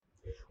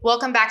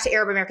Welcome back to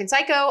Arab American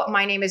Psycho.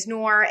 My name is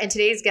Noor, and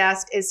today's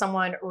guest is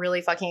someone really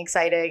fucking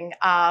exciting.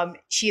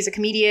 She's a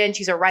comedian,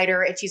 she's a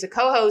writer, and she's a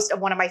co-host of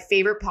one of my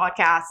favorite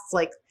podcasts,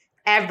 like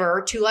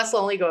ever, Two Less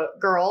Lonely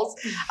Girls.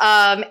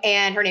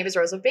 And her name is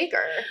Rosebud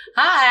Baker.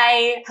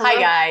 Hi. Hello. Hi,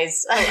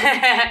 guys.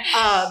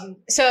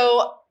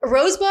 So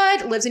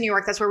Rosebud lives in New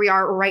York. That's where we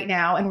are right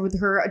now, and with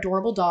her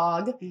adorable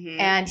dog.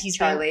 And he's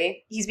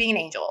Charlie. he's being an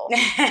angel.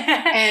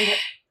 And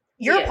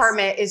your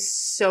apartment is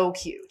so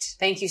cute.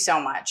 Thank you so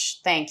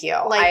much. Thank you.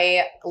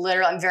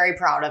 I'm very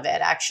proud of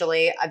it,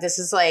 actually. This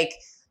is like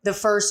the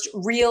first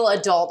real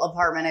adult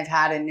apartment I've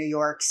had in New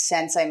York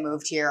since I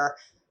moved here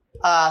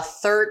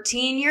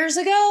 13 years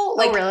ago.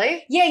 Like, oh,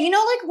 really? Yeah, you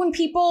know, like when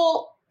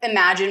people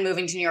imagine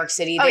moving to New York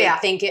City, they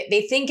think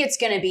it's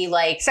going to be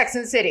like Sex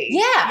and the City.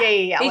 Yeah.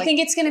 They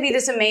think it's going to be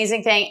this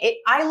amazing thing.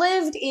 I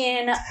lived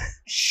in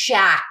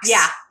shacks.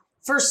 Yeah.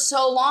 For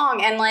so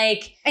long,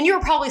 and you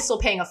were probably still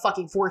paying a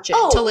fucking fortune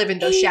to live in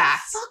those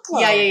shacks.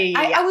 Fuckload.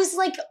 Yeah. I was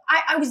like,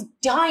 I was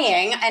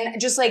dying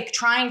and just like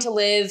trying to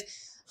live,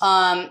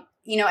 and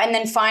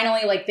then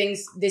finally like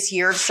things this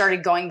year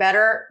started going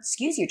better.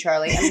 Excuse you,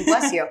 Charlie. I mean,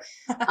 bless you.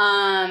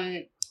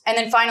 And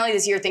then finally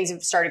this year things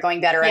have started going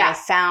better, and I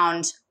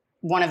found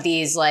one of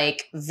these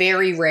like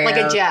very rare, like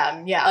a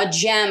gem, a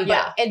gem,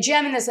 but a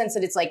gem in the sense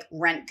that it's like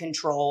rent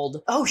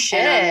controlled. Oh shit!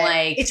 And I'm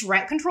like, it's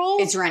rent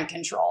controlled. It's rent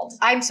controlled.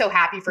 I'm so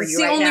happy for you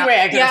right now. It's the only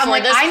way I can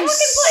afford this. I'm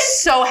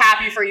so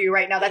happy for you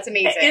right now. That's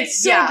amazing.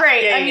 It's so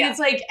great. I mean, it's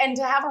like, and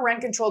to have a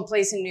rent controlled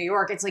place in New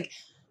York, it's like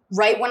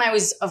right when I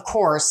was, of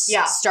course,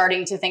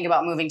 starting to think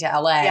about moving to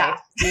LA.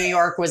 New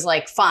York was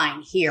like,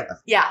 fine, here.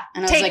 Yeah,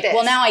 and I was like,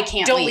 well, now I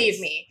can't. Don't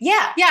leave me.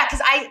 Yeah,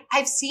 because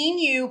I've seen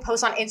you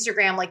post on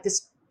Instagram like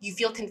this. You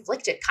feel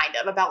conflicted kind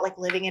of about like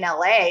living in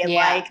LA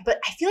and but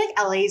I feel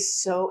like LA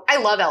is I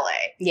love LA.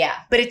 Yeah.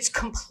 But it's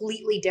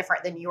completely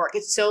different than New York.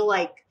 It's so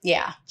like,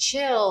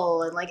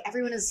 chill and like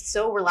everyone is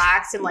so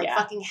relaxed and like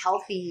fucking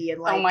healthy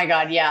and like. Oh my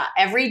God. Yeah.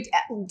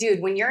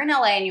 Dude, when you're in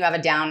LA and you have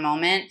a down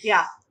moment.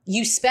 Yeah.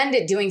 You spend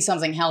it doing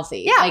something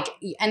healthy. Yeah. Like,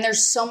 and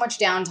there's so much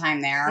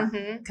downtime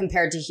there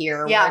compared to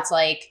here where it's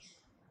like,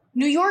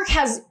 New York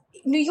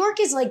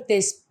is like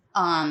this.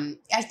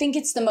 I think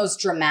it's the most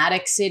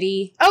dramatic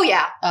city. Oh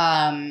yeah.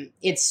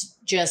 It's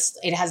just,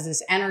 it has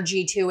this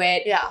energy to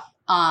it. Yeah.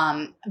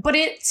 But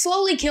it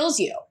slowly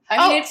kills you.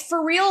 I mean, it's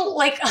for real.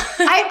 Like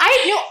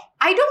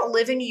I don't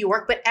live in New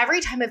York, but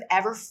every time I've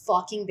ever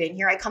fucking been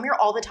here, I come here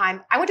all the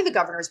time. I went to the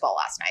Governor's Ball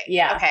last night.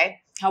 Yeah. Okay.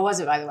 How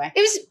was it, by the way?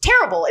 It was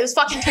terrible. It was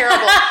fucking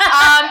terrible.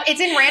 It's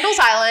in Randall's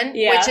Island,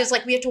 which is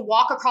like we have to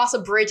walk across a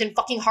bridge in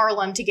fucking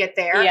Harlem to get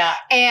there. Yeah.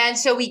 And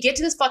so we get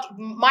to this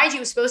mind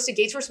you,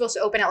 gates were supposed to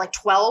open at like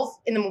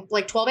 12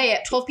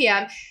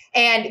 p.m.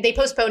 And they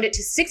postponed it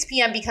to 6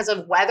 p.m. because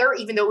of weather,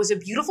 even though it was a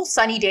beautiful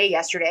sunny day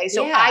yesterday.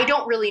 So I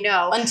don't really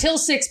know. Until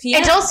 6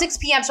 p.m. Until 6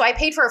 p.m. So I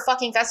paid for a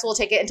fucking festival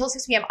ticket until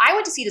 6 p.m. I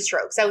went to see The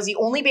Strokes. That was the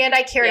only band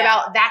I cared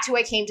about. That's who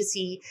I came to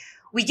see.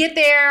 We get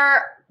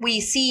there, we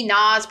see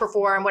Nas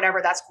perform, whatever.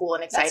 That's cool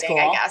and exciting,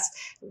 I guess.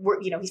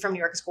 He's from New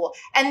York, it's cool.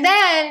 And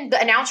then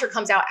the announcer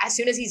comes out as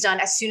soon as he's done,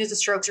 as soon as the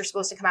Strokes are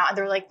supposed to come out. And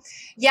they're like,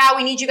 yeah,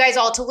 we need you guys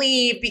all to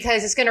leave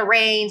because it's going to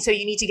rain. So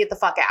you need to get the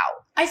fuck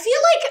out. I feel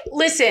like,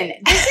 listen,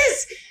 this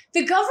is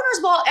the Governor's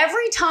Ball.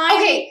 Every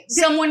time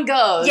someone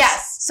goes,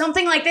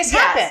 something like this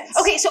happens.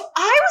 Okay, so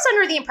I was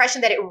under the impression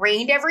that it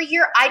rained every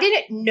year. I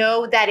didn't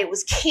know that it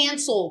was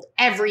canceled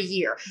every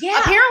year. Yeah.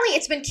 Apparently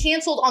it's been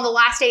canceled on the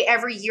last day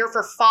every year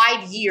for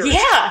 5 years.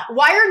 Yeah.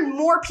 Why are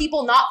more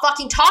people not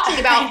fucking talking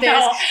about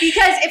this?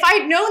 Because if I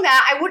had known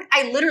that,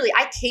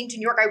 I came to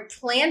New York. I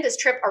planned this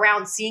trip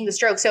around seeing the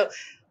Strokes. So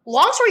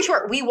long story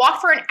short, we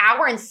walked for an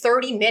hour and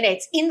 30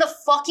 minutes in the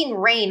fucking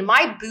rain.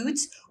 My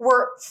boots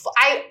were,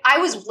 I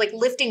was like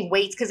lifting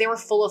weights because they were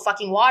full of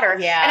fucking water.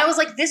 Yeah. And I was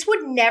like, this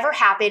would never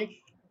happen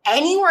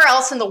anywhere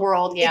else in the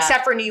world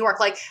except for New York.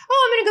 Like,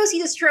 oh, I'm going to go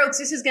see the Strokes.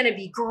 This is going to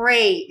be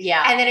great.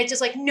 Yeah. And then it's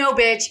just like, no,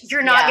 bitch,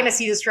 you're not going to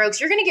see the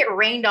Strokes. You're going to get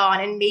rained on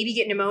and maybe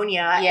get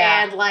pneumonia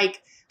and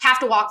like have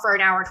to walk for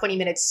an hour and 20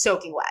 minutes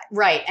soaking wet.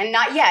 Right. And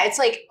it's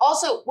like,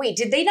 also, wait,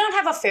 did they not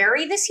have a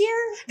ferry this year?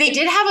 They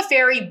did have a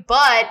ferry,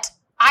 but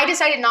I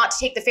decided not to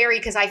take the ferry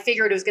because I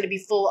figured it was going to be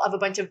full of a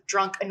bunch of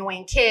drunk,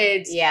 annoying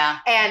kids. Yeah.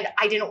 And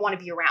I didn't want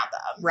to be around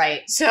them.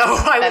 Right. So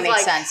that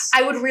makes sense.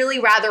 I would really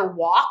rather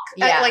walk.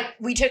 Yeah. Like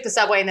we took the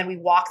subway and then we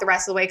walked the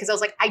rest of the way because I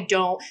was like, they're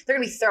going to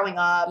be throwing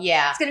up.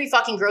 Yeah. It's going to be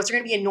fucking gross. They're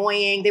going to be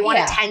annoying. They want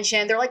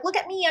attention. They're like, look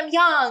at me, I'm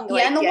young.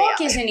 Yeah. And the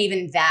walk isn't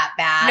even that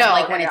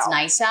bad. When it's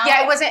nice out.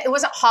 Yeah. It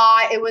wasn't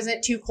hot. It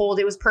wasn't too cold.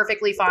 It was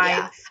perfectly fine.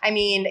 Yeah. I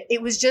mean,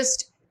 it was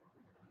just,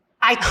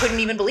 I couldn't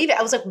even believe it.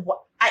 I was like, what?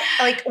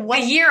 The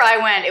year I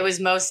went, it was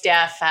Most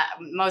Def.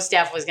 Most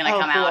Def was going to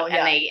come out,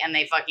 and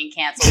they fucking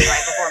canceled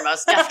right before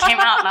Most Def came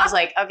out, and I was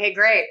like, okay,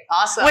 great,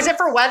 awesome. Was it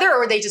for weather, or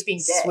were they just being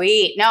dicks?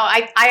 Sweet? No,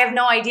 I have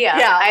no idea.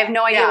 Yeah, I have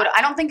no idea.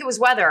 I don't think it was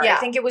weather. Yeah. I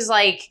think it was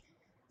like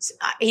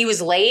he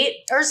was late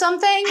or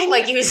something. He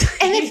was.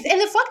 And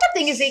the fucked up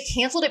thing is they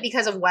canceled it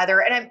because of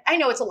weather, and I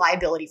know it's a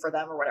liability for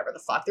them or whatever the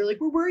fuck. They're like,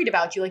 we're worried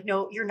about you. Like,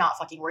 no, you're not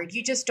fucking worried.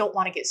 You just don't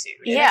want to get sued.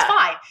 And it's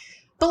fine.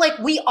 But like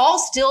we all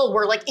still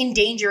were like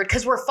endangered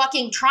because we're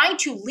fucking trying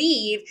to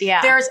leave.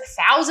 Yeah. There's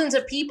thousands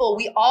of people.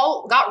 We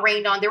all got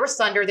rained on. There was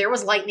thunder. There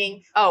was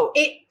lightning. Oh,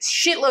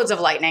 shitloads of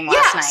lightning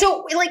last night.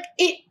 So like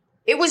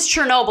it was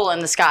Chernobyl in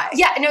the sky.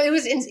 Yeah, no, it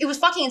was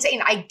fucking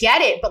insane. I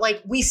get it, but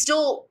like we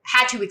still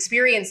had to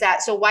experience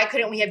that. So why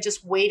couldn't we have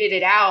just waited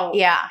it out?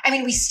 Yeah. I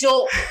mean,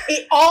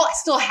 it all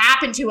still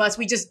happened to us.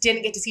 We just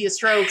didn't get to see the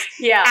strokes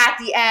at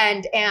the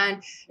end.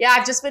 And yeah,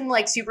 I've just been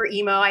like super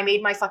emo. I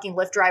made my fucking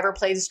Lyft driver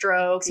play the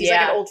Strokes. He's like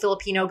an old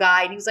Filipino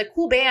guy, and he was like,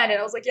 cool band. And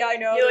I was like, yeah, I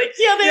know. You're like,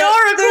 yeah, they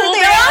are a cool band.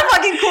 They are a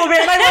fucking cool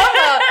band.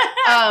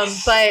 I love them.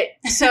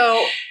 But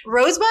so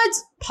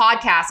Rosebud's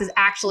podcast is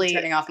actually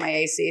turning off my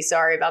AC.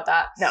 Sorry about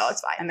that. No, it's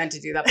fine. I meant to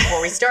do that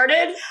before we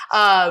started.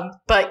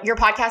 But your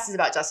podcast is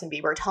about Justin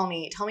Bieber. Tell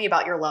me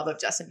about your love of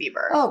Justin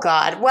Bieber. Oh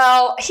God.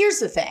 Well, here's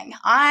the thing.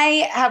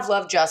 I have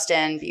loved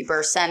Justin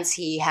Bieber since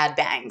he had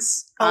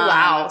bangs. Oh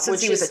wow.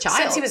 Since he was a child.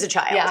 Since he was a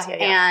child.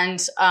 Yeah.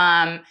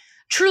 And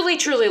truly,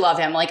 truly love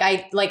him.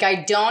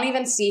 I don't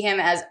even see him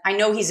as, I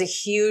know he's a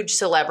huge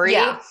celebrity.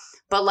 Yeah.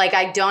 But like,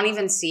 I don't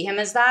even see him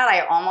as that.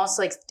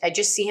 I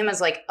just see him as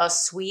like a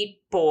sweet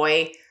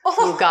boy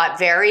who got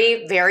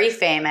very, very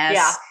famous.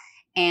 Yeah.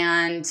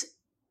 And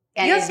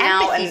you have is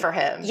now empathy for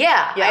him.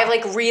 Yeah. I have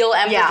like real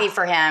empathy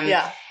for him.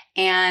 Yeah.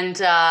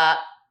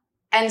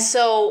 And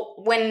so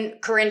when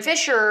Corinne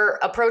Fisher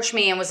approached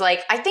me and was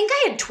like, I think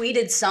I had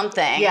tweeted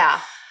something.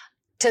 Yeah.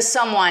 To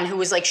someone who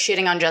was like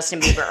shitting on Justin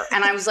Bieber.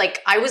 And I was like,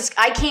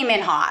 I came in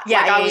hot.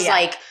 Yeah. I was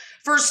like,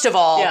 first of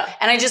all,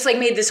 and I just like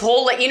made this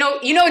whole like,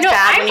 it's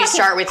bad when you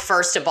start with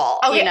first of all.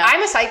 Okay,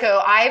 I'm a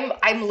psycho.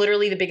 I'm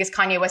literally the biggest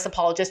Kanye West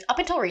apologist up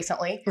until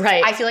recently.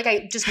 Right. I feel like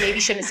I just maybe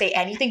shouldn't say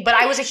anything, but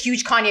I was a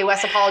huge Kanye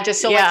West apologist.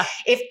 So like,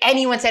 if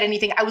anyone said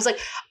anything, I was like,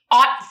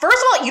 first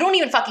of all, you don't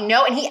even fucking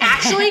know. And he's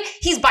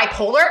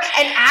bipolar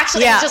and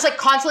actually he's just like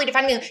constantly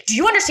defending me. Do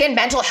you understand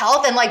mental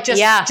health? And like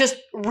just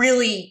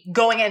really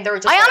going in there.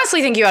 I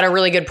honestly think you had a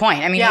really good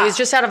point. I mean, he was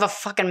just out of a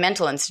fucking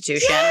mental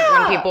institution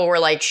when people were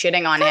like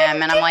shitting on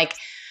him. And I'm like,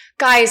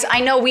 guys, I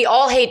know we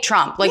all hate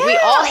Trump. Like we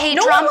all hate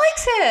Trump. No one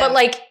likes him. But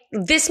like,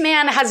 this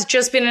man has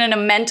just been in a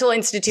mental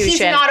institution. He's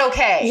not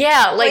okay.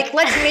 Yeah. Like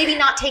let's maybe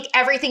not take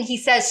everything he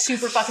says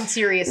super fucking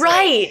seriously.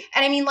 Right.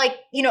 And I mean, like,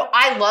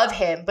 I love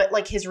him, but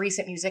like his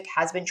recent music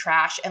has been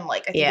trash. And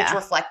like, I think it's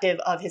reflective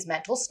of his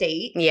mental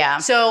state. Yeah.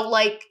 So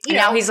like,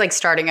 now he's like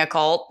starting a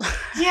cult.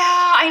 Yeah.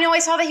 I know. I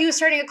saw that he was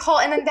starting a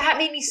cult. And then that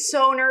made me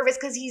so nervous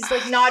because he's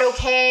like not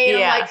okay.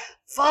 And I'm like,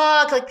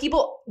 fuck, like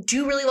people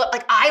do really love,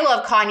 like I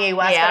love Kanye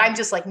West, but I'm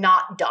just like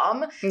not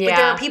dumb. Yeah. But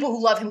there are people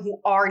who love him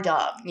who are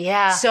dumb.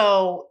 Yeah.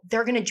 So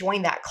they're going to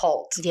join that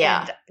cult.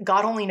 Yeah. And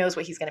God only knows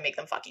what he's going to make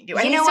them fucking do.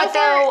 You know what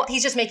though?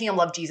 He's just making them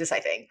love Jesus, I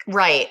think.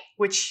 Right.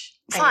 Which,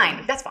 fine. I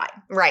mean, that's fine.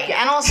 Right.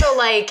 Yeah. And also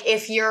like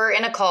if you're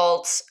in a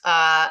cult,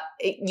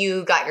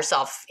 you got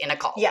yourself in a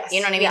cult. Yes.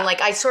 You know what I mean? Yeah.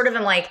 Like I sort of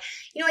am like,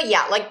 you know what?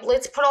 Yeah. Like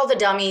let's put all the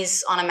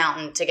dummies on a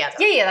mountain together.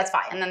 Yeah. That's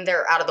fine. And then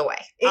they're out of the way.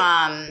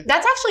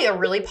 That's actually a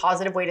really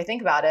positive way to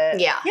think about it.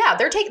 Yeah. Yeah.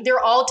 They're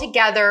all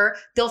together.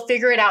 They'll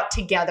figure it out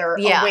together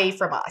away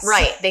from us.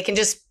 Right. They can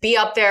just be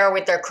up there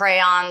with their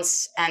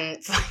crayons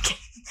and fucking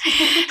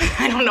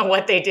I don't know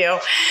what they do,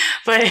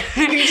 but you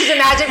can just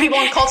imagine people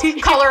in cults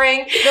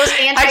coloring those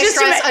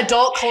anti-stress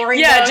adult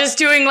coloring books. Just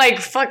doing like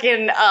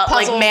fucking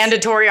like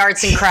mandatory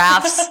arts and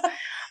crafts.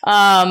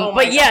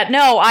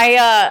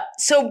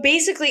 So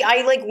basically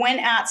I like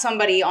went at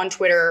somebody on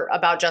Twitter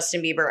about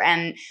Justin Bieber,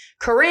 and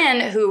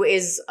Corinne, who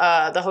is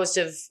the host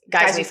of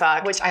Guys We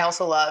Fuck, which I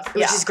also love,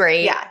 which is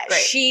great. Yeah,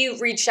 great. She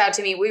reached out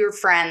to me. We were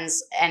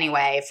friends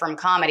anyway from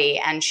comedy,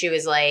 and she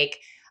was like,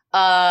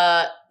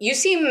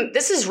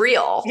 this is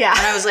real. Yeah.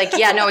 And I was like,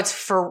 yeah, no,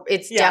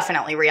 it's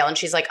definitely real. And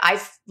she's like,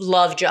 I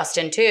love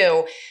Justin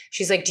too.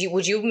 She's like,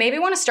 would you maybe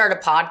want to start a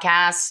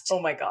podcast? Oh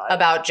my God.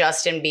 About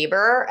Justin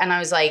Bieber? And I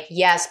was like,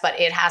 yes, but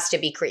it has to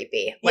be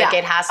creepy. Like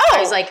it has to,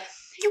 I was like,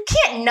 you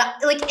can't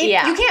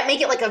you can't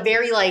make it like a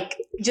very like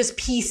just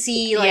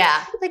PC like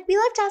like we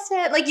love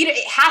Justin. Like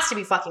it has to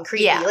be fucking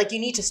creepy. Yeah. Like you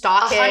need to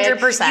stalk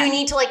 100%. You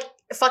need to like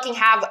fucking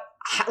have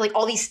like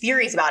all these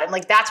theories about him.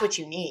 Like that's what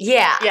you need.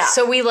 Yeah.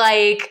 So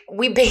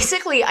we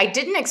basically, I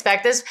didn't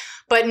expect this,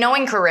 but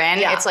knowing Corinne,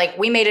 it's like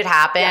we made it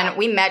happen. Yeah.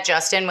 We met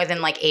Justin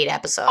within like 8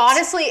 episodes.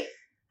 Honestly,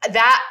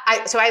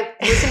 I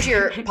listened to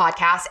your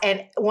podcast,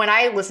 and when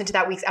I listened to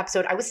that week's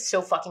episode, I was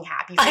so fucking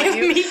happy for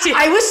you. Me too.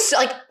 I was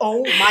like,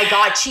 oh my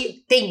God,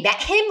 they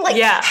met him?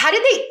 Like, how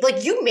did they,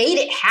 like, you made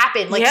it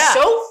happen, like,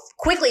 so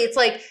quickly. It's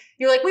like,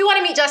 you're like, we want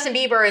to meet Justin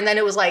Bieber, and then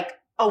it was like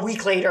a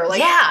week later,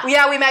 like,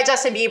 we met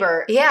Justin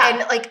Bieber. Yeah.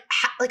 And like,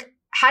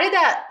 how did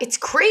that? It's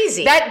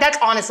crazy. That's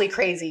honestly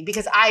crazy,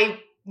 because I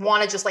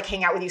want to just like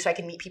hang out with you so I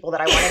can meet people that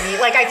I want to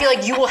meet. Like, I feel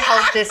like you will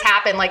help this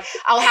happen. Like,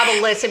 I'll have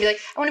a list and be like,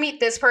 I want to meet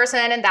this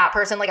person and that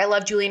person. Like, I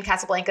love Julian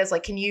Casablancas.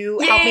 Like, can you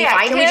help me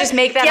find him? Can we just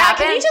make that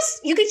happen?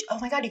 Oh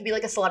my God, you could be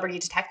like a celebrity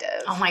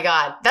detective. Oh my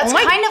God. That's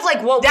kind of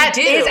like what we do. That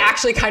is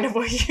actually kind of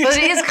what you do. But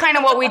it is kind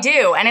of what we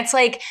do. And it's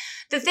like,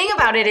 the thing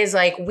about it is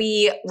like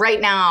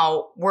right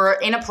now we're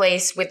in a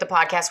place with the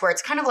podcast where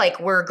it's kind of like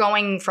we're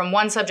going from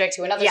one subject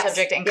to another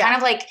subject and kind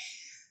of like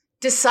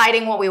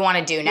deciding what we want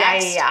to do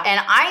next. Yeah.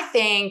 And I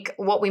think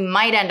what we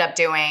might end up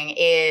doing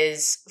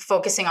is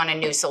focusing on a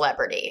new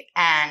celebrity.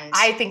 And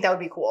I think that would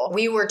be cool.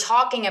 We were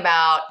talking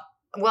about,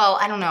 well,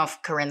 I don't know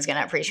if Corinne's going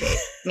to appreciate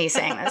me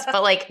saying this,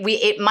 but like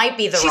it might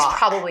be The Rock. She's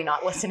probably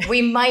not listening.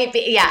 We might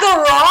be, yeah.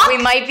 The Rock? We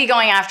might be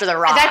going after The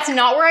Rock. That's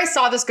not where I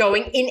saw this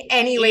going in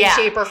any way,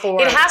 shape, or form.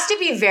 It has to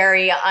be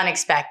very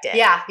unexpected.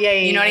 Yeah.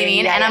 You know what I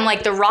mean? Yeah, and I'm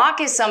like, The Rock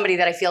is somebody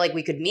that I feel like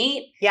we could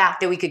meet. Yeah.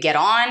 That we could get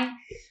on.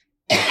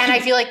 And I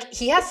feel like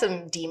he has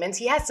some demons.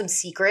 He has some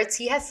secrets.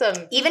 He has some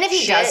Even if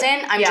he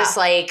doesn't, I'm just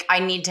like, I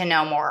need to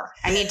know more.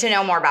 I need to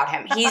know more about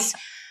him.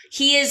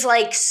 He is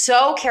like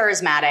so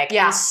charismatic.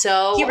 Yeah. And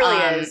so he really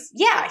is.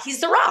 Yeah,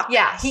 he's The Rock.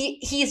 Yeah.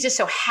 He's just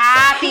so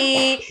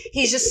happy.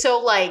 He's just so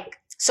like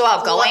so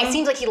outgoing. It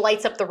seems like he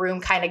lights up the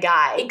room kind of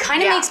guy. It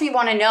kind of makes me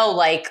want to know,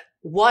 like,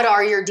 what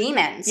are your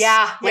demons?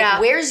 Yeah. Like,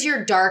 where's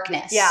your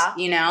darkness? Yeah.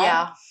 You know?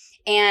 Yeah.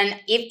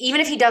 And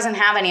even if he doesn't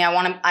have any,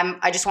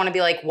 I just want to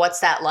be like, what's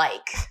that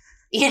like?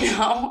 You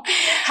know,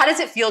 how does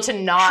it feel to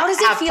not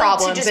have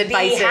problems to just and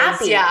vices? Be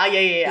happy?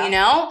 Yeah. You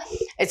know,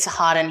 it's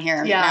hot in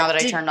here now that I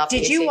turned off the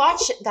AC. Did you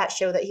watch that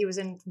show that he was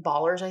in,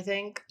 Ballers, I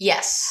think?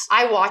 Yes.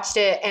 I watched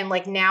it, and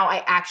like now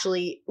I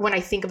actually, when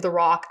I think of The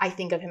Rock, I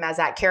think of him as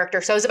that character.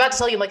 So I was about to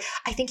tell you, like,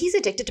 I think he's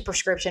addicted to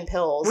prescription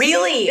pills.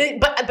 Really?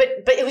 But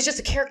it was just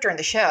a character in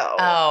the show.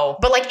 Oh.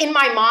 But like in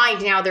my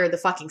mind now they're the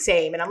fucking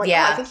same. And I'm like,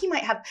 I think he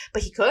might have,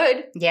 but he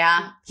could.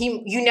 Yeah.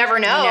 You never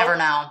know. You never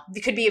know.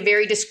 It could be a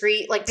very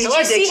discreet, like, Did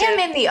you see him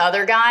in The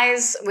Other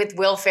Guys with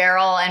Will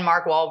Ferrell and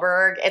Mark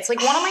Wahlberg? It's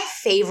like one of my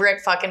favorite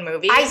fucking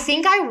movies. I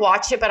think I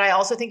watched it, but I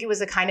also think it was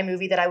the kind of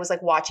movie that I was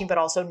like watching, but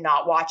also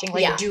not watching,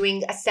 like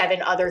doing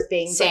 7 other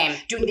things. Same.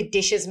 Like doing the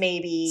dishes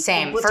maybe.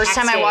 Same. First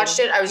time I watched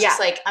it, I was just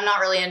like, I'm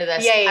not really into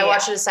this. I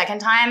watched it a second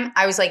time.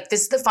 I was like,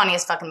 this is the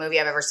funniest fucking movie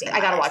I've ever seen.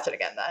 I gotta watch it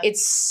again then.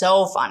 It's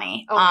so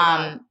funny. Oh my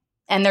God.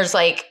 And there's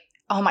like,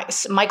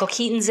 Michael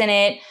Keaton's in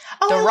it.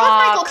 Oh, The I Rock.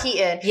 love Michael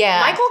Keaton. Yeah.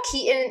 Michael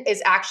Keaton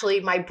is actually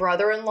my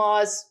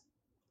brother-in-law's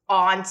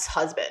aunt's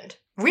husband.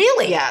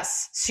 Really?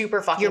 Yes.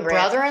 Super fucking Your rich.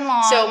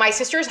 brother-in-law. So my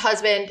sister's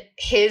husband,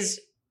 his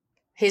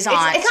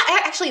aunt.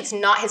 It's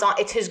not his aunt.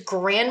 It's his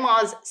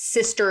grandma's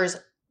sister's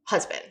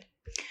husband.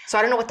 So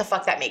I don't know what the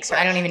fuck that makes her.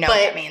 I don't even know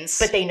what that means.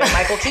 But they know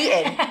Michael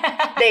Keaton.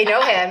 They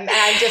know him. And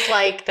I'm just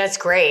like, that's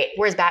great.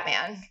 Where's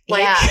Batman?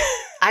 Like,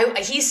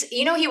 he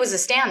was a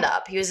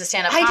stand-up. He was a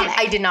stand-up comic.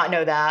 I did not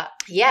know that.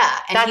 Yeah.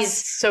 And that's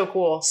he's so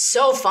cool.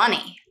 So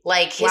funny.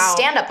 Like his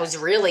stand-up was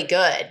really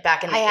good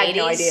back in the 80s. I had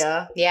no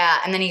idea. Yeah.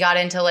 And then he got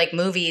into like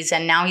movies,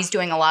 and now he's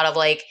doing a lot of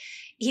like,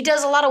 he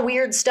does a lot of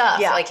weird stuff.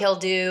 Yeah. Like he'll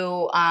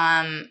do,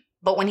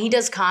 but when he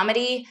does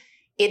comedy,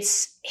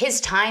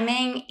 his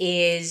timing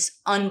is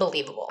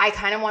unbelievable. I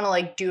kind of want to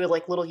like do a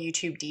like little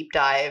YouTube deep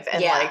dive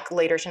and like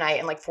later tonight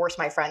and like force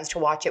my friends to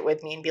watch it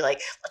with me and be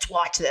like, let's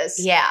watch this.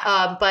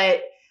 Yeah.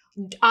 But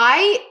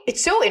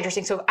it's so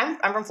interesting. So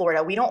I'm from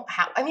Florida. We don't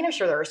have, I mean, I'm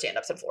sure there are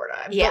stand-ups in Florida,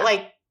 but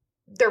like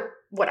they're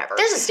whatever.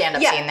 There's a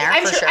stand-up scene there.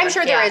 I'm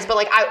sure there is, but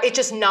like it's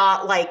just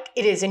not like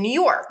it is in New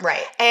York.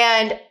 Right.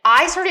 And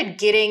I started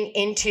getting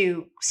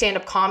into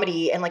stand-up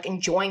comedy and like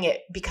enjoying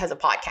it because of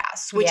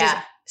podcasts, which is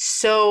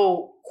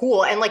so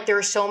cool. And like there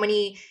are so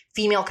many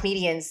female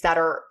comedians that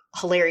are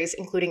hilarious,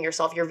 including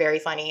yourself. You're very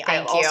funny.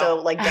 Thank I've you.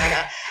 also like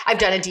I've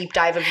done a deep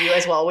dive of you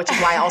as well, which is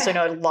why I also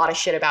know a lot of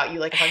shit about you,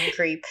 like a fucking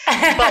creep.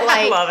 But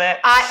like, I love it.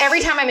 Every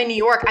time I'm in New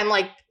York, I'm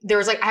like,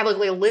 I have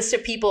like a list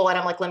of people, and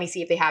I'm like, let me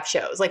see if they have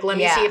shows. Like, let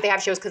me see if they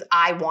have shows because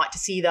I want to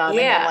see them, and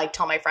then like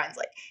tell my friends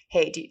like,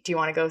 hey, do you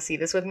want to go see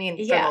this with me? And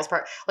for the most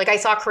part, like I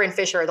saw Corinne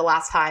Fisher the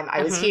last time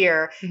I was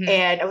here,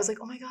 and I was like,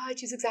 oh my God,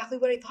 she's exactly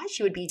what I thought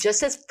she would be,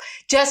 just as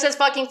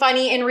fucking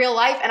funny in real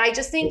life. And I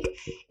just think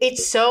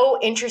it's so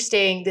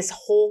interesting, this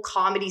whole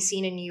comedy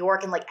scene in New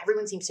York, and like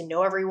everyone seems to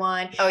know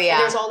everyone. Oh yeah,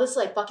 and there's all this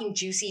like fucking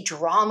juicy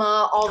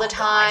drama all the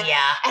time. God,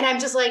 and I'm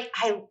just like,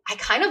 I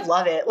kind of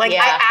love it. Like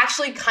I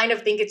actually kind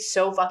of think it's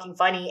so fucking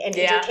funny and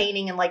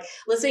entertaining, and like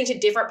listening to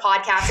different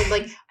podcasts, and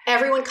like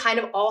everyone kind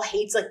of all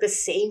hates like the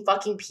same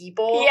fucking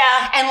people.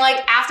 Yeah. And like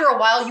after a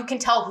while you can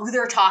tell who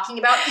they're talking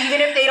about, even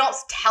if they don't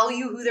tell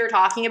you who they're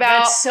talking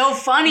about. That's so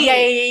funny.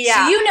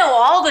 Yeah. So you know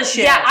all the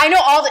shit. Yeah, I know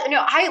all the,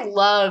 no, I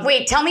love.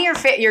 Wait, tell me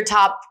your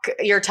top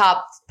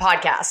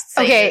podcasts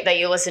that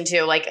you listen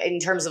to, like in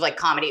terms of like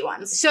comedy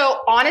ones.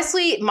 So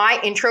honestly, my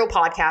intro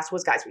podcast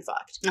was Guys We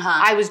Fucked.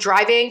 I was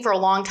driving for a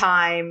long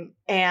time,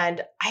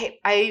 and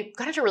I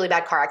got into a really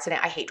bad car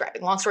accident. I hate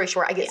driving. Long story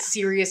short, I get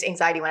serious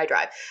anxiety when I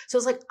drive. So I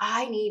was like,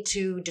 I need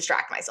to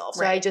distract myself.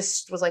 So I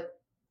just was like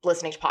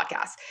listening to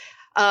podcasts.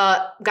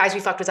 Guys We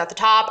Fucked was at the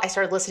top. I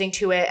started listening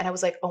to it, and I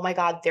was like, oh my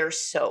God, they're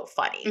so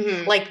funny.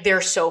 Like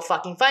they're so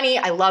fucking funny.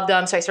 I love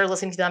them. So I started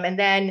listening to them. And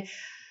then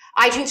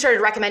iTunes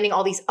started recommending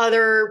all these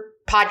other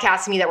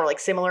podcasts to me that were like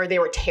similar. They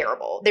were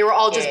terrible. They were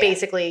all just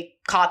basically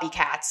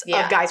copycats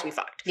of Guys We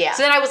Fucked. Yeah.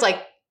 So then I was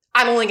like,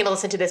 I'm only going to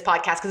listen to this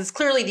podcast because it's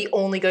clearly the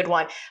only good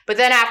one. But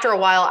then after a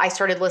while, I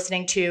started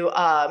listening to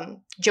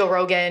Joe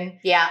Rogan.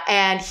 Yeah.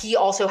 And he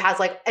also has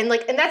and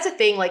that's the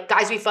thing, like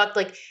Guys We Fucked,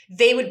 like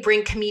they would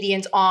bring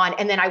comedians on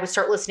and then I would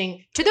start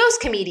listening to those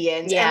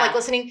comedians and like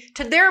listening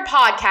to their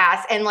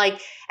podcasts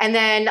and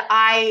then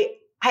I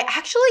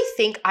actually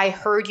think I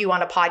heard you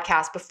on a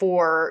podcast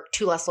before,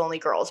 Two Less Lonely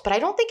Girls, but I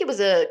don't think it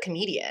was a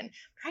comedian.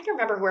 I'm trying to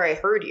remember where I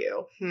heard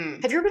you.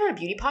 Have you ever been on a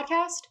beauty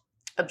podcast?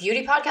 A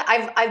beauty podcast?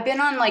 I've been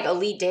on like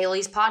Elite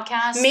Daily's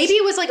podcast. Maybe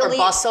it was like Elite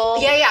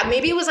Bustle. Yeah.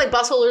 Maybe it was like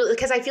Bustle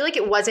because I feel like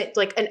it wasn't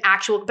like an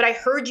actual, but I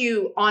heard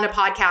you on a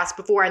podcast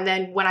before. And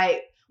then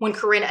when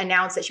Corinne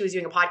announced that she was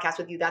doing a podcast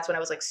with you, that's when I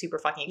was like super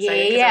fucking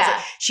excited. Yeah. I was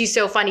like, she's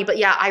so funny. But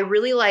yeah, I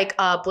really like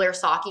Blair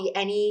Saki.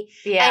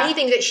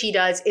 Anything that she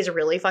does is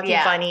really fucking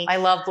funny. I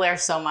love Blair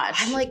so much.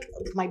 I'm like,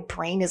 my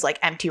brain is like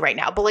empty right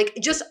now. But like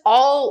just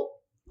all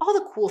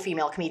the cool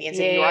female comedians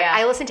in New York,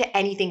 I listen to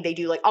anything they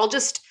do. Like I'll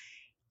just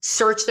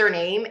search their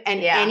name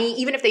and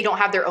even if they don't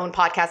have their own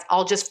podcast,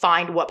 I'll just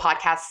find what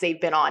podcasts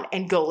they've been on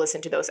and go listen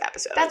to those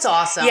episodes. That's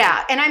awesome.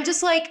 Yeah. And I'm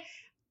just like,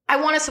 I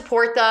want to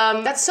support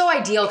them. That's so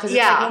ideal because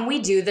it's like when we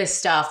do this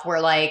stuff, we're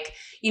like,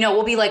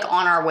 we'll be like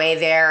on our way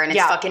there and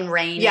it's fucking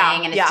raining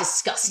and it's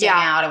disgusting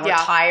out and we're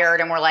tired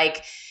and we're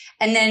like,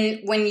 and then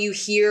when you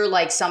hear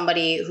like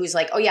somebody who's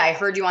like, oh yeah, I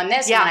heard you on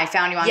this and then I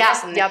found you on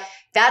this. And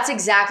that's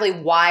exactly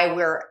why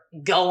we're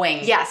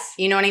going. Yes.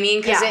 You know what I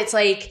mean? Because it's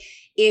like,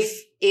 if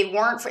it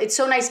weren't it's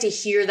so nice to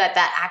hear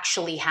that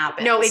actually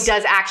happens. No, it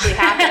does actually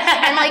happen.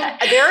 And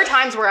like there are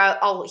times where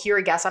I'll hear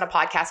a guest on a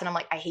podcast and I'm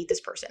like, I hate this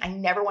person. I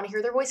never want to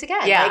hear their voice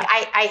again. Yeah. Like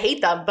I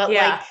hate them. But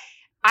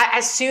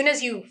as soon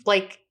as you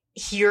like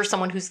hear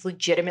someone who's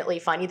legitimately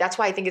funny, that's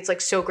why I think it's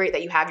like so great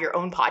that you have your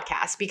own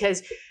podcast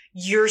because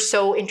you're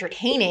so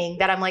entertaining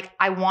that I'm like,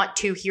 I want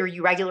to hear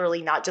you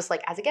regularly, not just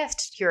like as a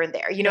guest here and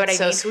there. You know what I mean?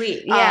 So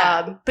sweet.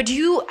 Yeah. But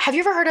have you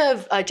ever heard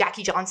of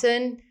Jackie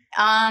Johnson?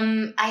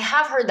 I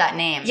have heard that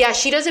name. Yeah,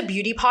 she does a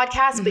beauty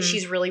podcast, but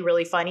she's really,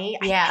 really funny.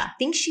 I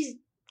think she's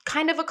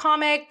kind of a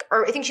comic,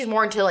 or I think she's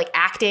more into like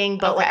acting,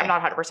 but like I'm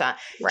not 100%.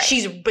 Right.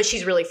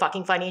 She's really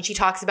fucking funny, and she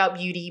talks about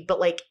beauty, but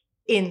like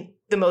in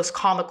the most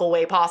comical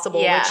way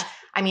possible. Yeah. Which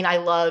I mean, I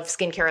love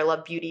skincare, I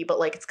love beauty, but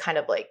like it's kind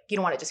of like you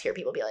don't want to just hear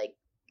people be like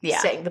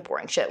saying the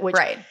boring shit. Which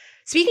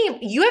speaking of,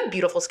 you have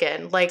beautiful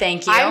skin. Like,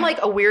 thank you. I'm like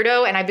a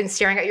weirdo and I've been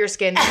staring at your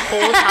skin the whole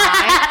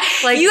time.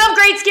 Like, you have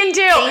great skin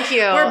too. Thank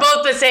you. We're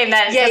both the same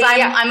then.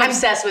 Yeah, I'm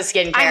obsessed with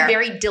skincare. I'm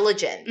very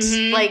diligent.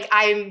 Mm-hmm. Like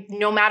I'm,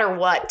 no matter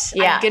what,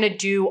 I'm going to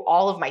do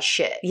all of my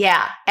shit.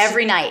 Yeah.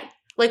 Every night.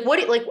 Like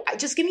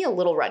just give me a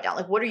little rundown.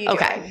 Like what are you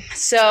doing?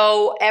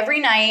 So every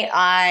night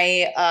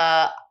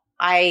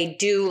I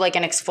do like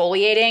an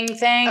exfoliating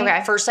thing.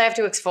 Okay. First I have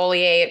to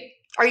exfoliate.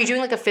 Are you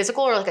doing like a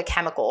physical or like a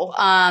chemical?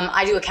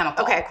 I do a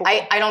chemical. Okay, cool.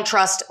 I don't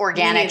trust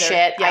organic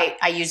shit. Yeah.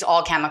 I use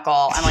all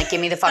chemical. I'm like, give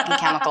me the fucking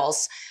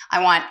chemicals.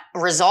 I want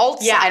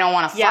results. Yeah. I don't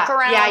want to fuck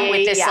around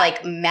with this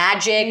like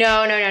magic.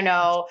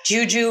 No.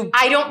 Juju.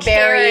 I don't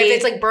care if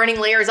it's like burning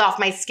layers off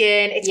my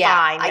skin. It's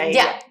fine.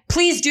 Yeah.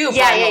 Please do burn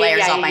the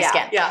layers off my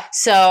skin. Yeah.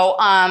 So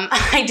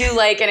I do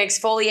like an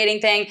exfoliating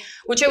thing,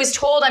 which I was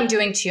told I'm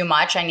doing too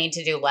much. I need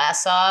to do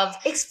less of.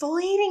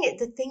 Exfoliating,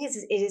 the thing is,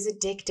 it is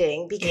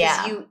addicting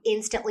because you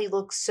instantly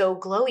look so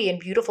glowy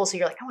and beautiful. So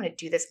you're like, I want to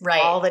do this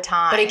all the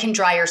time. But it can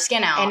dry your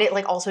skin out. And it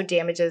like also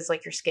damages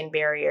like your skin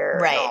barrier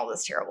and all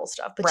this terrible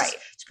stuff. But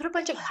just put a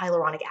bunch of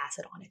hyaluronic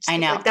acid on it. I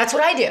know. Like, that's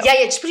what I do.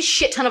 Yeah. Just put a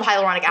shit ton of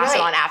hyaluronic acid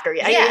on after.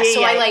 So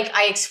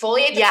I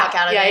exfoliate the fuck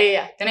out of it.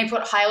 Yeah. Then I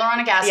put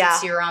hyaluronic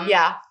acid serum.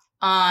 Yeah.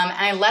 And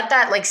I let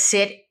that like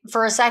sit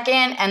for a second,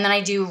 and then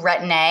I do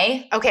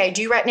Retin-A. Okay,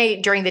 do you Retin-A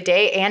during the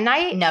day and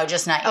night? No,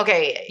 just night.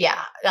 Okay.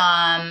 Yeah.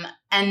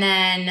 And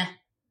then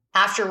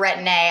after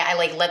Retin-A, I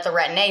like let the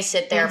Retin-A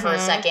sit there for a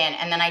second,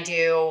 and then I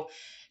do,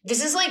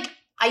 this is like,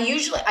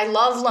 I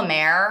love La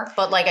Mer,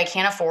 but like I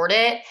can't afford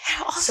it.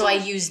 So I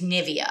use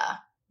Nivea,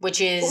 which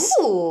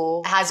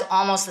has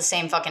almost the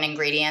same fucking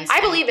ingredients.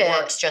 I believe it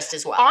works just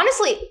as well.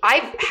 Honestly,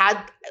 I've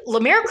had La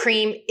Mer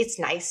cream. It's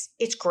nice.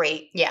 It's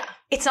great. Yeah.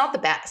 It's not the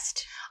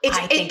best.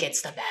 I think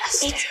it's the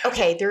best.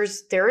 Okay. There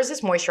is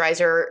this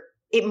moisturizer.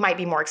 It might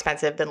be more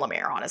expensive than La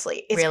Mer,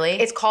 honestly. Really?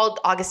 It's called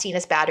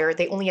Augustinus Bader.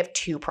 They only have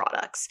 2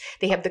 products.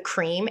 They have the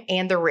cream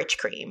and the rich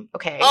cream.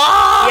 Okay.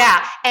 Oh!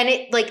 Yeah. And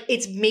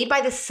it's made by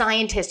the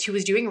scientist who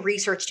was doing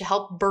research to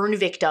help burn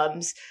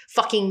victims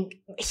fucking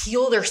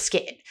heal their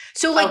skin.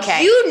 So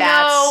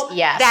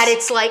that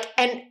it's like,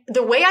 and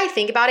the way I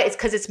think about it is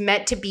because it's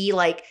meant to be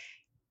like,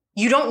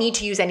 you don't need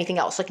to use anything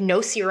else. Like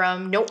no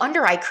serum, no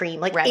under eye cream.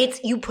 Like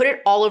you put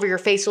it all over your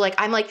face. So like,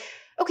 I'm like,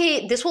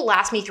 okay, this will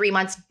last me 3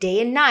 months,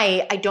 day and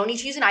night. I don't need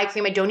to use an eye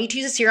cream. I don't need to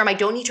use a serum. I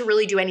don't need to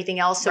really do anything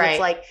else. So it's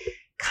like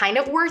kind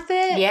of worth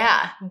it.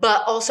 Yeah.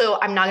 But also,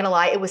 I'm not going to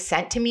lie, it was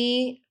sent to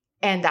me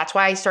and that's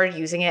why I started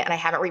using it and I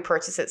haven't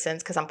repurchased it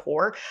since because I'm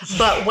poor.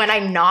 But when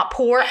I'm not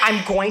poor,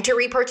 I'm going to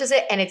repurchase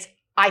it and it's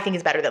I think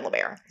is better than La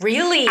Mer.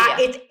 Really?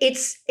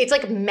 It's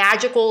like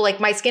magical. Like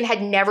my skin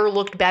had never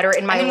looked better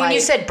in my life. When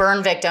you said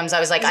burn victims, I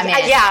was like, I'm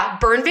in. Yeah,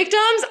 burn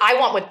victims. I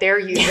want what they're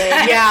using.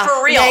 Yeah,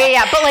 for real.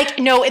 Yeah. But like,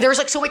 no, there's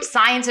like so much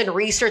science and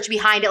research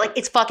behind it. Like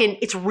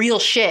it's real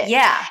shit.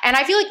 Yeah. And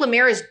I feel like La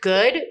Mer is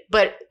good,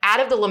 but out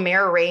of the La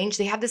Mer range,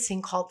 they have this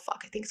thing called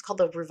I think it's called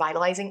the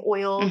revitalizing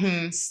oil.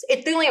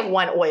 They only have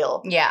one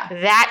oil. Yeah.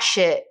 That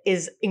shit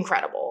is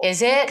incredible.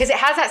 Is it? Because it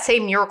has that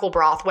same miracle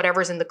broth,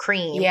 whatever's in the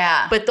cream.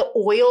 Yeah. But the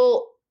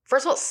oil,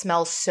 first of all, it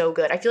smells so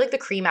good. I feel like the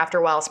cream after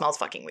a while smells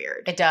fucking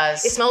weird. It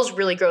does. It smells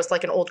really gross,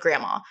 like an old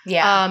grandma.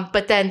 Yeah.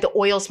 But then the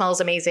oil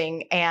smells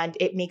amazing and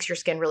it makes your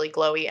skin really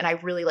glowy. And I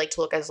really like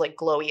to look as like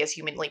glowy as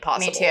humanly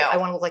possible. Me too. I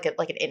want to look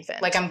like an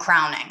infant. Like I'm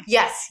crowning.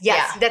 Yes.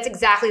 Yeah. That's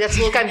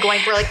the look I'm going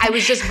for. Like I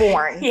was just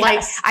born. Yes.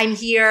 Like I'm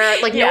here.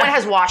 Like no one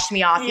has washed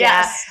me off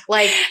yet.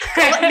 Like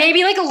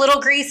maybe like a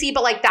little greasy,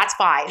 but like that's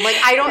fine. Like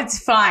I don't. It's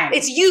fine.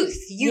 It's youth.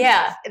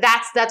 Yeah.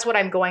 That's what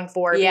I'm going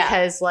for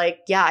because like,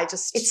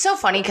 it's so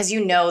funny because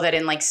you know that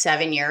in like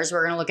 7 years,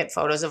 we're going to look at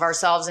photos of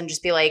ourselves and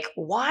just be like,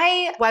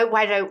 why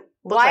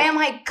am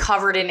I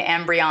covered in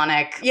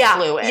embryonic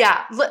fluid?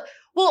 Yeah.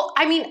 Well,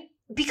 I mean,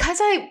 because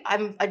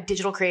I'm a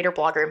digital creator,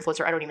 blogger,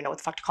 influencer, I don't even know what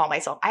the fuck to call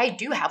myself. I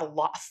do have a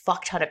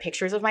fuck ton of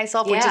pictures of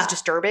myself, which is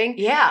disturbing.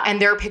 Yeah.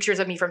 And there are pictures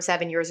of me from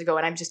 7 years ago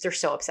and they're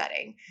so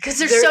upsetting. Because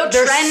they're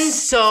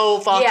so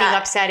fucking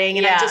upsetting.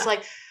 And I'm just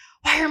like,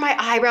 why are my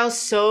eyebrows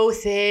so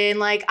thin?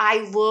 Like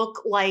I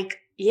look like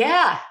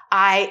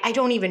I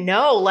don't even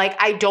know. Like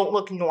I don't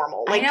look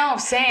normal. Like I know,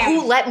 same.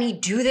 Who let me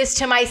do this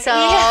to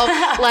myself?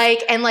 Yeah.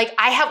 Like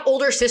I have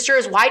older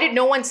sisters. Why did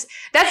no one?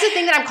 That's the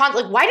thing that I'm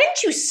like. Why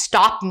didn't you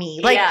stop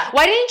me? Like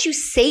why didn't you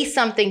say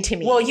something to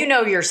me? Well, you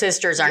know your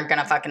sisters aren't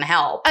gonna fucking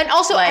help. And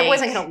also I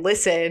wasn't gonna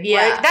listen.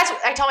 Yeah. Like, that's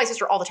what I tell my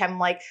sister all the time. I'm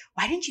like,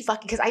 why didn't you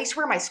fucking? Because I used to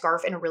wear my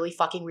scarf in a really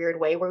fucking weird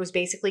way, where it was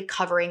basically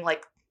covering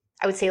like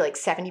I would say like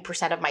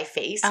 70% of my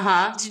face.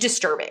 It's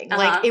disturbing.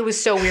 Like it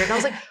was so weird. And I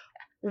was like,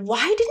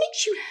 why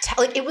didn't you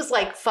tell? Like, it was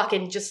like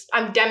fucking just,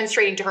 I'm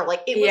demonstrating to her.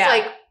 Like, it was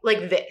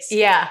like this.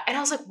 Yeah. And I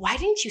was like, why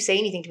didn't you say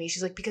anything to me?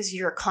 She's like, because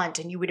you're a cunt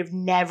and you would have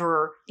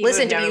never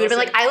listened to me. You would have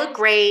been like, I look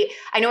great.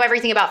 I know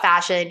everything about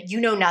fashion. You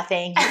know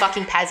nothing. You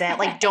fucking peasant.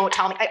 Like, don't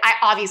tell me. I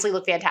obviously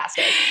look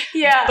fantastic.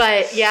 Yeah.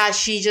 But yeah,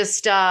 she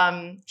just,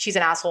 she's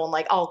an asshole. And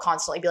like, I'll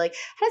constantly be like,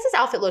 how does this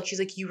outfit look? She's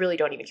like, you really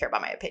don't even care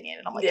about my opinion.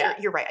 And I'm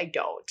like, you're right. I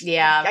don't.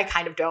 Yeah. I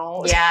kind of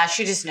don't. Yeah.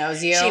 She just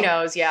knows you. She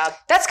knows. Yeah.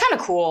 That's kind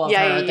of cool of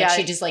her that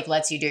she just like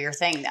lets you do your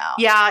thing though.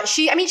 Yeah.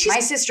 My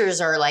sisters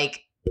are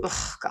like,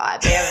 oh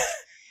God, they have,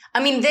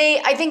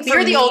 I think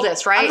you're the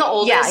oldest, right? I'm the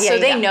oldest, so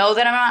they know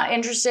that I'm not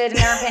interested in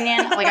their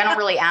opinion. Like I don't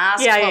really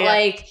ask,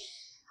 like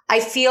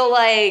I feel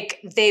like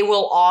they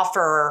will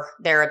offer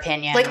their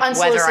opinion, like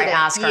whether I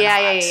ask or not.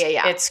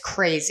 Yeah. It's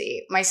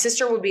crazy. My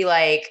sister would be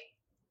like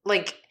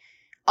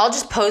I'll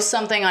just post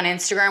something on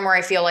Instagram where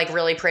I feel like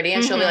really pretty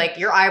and she'll be like,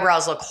 your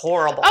eyebrows look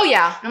horrible. Oh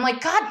yeah. And I'm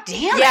like, God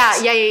damn it. Yeah.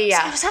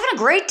 So I was having a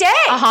great day.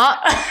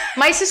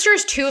 My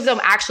sisters, 2 of them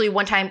actually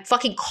one time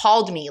fucking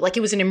called me like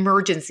it was an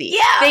emergency.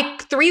 Yeah. They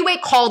 3-way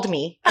called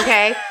me.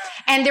 Okay.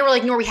 And they were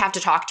like, Noor, we have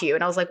to talk to you.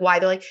 And I was like, why?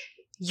 They're like,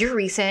 your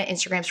recent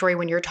Instagram story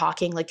when you're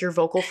talking, like your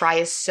vocal fry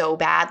is so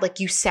bad. Like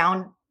you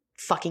sound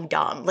fucking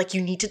dumb. Like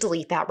you need to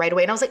delete that right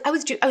away. And I was like, I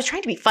was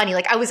trying to be funny.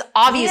 Like I was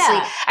obviously,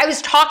 I was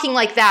talking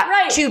like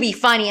that to be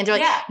funny. And they're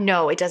like,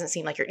 no, it doesn't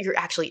seem like you're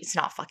actually, it's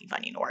not fucking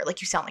funny, Noor.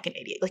 Like you sound like an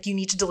idiot. Like you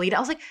need to delete it.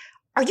 I was like,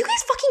 are you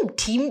guys fucking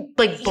bullying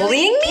me right now?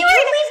 Leave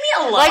me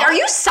alone. Like, are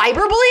you cyberbullying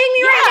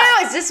me right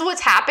now? Is this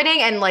what's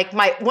happening? And like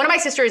one of my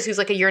sisters who's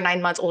like a year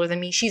 9 months older than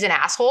me, she's an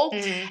asshole.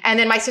 Mm-hmm. And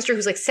then my sister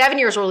who's like 7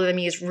 years older than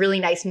me is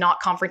really nice,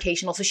 not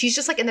confrontational. So she's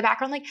just like in the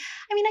background, like,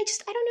 I don't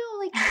know,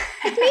 like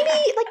maybe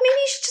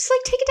you should just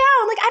like take it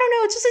down. Like, I don't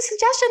know, it's just a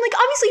suggestion. Like,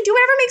 obviously do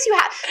whatever makes you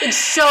happy. Like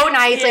so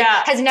nice, like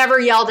has never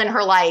yelled in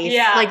her life.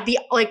 Yeah.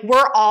 Like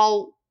we're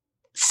all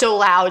so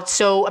loud,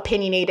 so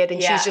opinionated,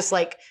 and she's just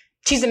like,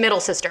 she's a middle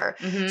sister.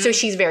 Mm-hmm. So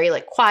she's very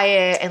like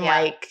quiet and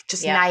like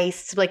just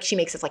nice. Like she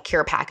makes us like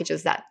care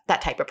packages, that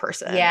type of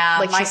person. Yeah.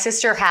 Like my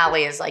sister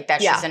Hallie is like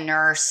that. She's a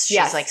nurse.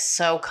 She's like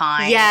so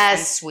kind and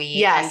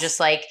sweet and just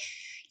like,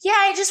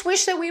 I just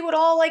wish that we would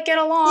all like get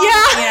along.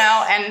 Yeah. You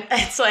know,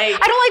 and it's like,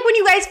 I don't like when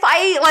you guys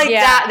fight, like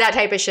that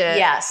type of shit.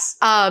 Yes.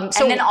 So and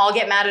then I'll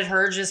get mad at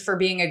her just for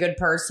being a good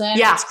person.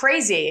 Yeah. It's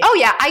crazy. Oh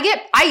yeah.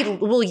 I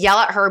will yell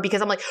at her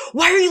because I'm like,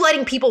 why are you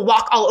letting people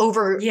walk all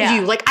over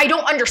you? Like, I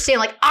don't understand.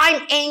 Like,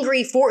 I'm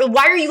angry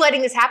why are you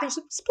letting this happen? She's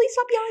like, please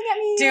stop yelling at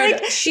me.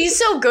 Dude, like, she's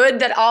so good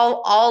that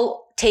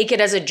I'll take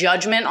it as a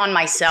judgment on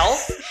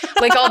myself.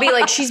 Like I'll be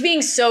like, I'll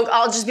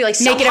just be like,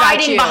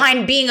 hiding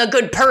behind being a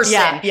good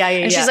person. Yeah.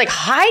 And she's like,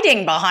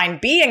 hiding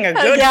behind being a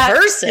good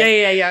person.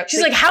 Yeah.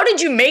 She's like, how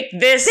did you make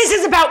this? This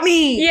is about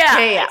me.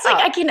 Yeah. It's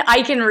like,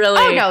 I can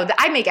really. Oh no,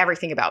 I make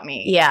everything about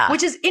me. Yeah.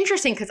 Which is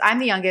interesting because I'm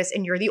the youngest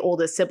and you're the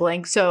oldest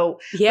sibling. So,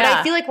 but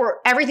I feel like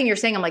everything you're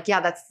saying, I'm like,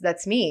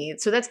 that's me.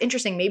 So that's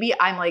interesting. Maybe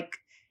I'm like,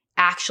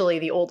 actually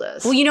the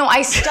oldest. Well,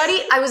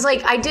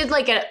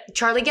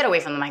 Charlie, get away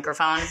from the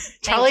microphone.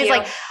 Charlie's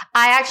like,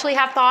 I actually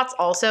have thoughts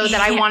also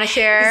that I want to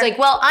share. He's like,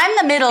 well, I'm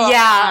the middle.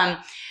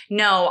 Yeah.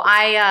 No,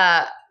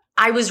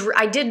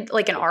 I did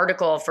like an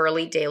article for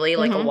Elite Daily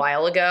like a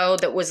while ago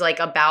that was like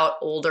about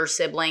older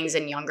siblings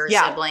and younger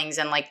siblings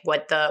and like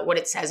what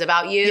it says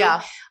about you,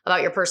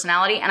 about your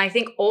personality. And I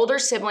think older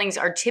siblings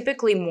are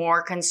typically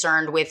more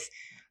concerned with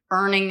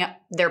earning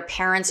their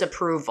parents'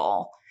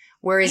 approval.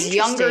 Whereas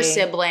younger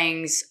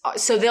siblings,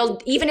 so they'll,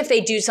 even if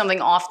they do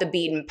something off the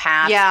beaten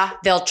path,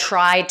 they'll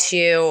try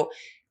to,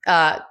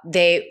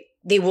 they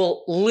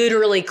will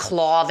literally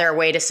claw their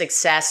way to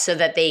success so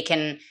that they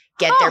can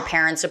get their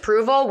parents'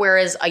 approval.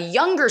 Whereas a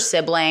younger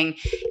sibling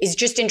is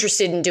just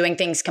interested in doing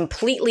things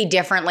completely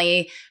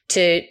differently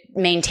to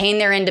maintain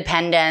their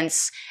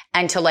independence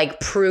and to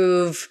like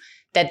prove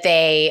that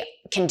they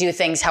can do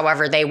things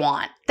however they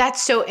want.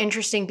 That's so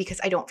interesting because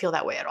I don't feel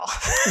that way at all.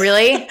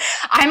 Really?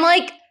 I'm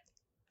like,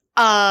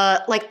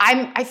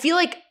 I feel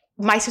like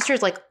my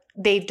sisters, like,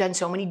 they've done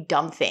so many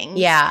dumb things.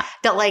 Yeah.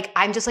 That like,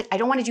 I'm just like, I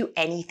don't want to do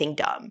anything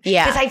dumb.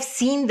 Yeah. Because I've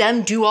seen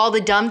them do all the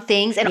dumb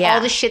things and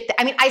all the shit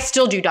that, I mean, I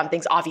still do dumb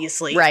things,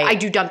 obviously. Right. I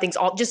do dumb things,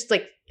 all just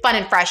like fun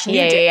and fresh. New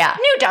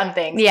dumb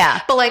things.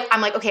 Yeah. But like,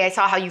 I'm like, okay, I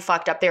saw how you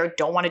fucked up there.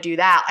 Don't want to do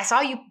that. I saw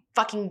you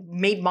fucking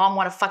made mom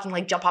want to fucking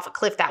like jump off a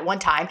cliff that one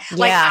time.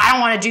 Like, I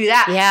don't want to do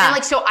that. Yeah. And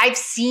like, so I've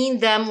seen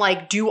them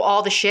like do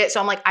all the shit. So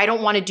I'm like, I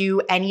don't want to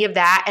do any of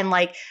that. And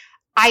like,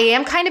 I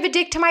am kind of a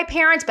dick to my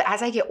parents, but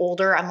as I get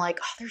older, I'm like,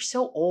 oh, they're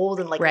so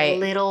old and like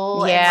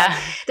little. Yeah. And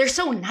like, they're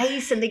so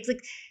nice and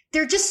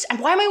they're just,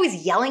 why am I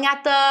always yelling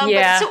at them?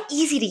 Yeah. But it's so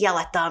easy to yell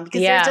at them because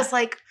they're just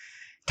like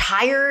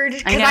tired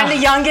because I'm the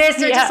youngest.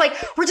 They're just like,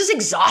 we're just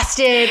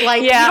exhausted.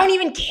 Like, you don't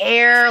even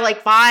care.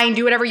 Like, fine,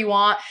 do whatever you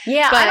want.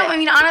 Yeah. But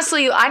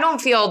honestly, I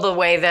don't feel the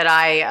way that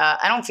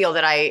I don't feel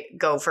that I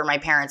go for my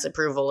parents'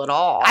 approval at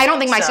all. I don't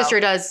think my sister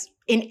does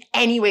in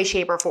any way,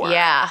 shape, or form.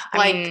 Yeah.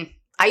 I mean,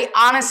 I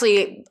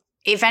honestly,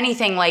 if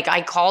anything, like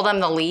I call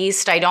them the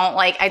least. I don't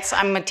like,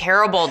 I'm a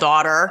terrible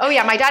daughter. Oh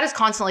yeah. My dad is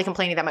constantly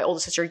complaining that my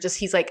oldest sister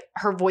he's like,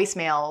 her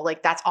voicemail,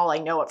 like that's all I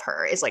know of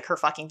her is like her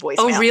fucking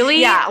voicemail. Oh really?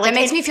 Yeah. Like, that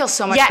makes me feel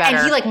so much better. Yeah.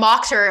 And he like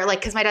mocks her, like,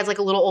 cause my dad's like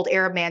a little old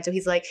Arab man. So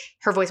he's like,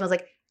 her voicemail's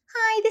like,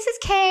 hi, this is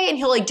Kay. And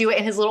he'll like do it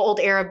in his little old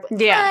Arab.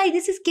 Hi,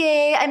 this is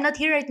Kay. I'm not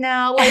here right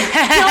now. Like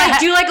he'll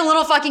like do like a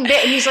little fucking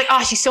bit. And he's like,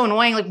 oh, she's so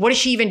annoying. Like, what is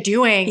she even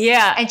doing?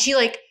 Yeah. And she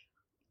like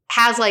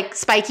has like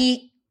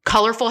spiky,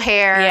 colorful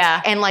hair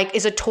and like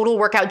is a total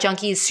workout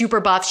junkie, is super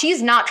buff.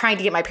 She's not trying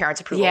to get my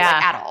parents' approval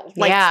like, at all.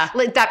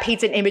 Like that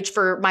paints an image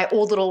for my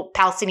old little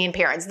Palestinian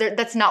parents.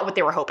 That's not what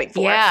they were hoping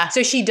for. Yeah.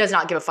 So she does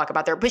not give a fuck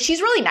about them, but she's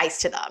really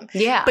nice to them.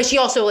 Yeah. But she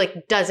also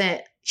like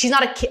doesn't, she's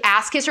not a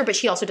ass kisser, but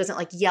she also doesn't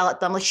like yell at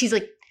them. Like she's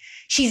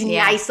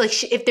nice.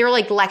 Like if they're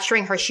like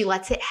lecturing her, she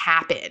lets it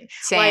happen.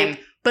 Same. Like,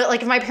 but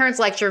like if my parents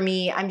lecture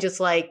me, I'm just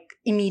like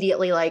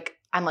immediately like,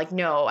 I'm like,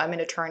 no, I'm an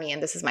attorney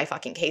and this is my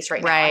fucking case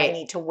right now. And I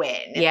need to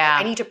win. And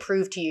I need to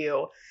prove to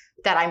you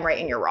that I'm right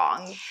and you're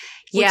wrong.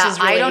 Yeah, is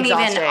really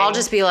exhausting. I'll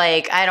just be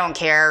like, I don't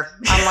care.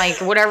 I'm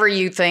like, whatever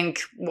you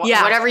think,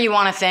 whatever you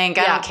want to think,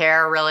 I don't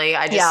care really.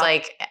 I just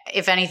like,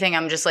 if anything,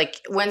 I'm just like,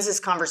 when's this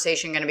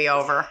conversation going to be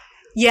over?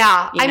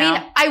 Yeah. I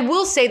mean, I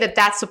will say that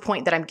that's the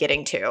point that I'm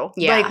getting to.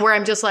 Yeah. Like where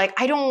I'm just like,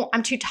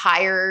 I'm too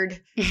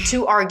tired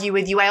to argue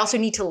with you. I also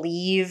need to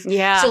leave.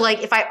 Yeah. So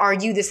like if I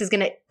argue, this is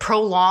going to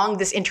prolong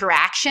this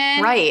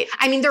interaction. Right.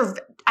 I mean,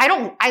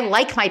 I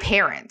like my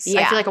parents.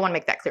 Yeah. I feel like I want to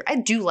make that clear. I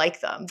do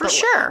like them. For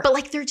sure. But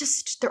like they're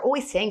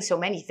always saying so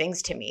many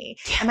things to me.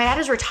 Yeah. And my dad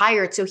is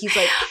retired. So he's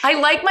like. I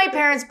like my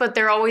parents, but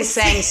they're always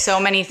saying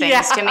so many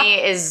things to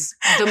me is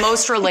the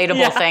most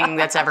relatable thing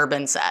that's ever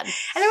been said. And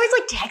they're always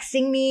like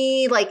texting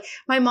me. Like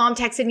my mom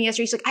texted me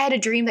yesterday. She's like, I had a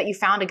dream that you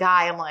found a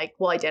guy. I'm like,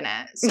 well, I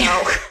didn't. So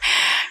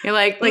you're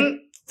like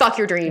fuck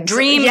your dreams.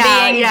 Dream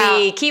being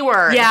the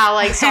keyword. Yeah,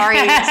 like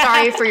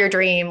sorry for your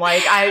dream.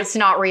 Like it's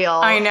not real.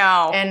 I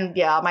know. And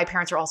yeah, my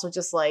parents are also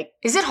just like.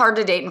 Is it hard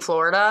to date in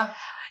Florida?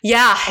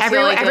 Yeah,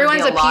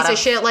 everyone's a piece of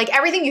shit. Like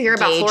everything you hear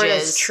about Florida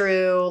is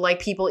true. Like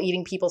people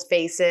eating people's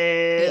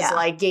faces,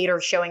 like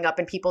gators showing up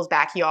in people's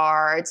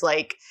backyards,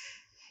 like.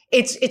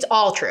 It's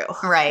all true.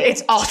 Right.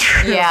 It's all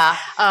true. Yeah.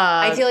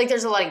 I feel like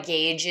there's a lot of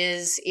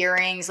gauges,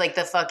 earrings, like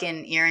the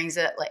fucking earrings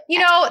that like.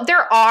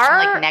 There are.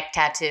 Like neck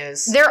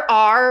tattoos. There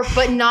are,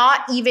 but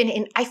not even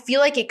in, I feel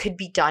like it could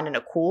be done in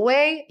a cool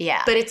way.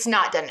 Yeah. But it's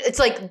not done. It's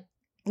like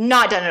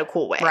not done in a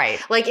cool way. Right.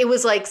 Like it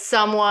was like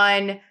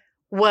someone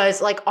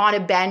was like on a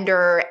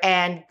bender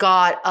and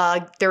got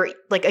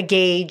a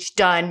gauge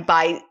done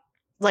by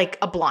like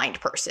a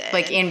blind person.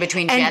 Like in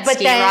between jet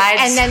ski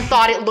rides. And then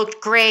thought it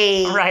looked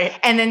great. Right.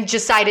 And then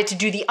decided to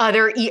do the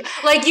other,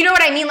 like, you know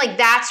what I mean? Like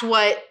that's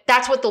what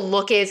the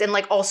look is. And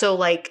like also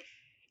like,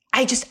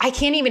 I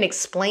can't even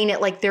explain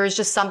it. Like there's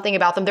just something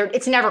about them.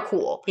 It's never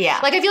cool. Yeah.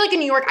 Like I feel like in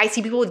New York, I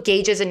see people with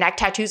gauges and neck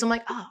tattoos. I'm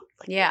like, oh,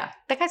 Yeah.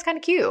 That guy's kind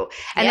of cute.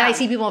 And then I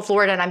see people in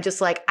Florida and I'm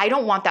just like, I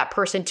don't want that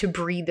person to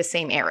breathe the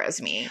same air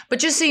as me. But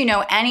just so you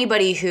know,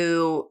 anybody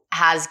who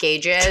has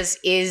gauges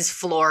is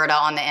Florida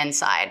on the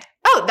inside.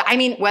 Oh, I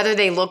mean, whether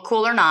they look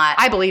cool or not,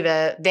 I believe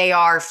it. They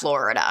are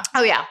Florida.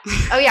 Oh, yeah.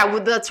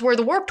 Well, that's where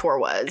the Warped Tour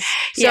was.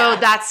 So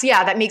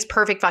that makes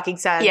perfect fucking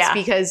sense. Yeah.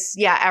 Because,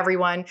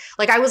 everyone,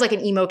 like, I was like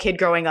an emo kid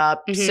growing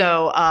up. Mm-hmm.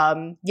 So,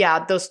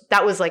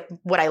 that was like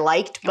what I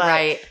liked. But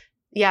right.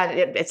 Yeah,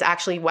 it's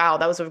actually, wow,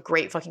 that was a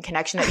great fucking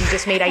connection that you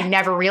just made. I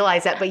never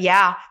realized that. But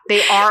yeah,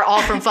 they are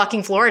all from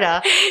fucking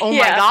Florida. Oh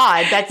my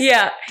God. That's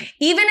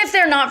even if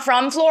they're not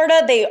from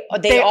Florida, they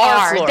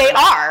are Florida. They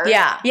are.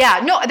 Yeah.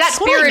 Yeah. No, that's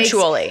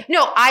spiritually.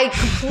 I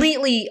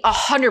completely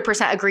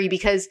 100% agree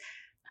because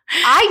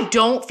I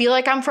don't feel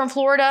like I'm from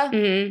Florida.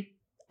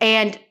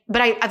 Mm-hmm.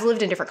 But I've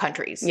lived in different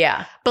countries.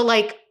 Yeah. But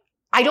like,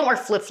 I don't wear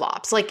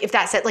flip-flops. Like if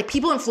that said, like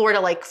people in Florida,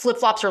 like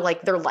flip-flops are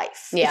like their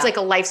life. Yeah. It's like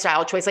a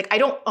lifestyle choice. Like I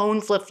don't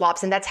own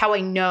flip-flops and that's how I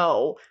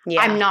know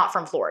I'm not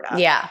from Florida.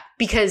 Yeah.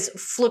 Because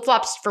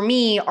flip-flops for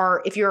me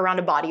are if you're around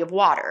a body of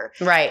water.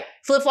 Right.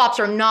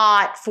 Flip-flops are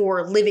not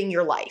for living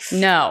your life.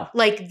 No.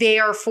 Like they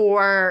are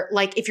for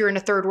like if you're in a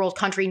third world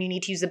country and you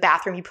need to use the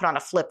bathroom, you put on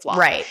a flip-flop.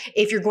 Right.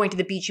 If you're going to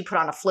the beach, you put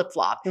on a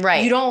flip-flop.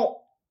 Right. You don't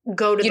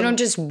don't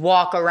just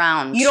walk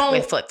around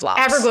with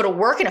flip-flops. Ever go to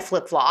work in a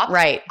flip-flop.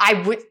 Right. A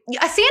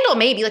sandal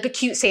maybe, like a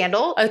cute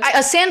sandal.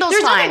 A sandal's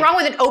There's fine. nothing wrong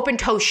with an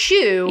open-toe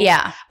shoe.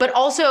 Yeah. But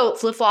also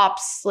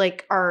flip-flops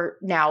like are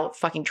now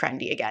fucking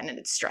trendy again and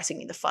it's stressing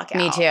me the fuck out.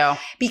 Me too.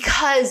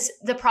 Because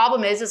the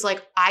problem is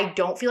like I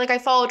don't feel like I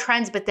follow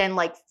trends, but then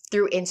like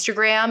through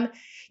Instagram,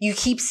 you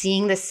keep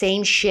seeing the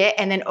same shit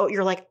and then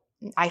you're like,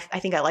 I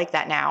think I like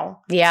that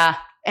now. Yeah.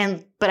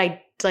 But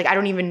I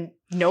don't even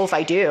know if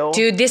I do.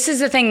 Dude, this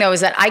is the thing though,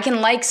 is that I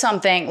can like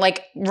something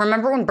like,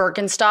 remember when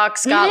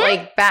Birkenstocks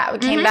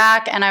got came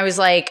back and I was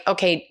like,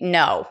 okay,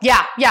 no.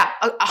 Yeah.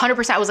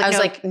 100%. I was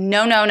like,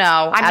 no.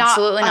 I'm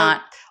absolutely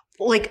not.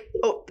 Like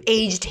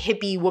aged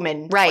hippie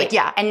woman. Right. Like,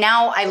 yeah. And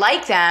now I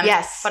like them.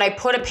 Yes. But I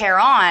put a pair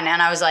on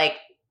and I was like,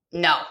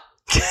 no.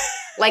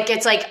 Like,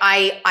 it's like,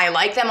 I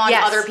like them on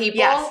other people.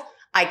 Yes.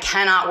 I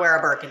cannot wear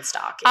a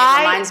Birkenstock. It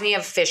reminds me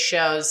of fish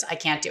shows. I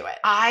can't do it.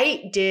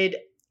 I did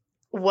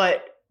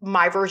what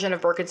my version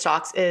of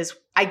Birkenstocks is.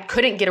 I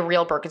couldn't get a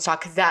real Birkenstock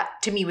because that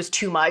to me was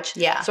too much.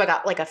 Yeah. So I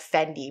got like a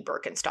Fendi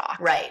Birkenstock.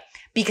 Right.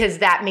 Because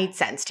that made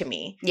sense to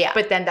me. Yeah.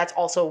 But then that's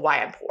also why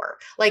I'm poor.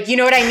 Like, you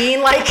know what I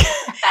mean? Like,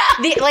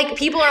 like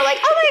people are like,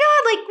 oh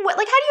my God, like what?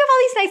 Like, how do you have all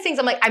these nice things?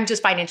 I'm like, I'm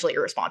just financially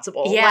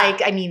irresponsible. Yeah.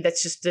 Like, I mean,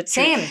 that's just the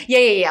same. Truth.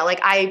 Yeah. Like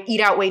I eat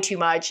out way too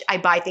much. I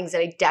buy things that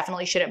I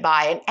definitely shouldn't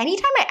buy. And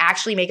anytime I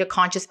actually make a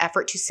conscious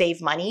effort to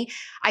save money,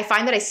 I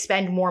find that I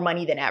spend more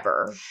money than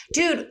ever.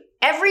 Dude,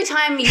 every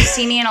time you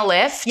see me in a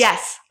lift,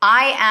 yes,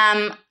 I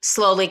am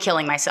slowly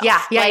killing myself.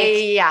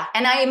 Yeah.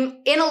 And I'm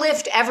in a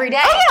lift every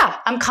day. Oh yeah,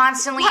 I'm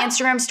constantly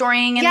Instagram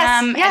storying in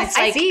them. Yes, and it's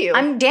like, I see you.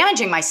 I'm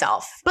damaging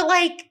myself. But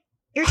like,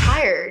 you're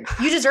tired.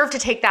 You deserve to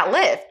take that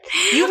lift.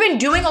 You've been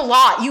doing a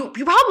lot. You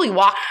probably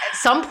walked at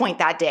some point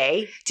that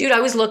day. Dude,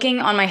 I was looking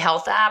on my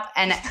health app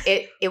and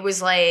it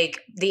was like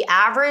the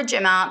average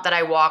amount that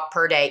I walk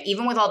per day,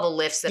 even with all the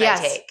lifts that I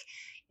take.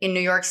 In New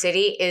York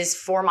City is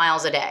 4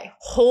 miles a day.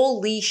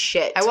 Holy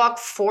shit. I walk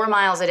 4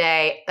 miles a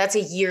day. That's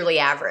a yearly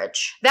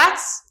average.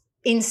 That's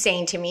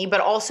insane to me. But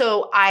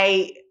also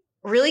I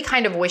really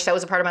kind of wish that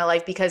was a part of my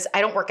life because I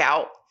don't work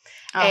out.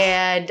 Oh.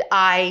 And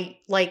I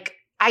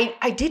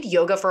did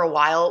yoga for a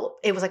while.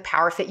 It was like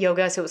power fit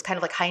yoga. So it was kind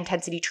of like high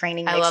intensity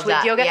training mixed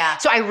with yoga. Yeah.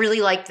 So I really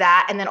liked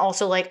that. And then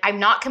also like I'm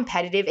not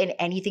competitive in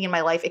anything in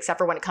my life except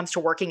for when it comes to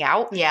working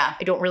out. Yeah.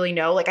 I don't really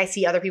know. Like I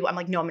see other people. I'm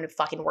like, no, I'm going to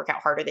fucking work out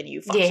harder than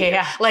you. Fuck you.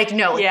 Yeah. Like,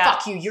 no, like,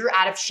 fuck you. You're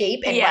out of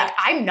shape. And like,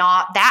 I'm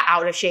not that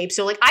out of shape.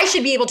 So like I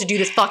should be able to do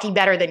this fucking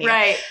better than you.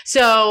 Right.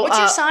 So what's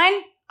your sign?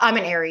 I'm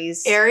an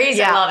Aries. Aries?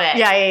 Yeah. I love it.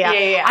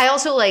 Yeah. I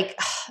also like,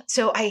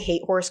 so I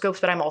hate horoscopes,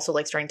 but I'm also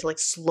like starting to like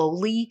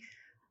slowly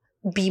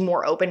be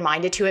more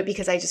open-minded to it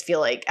because I just feel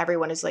like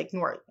everyone is like,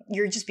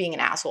 you're just being an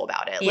asshole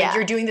about it. Like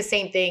you're doing the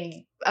same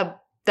thing that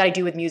I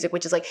do with music,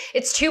 which is like,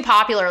 it's too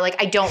popular. Like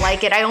I don't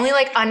like it. I only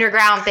like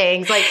underground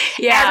things. Like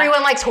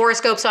everyone likes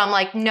horoscopes. So I'm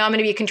like, no, I'm going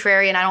to be a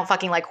contrarian. I don't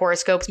fucking like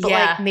horoscopes, but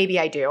like maybe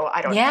I do.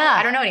 I don't know.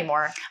 I don't know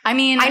anymore. I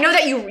mean, I know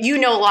that you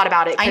know a lot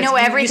about it. I know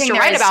everything to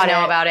there is to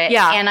know about it.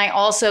 Yeah. And I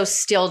also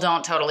still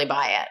don't totally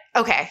buy it.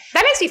 Okay.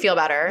 That makes me feel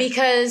better.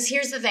 Because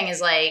here's the thing is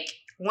like,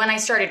 when I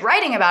started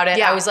writing about it,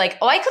 I was like,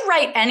 oh, I could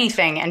write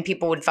anything and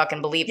people would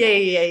fucking believe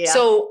me. Yeah.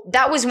 So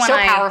that was when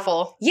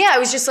powerful. Yeah, I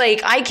was just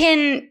like,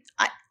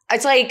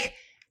 it's like,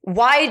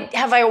 why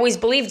have I always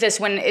believed this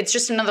when it's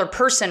just another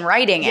person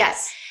writing it?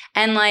 Yes.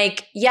 And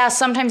like, yeah,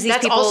 sometimes these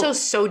That's people. also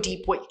so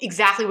deep.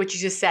 Exactly what you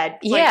just said.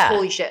 Like, Yeah.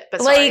 holy shit.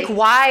 But sorry. Like,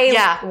 why?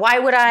 Yeah. Why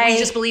would I? We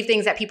just believe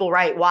things that people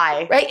write.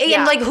 Why? Right. Yeah.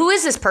 And like, who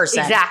is this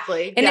person?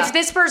 Exactly. And Yeah. if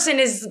this person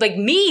is like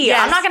me, Yes.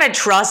 I'm not going to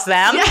trust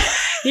them. Yeah.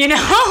 You know?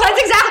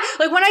 That's exactly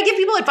like when I give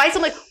people advice,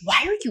 I'm like,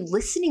 why are you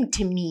listening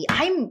to me?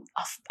 I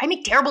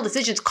make terrible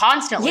decisions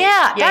constantly.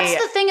 Yeah,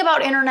 that's the thing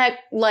about internet,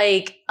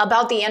 like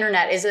about the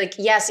internet is like,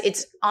 yes,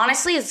 it's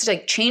honestly, it's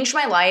like changed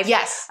my life.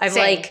 Yes. I've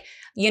same. like,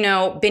 you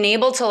know, been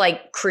able to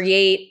like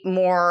create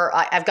more,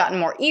 I've gotten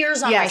more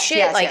ears on my shit.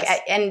 Yes, like,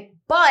 yes.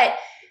 But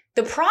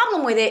the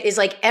problem with it is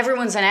like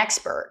everyone's an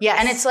expert. Yes.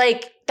 And it's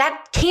like,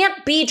 that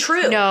can't be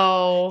true.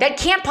 No. That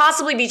can't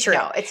possibly be true.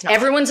 No, it's not.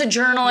 Everyone's a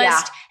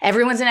journalist. Yeah.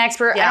 Everyone's an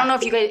expert. Yeah. I don't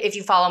know if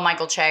you follow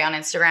Michael Che on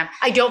Instagram.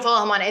 I don't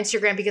follow him on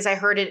Instagram because I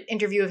heard an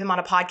interview of him on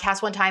a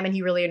podcast one time and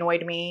he really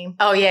annoyed me.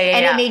 Oh, yeah.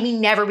 And it made me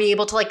never be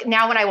able to like,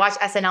 now when I watch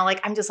SNL, like,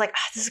 I'm just like,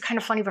 this is kind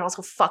of funny, but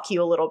also fuck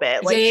you a little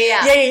bit. Like,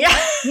 yeah.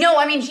 No,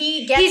 I mean,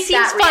 he gets He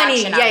seems that funny.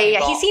 reaction out of Yeah.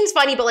 people. He seems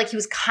funny, but like he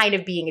was kind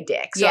of being a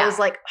dick. So I was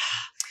like,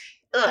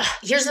 ugh.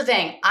 Here's the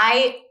thing.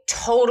 I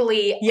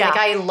totally, like,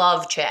 I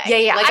love Che.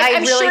 Yeah. Like,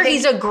 I'm really sure think,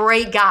 he's a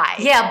great guy.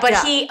 Yeah, but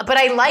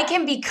I like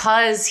him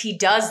because he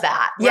does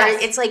that.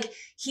 Yes. It's like,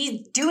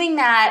 he's doing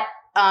that.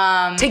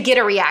 To get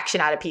a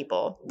reaction out of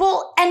people.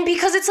 Well, and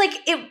because it's like,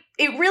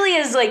 it really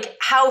is like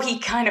how he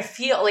kind of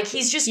feel. Like,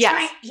 he's just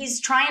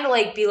trying to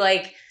like, be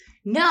like,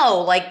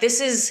 no, like,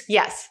 this is.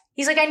 Yes.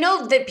 He's like, I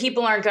know that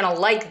people aren't going to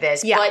like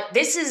this, but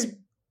this is.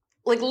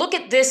 Like, look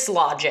at this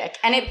logic.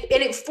 And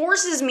it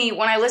forces me,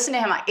 when I listen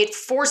to him, it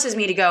forces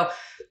me to go,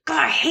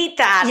 God, I hate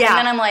that. Yeah. And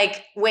then I'm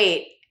like,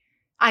 wait,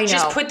 I know.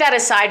 just put that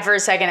aside for a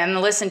second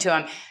and listen to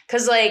him.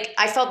 Because, like,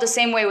 I felt the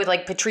same way with,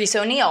 like, Patrice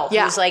O'Neal,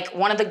 who's, like,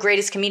 one of the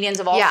greatest comedians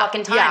of all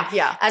fucking time.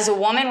 Yeah. As a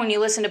woman, when you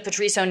listen to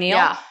Patrice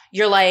O'Neal,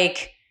 you're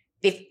like,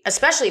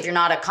 especially if you're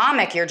not a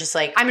comic, you're just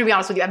like. I'm going to be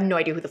honest with you. I have no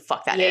idea who the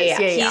fuck that is.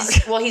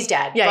 Yeah. He's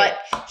dead. But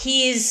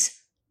he's,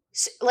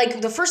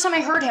 like, the first time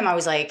I heard him, I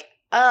was like,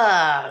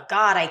 God,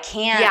 I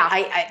can't.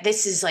 Yeah.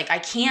 This is like,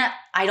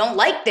 I don't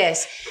like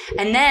this.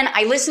 And then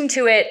I listened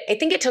to it. I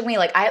think it took me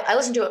like, I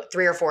listened to it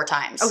 3 or 4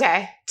 times.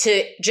 Okay.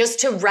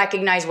 To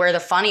recognize where the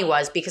funny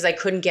was because I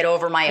couldn't get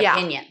over my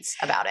opinions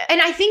about it.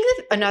 And I think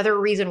that another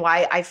reason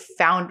why I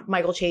found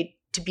Michael Che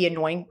to be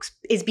annoying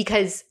is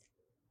because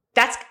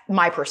that's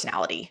my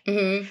personality.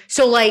 Mm-hmm.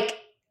 So like,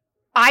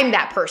 I'm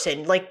that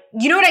person. Like,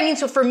 you know what I mean?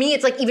 So for me,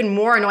 it's like even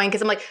more annoying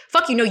because I'm like,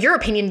 fuck you, know your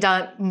opinion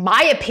done.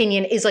 My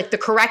opinion is like the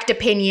correct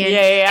opinion.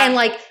 Yeah. And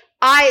like,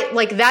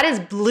 that is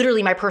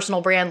literally my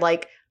personal brand.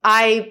 Like,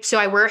 I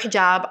wear a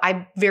hijab.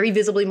 I'm very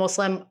visibly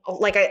Muslim.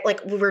 Like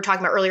we were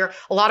talking about earlier,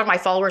 a lot of my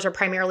followers are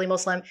primarily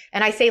Muslim.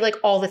 And I say like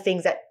all the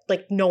things that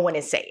like no one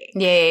is saying.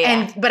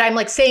 Yeah. But I'm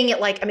like saying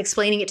it like I'm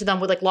explaining it to them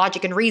with like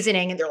logic and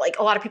reasoning. And they're like,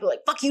 a lot of people are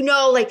like, fuck you,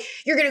 no, like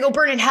you're going to go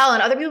burn in hell.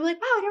 And other people are like,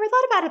 wow, I never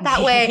thought about it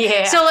that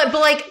way. So like,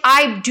 but like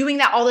I'm doing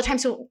that all the time.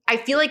 So I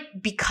feel like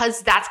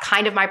because that's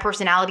kind of my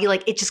personality,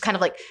 like it just kind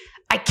of like,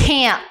 I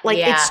can't, like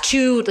it's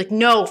too like,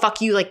 no,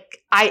 fuck you. Like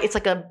it's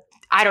like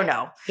I don't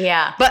know.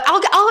 Yeah. But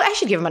I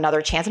should give him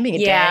another chance. I'm being a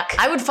dick.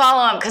 I would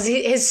follow him because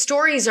his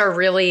stories are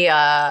really,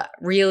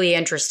 really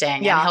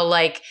interesting. Yeah. And he'll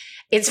like,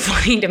 it's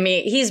funny to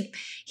me.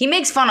 He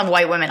makes fun of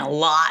white women a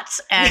lot.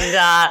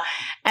 And,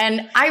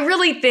 and I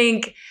really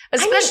think,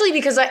 especially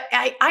because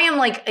I am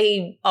like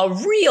a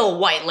real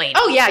white lady.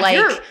 Oh yeah.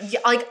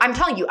 You're like, I'm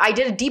telling you, I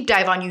did a deep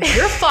dive on you.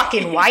 You're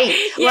fucking white.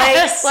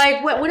 Yes.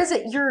 Like what is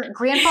it? Your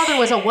grandfather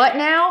was a what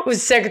now?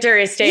 Was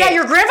Secretary of State. Yeah.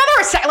 Your grandfather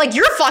was like,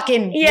 you're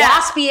fucking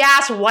waspy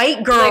ass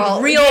white girl.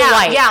 Like real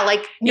white. Yeah.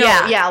 Like, no.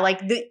 Yeah.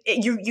 Like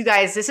you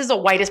guys, this is the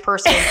whitest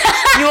person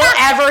you will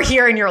ever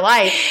hear in your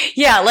life.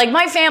 Yeah. Like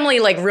my family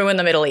like ruined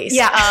the Middle East.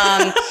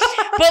 Yeah.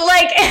 But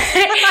like,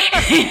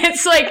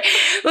 it's like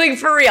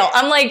for real.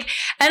 I'm like,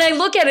 and I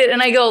look at it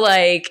and I go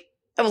like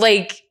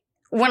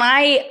when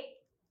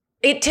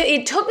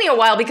it took me a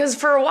while because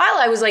for a while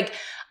I was like,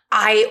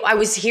 I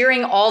was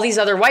hearing all these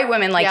other white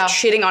women like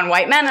shitting on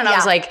white men. And I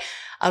was like,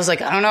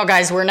 I don't know,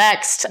 guys, we're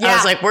next. Yeah. I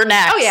was like, we're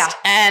next. Oh yeah.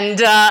 And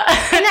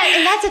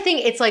that's the thing.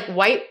 It's like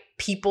white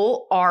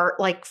people are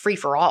like free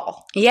for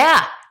all.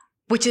 Yeah.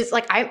 Which is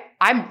like,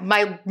 I'm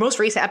my most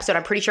recent episode,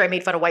 I'm pretty sure I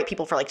made fun of white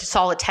people for like a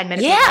solid 10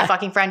 minutes with my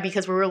fucking friend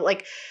because we were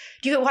like,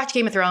 do you watch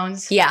Game of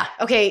Thrones? Yeah.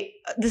 Okay.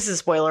 This is a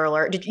spoiler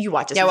alert. Did you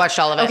watch this? Yeah, I watched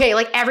all of it. Okay.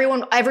 Like every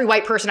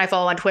white person I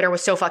follow on Twitter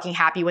was so fucking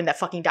happy when that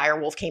fucking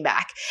dire wolf came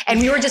back. And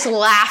we were just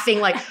laughing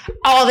like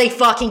all they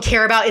fucking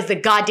care about is the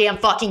goddamn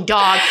fucking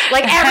dog.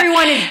 Like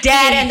everyone is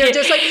dead and they're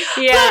just like,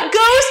 the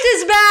ghost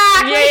is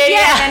back.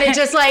 Yeah. And it's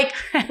just like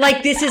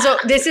this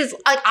is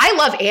like, I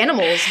love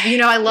animals. You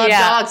know, I love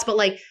dogs, but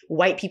like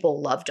white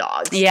people love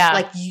dogs.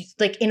 Yeah.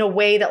 Like in a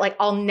way that like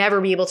I'll never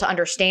be able to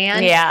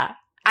understand. Yeah.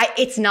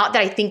 It's not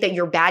that I think that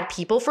you're bad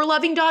people for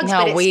loving dogs,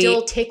 but it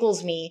still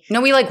tickles me.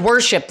 No, we like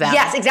worship them.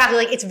 Yes, exactly.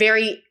 Like it's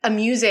very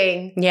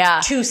amusing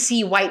to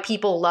see white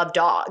people love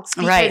dogs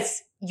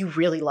because you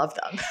really love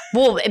them.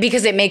 Well,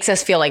 because it makes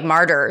us feel like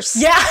martyrs.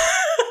 Yeah.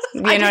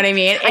 You know what I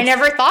mean? I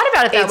never thought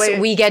about it that way.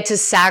 We get to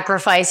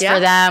sacrifice for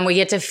them. We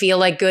get to feel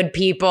like good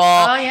people.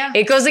 Oh, yeah.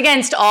 It goes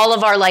against all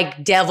of our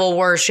like devil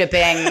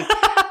worshipping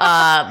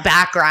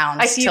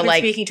backgrounds. I see you've been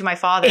speaking to my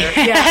father.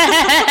 You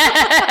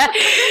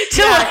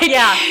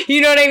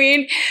know what I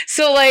mean?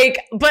 So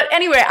like, but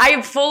anyway,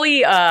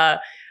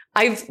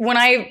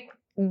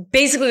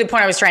 basically the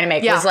point I was trying to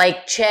make was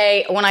like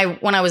Che, when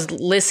I was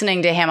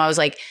listening to him, I was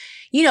like,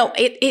 you know,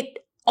 it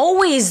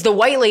always the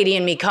white lady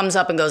in me comes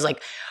up and goes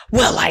like,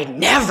 well, I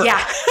never.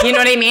 Yeah. You know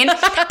what I mean?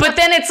 But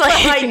then it's like,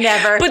 I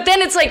never. But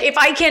then it's like, if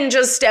I can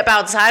just step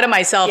outside of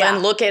myself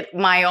and look at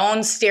my own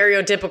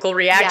stereotypical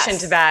reaction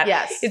to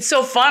that, it's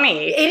so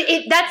funny.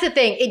 That's the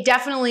thing. It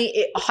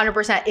definitely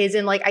 100% is.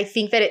 And like, I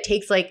think that it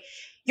takes like,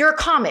 you're a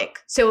comic,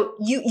 so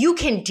you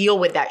can deal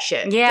with that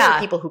shit. Yeah. There are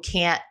people who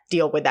can't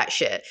deal with that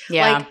shit.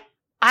 Yeah. Like,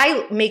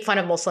 I make fun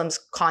of Muslims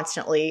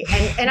constantly.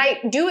 And I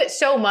do it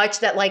so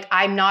much that like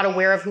I'm not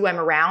aware of who I'm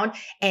around.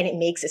 And it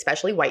makes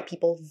especially white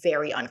people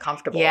very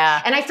uncomfortable.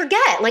 Yeah. And I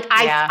forget. Like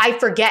I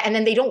forget. And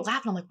then they don't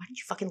laugh. And I'm like, why didn't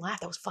you fucking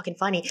laugh? That was fucking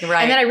funny.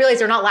 Right. And then I realize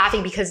they're not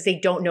laughing because they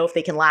don't know if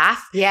they can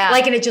laugh. Yeah.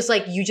 Like, and it's just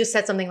like, you just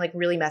said something like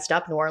really messed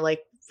up, Nor. Like,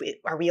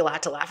 are we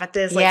allowed to laugh at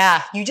this?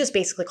 Like, you just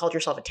basically called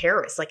yourself a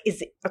terrorist. Like,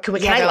 is it, can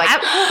I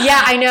laugh?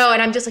 Yeah, I know.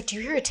 And I'm just like, do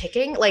you hear it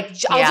ticking? Like,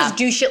 I'll just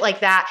do shit like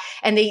that.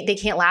 And they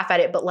can't laugh at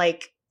it. But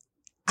like,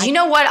 do you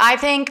know what I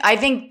think? I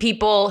think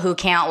people who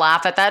can't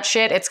laugh at that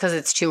shit, it's because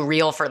it's too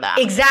real for them.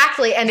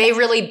 Exactly. And they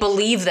really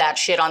believe that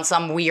shit on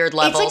some weird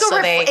level. It's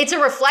like it's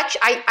a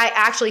reflection. I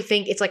actually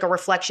think it's like a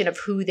reflection of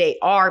who they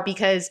are,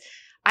 because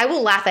I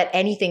will laugh at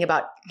anything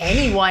about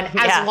anyone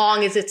as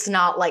long as it's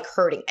not like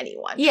hurting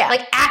anyone. Yeah.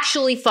 Like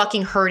actually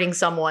fucking hurting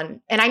someone.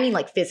 And I mean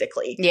like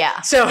physically.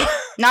 Yeah. So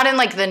not in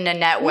like the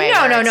Nanette way.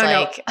 No.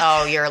 Like,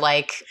 oh, you're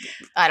like,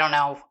 I don't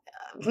know.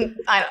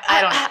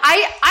 I don't know.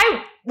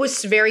 I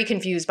was very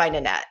confused by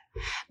Nanette.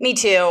 Me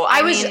too.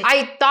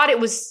 I thought it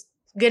was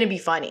gonna be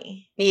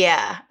funny.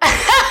 Yeah.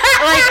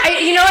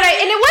 Like, you know what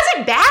and it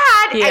wasn't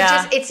bad.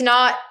 Yeah.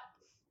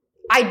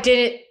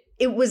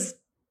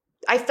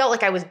 I felt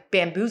like I was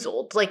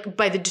bamboozled, like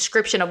by the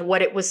description of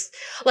what it was.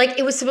 Like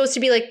it was supposed to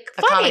be like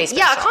funny. A comedy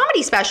special. Yeah, a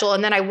comedy special.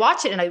 And then I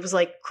watched it and I was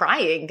like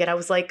crying. And I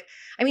was like,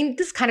 I mean,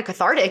 this is kind of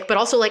cathartic, but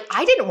also like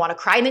I didn't want to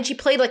cry. And then she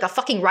played like a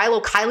fucking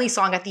Rilo Kiley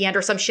song at the end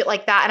or some shit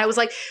like that. And I was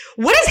like,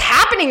 what is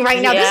happening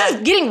right now? This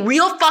is getting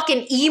real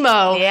fucking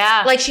emo.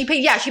 Yeah. Like she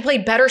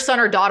played Better Son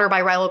or Daughter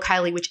by Rilo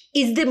Kiley, which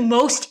is the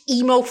most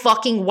emo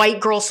fucking white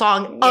girl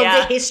song of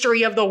the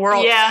history of the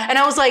world. Yeah. And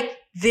I was like,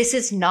 this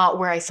is not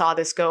where I saw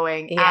this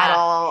going at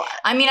all.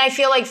 I mean, I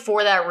feel like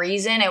for that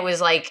reason, it was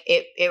like,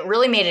 it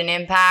really made an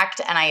impact.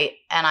 And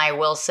I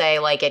will say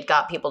like it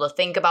got people to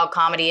think about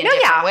comedy in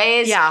different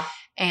ways. Yeah.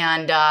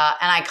 And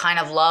I kind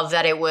of love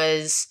that it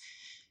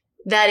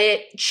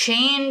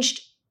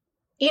changed,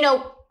 you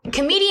know,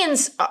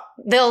 comedians,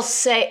 they'll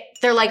say,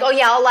 they're like, oh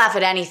yeah, I'll laugh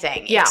at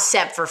anything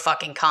except for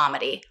fucking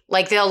comedy.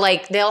 Like they'll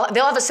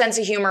have a sense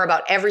of humor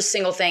about every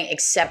single thing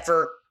except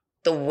for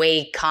the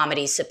way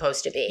comedy's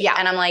supposed to be. Yeah.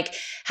 And I'm like,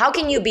 how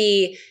can you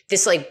be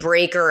this like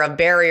breaker of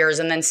barriers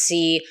and then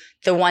see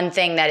the one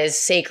thing that is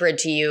sacred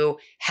to you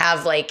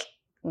have like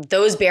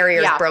those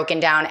barriers broken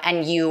down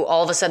and you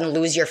all of a sudden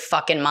lose your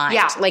fucking mind.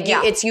 Yeah. Like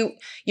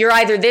you're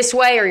either this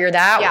way or you're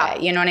that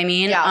way. You know what I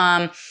mean?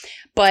 Yeah.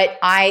 But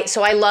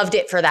I loved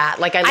it for that.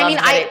 Like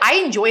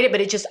I enjoyed it,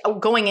 but it just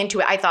going into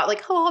it, I thought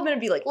like, oh, I'm going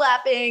to be like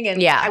laughing.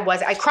 And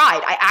I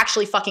cried. I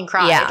actually fucking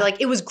cried. Yeah. Like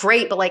it was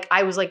great, but like,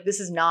 I was like, this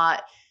is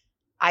not,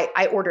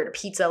 I ordered a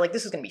pizza. Like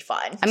this was going to be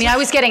fun. I mean, I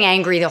was getting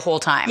angry the whole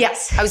time.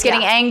 Yes. I was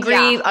getting angry.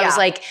 I was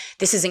like,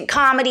 this isn't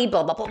comedy,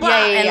 blah, blah, blah, blah.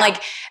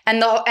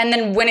 And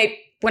then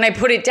when I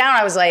put it down,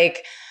 I was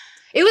like,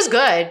 it was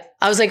good.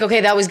 I was like,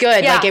 okay, that was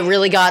good. Yeah. Like it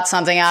really got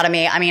something out of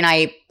me. I mean,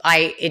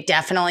 it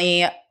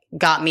definitely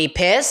got me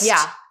pissed.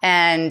 Yeah.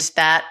 And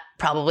that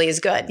probably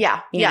is good.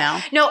 Yeah. You know?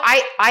 No,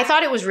 I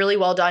thought it was really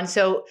well done.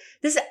 So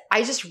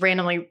I just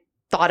randomly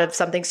thought of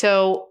something.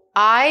 So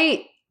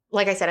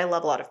like I said, I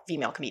love a lot of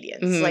female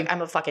comedians. Mm-hmm. Like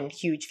I'm a fucking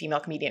huge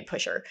female comedian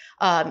pusher.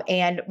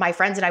 And my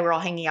friends and I were all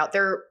hanging out.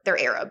 They're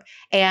Arab.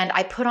 And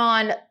I put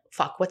on,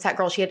 what's that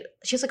girl? She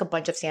has like a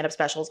bunch of stand-up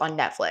specials on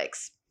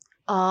Netflix.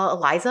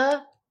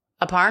 Eliza?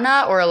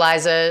 Aparna or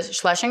Eliza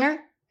Schlesinger?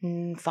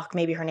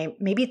 Maybe her name.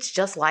 Maybe it's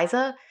just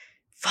Liza.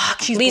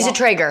 She's Lisa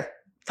Traeger.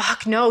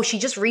 No. She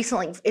just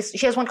recently,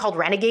 she has one called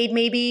Renegade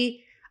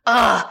maybe.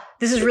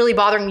 This is really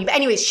bothering me. But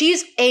anyways,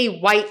 she's a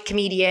white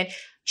comedian.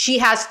 She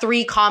has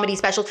 3 comedy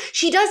specials.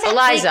 She does that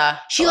Eliza.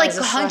 She Eliza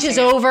like hunches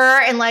over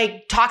and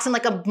like talks in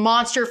like a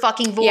monster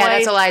fucking voice. Yeah,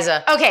 that's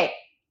Eliza. Okay.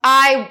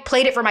 I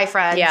played it for my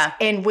friends. Yeah.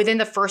 And within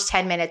the first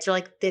 10 minutes, they're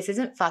like, this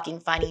isn't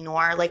fucking funny,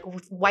 Nor. Like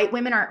white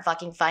women aren't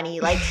fucking funny.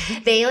 Like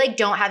they like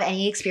don't have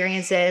any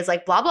experiences,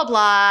 like blah, blah,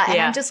 blah. And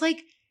I'm just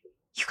like,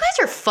 you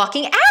guys are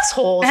fucking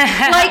assholes.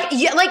 like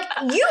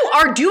you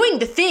are doing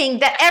the thing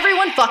that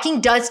everyone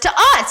fucking does to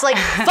us. Like,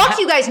 fuck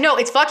you guys. No,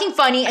 it's fucking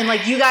funny. And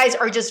like, you guys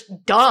are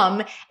just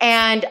dumb.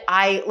 And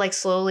I like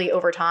slowly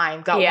over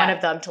time got one of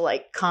them to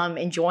like come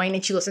and join.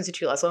 And she listens to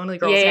Two Less Lonely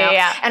Girls now.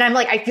 Yeah. And I'm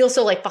like, I feel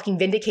so like fucking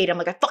vindicated. I'm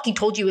like, I fucking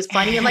told you it was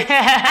funny. And like,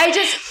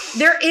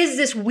 there is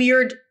this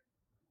weird,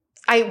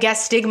 I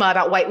guess, stigma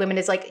about white women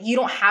is like, you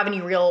don't have any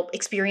real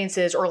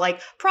experiences or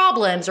like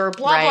problems or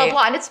blah, blah,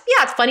 blah. And it's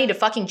funny to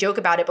fucking joke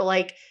about it. But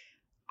like,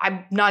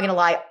 I'm not going to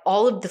lie,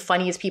 all of the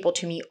funniest people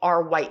to me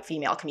are white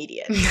female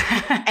comedians.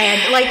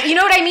 And like, you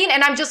know what I mean?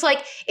 And I'm just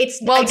like,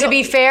 well, to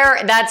be fair,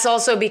 that's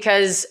also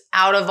because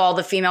out of all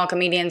the female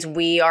comedians,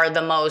 we are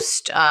the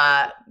most,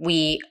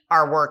 we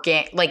are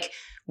working, like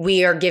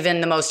we are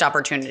given the most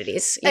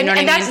opportunities. You know what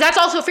I mean? That's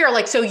also fair.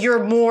 Like, so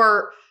you're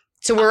more...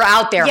 So we're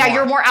out there. Yeah, more.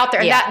 You're more out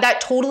there. Yeah.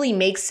 That totally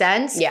makes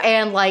sense. Yeah.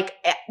 And like,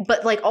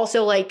 but like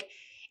also like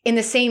in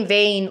the same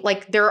vein,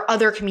 like there are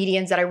other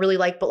comedians that I really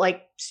like, but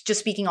like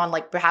just speaking on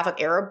like behalf of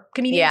Arab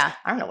comedians,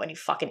 I don't know any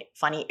fucking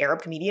funny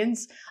Arab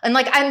comedians. And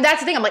like, and that's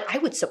the thing. I'm like, I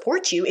would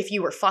support you if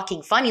you were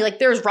fucking funny. Like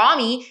there's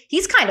Rami.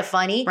 He's kind of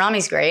funny.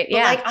 Rami's great.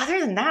 But like other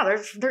than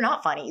that, they're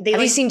not funny.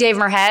 Have you seen Dave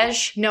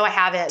Merhesh? No, I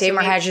haven't. Dave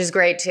Merhesh is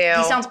great too.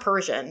 He sounds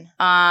Persian.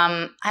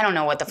 I don't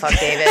know what the fuck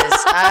Dave is.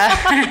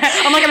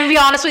 I'm like, I'm gonna be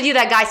honest with you.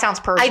 That guy sounds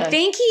Persian. I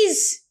think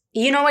he's,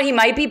 you know what? He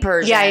might be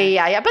Persian.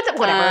 Yeah. But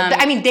whatever.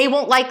 I mean, they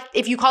won't like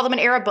if you call them an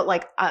Arab, but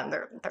like,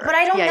 they're but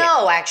I don't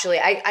know, actually.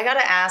 I got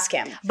to ask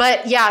him.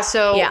 But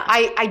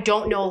I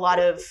don't know a lot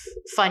of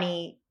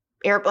funny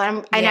Arab,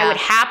 and I would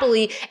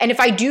happily, and if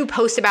I do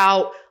post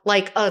about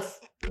like a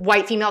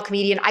white female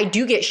comedian, I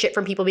do get shit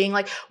from people being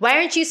like, why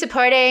aren't you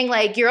supporting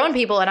like your own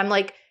people? And I'm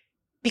like,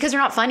 because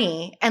they're not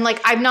funny. And like,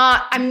 I'm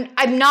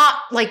not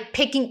like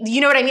picking,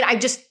 you know what I mean?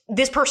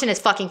 This person is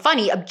fucking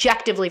funny,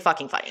 objectively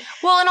fucking funny.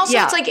 Well, and also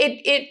it's like,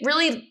 it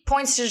really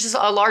points to just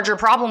a larger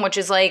problem, which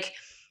is like,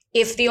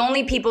 if the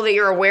only people that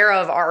you're aware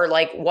of are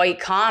like white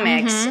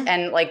comics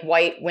and like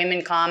white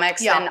women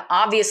comics, then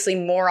obviously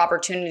more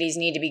opportunities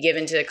need to be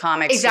given to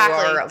comics who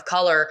are of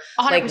color,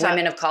 100%. Like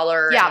women of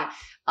color. Yeah.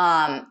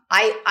 And,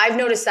 I've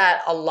noticed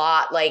that a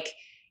lot. Like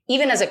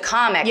even as a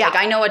comic, like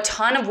I know a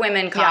ton of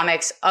women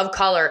comics of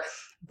color.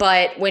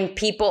 But when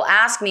people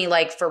ask me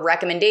like for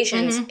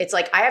recommendations, it's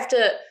like I have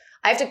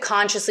to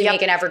consciously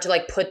make an effort to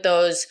like put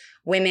those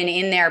women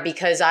in there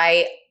because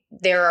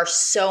there are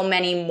so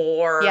many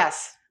more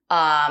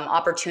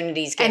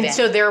opportunities given. And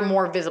so they're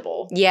more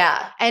visible.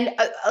 Yeah. And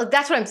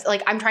that's what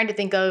I'm trying to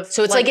think of.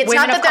 So it's like it's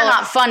not that they're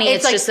not funny.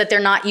 It's like, just that they're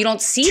not, you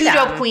don't see them.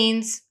 Two Dope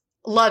Queens.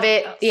 Love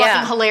it.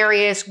 Fucking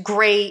hilarious.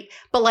 Great.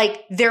 But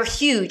like they're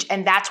huge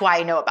and that's why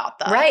I know about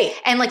them. Right.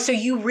 And like, so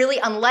you really,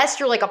 unless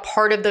you're like a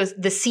part of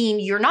the scene,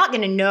 you're not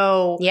going to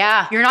know.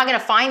 Yeah. You're not going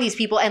to find these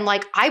people. And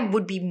like, I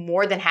would be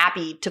more than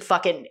happy to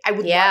fucking, I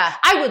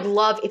would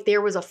love if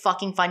there was a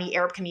fucking funny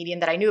Arab comedian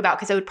that I knew about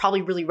because it would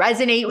probably really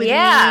resonate with me.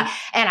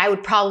 And I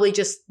would probably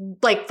just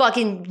like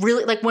fucking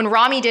really, like when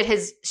Rami did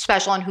his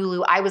special on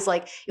Hulu, I was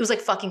like, it was like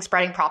fucking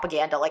spreading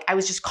propaganda. Like I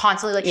was just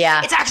constantly like,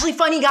 it's actually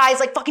funny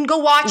guys, like fucking go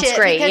watch it.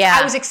 Great. Because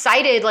I was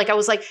excited. Like I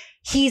was like,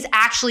 he's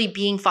actually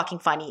being fucking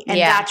funny. And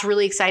that's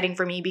really exciting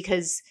for me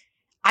because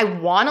I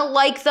want to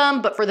like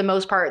them, but for the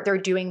most part, they're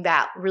doing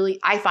that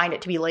really, I find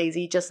it to be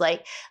lazy. Just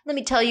like, let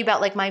me tell you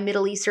about like my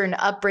Middle Eastern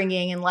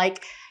upbringing and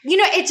like, you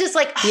know, it's just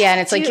like. Yeah.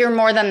 And it's like, you're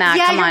more than that.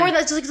 Yeah, Come you're on. more than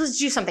that. Just like, let's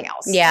do something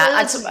else. Yeah.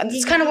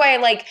 That's kind of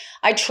why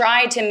I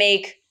try to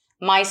make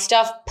my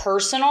stuff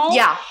personal.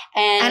 Yeah.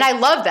 And I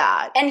love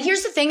that. And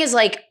here's the thing is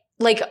like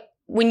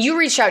when you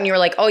reached out and you were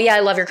like, oh yeah, I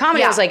love your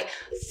comedy. I was like,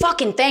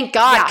 fucking thank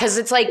God. Cause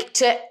it's like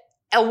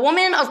a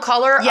woman of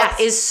color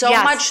is so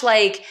much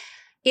like,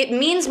 it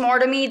means more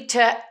to me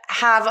to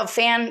have a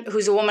fan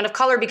who's a woman of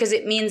color because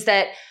it means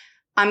that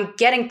I'm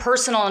getting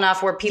personal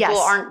enough where people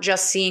aren't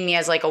just seeing me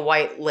as like a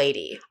white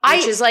lady,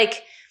 which is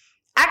like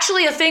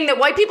actually a thing that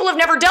white people have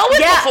never dealt with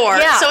before.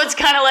 Yeah. So it's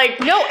kind of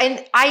like. No,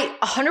 and I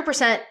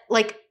 100%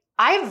 like,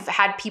 I've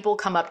had people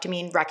come up to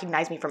me and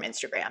recognize me from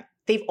Instagram.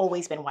 They've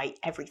always been white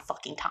every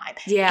fucking time.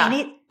 Yeah. And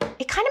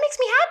it kind of makes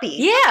me happy.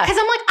 Yeah. Because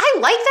I'm like, I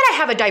like that I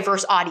have a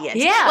diverse audience.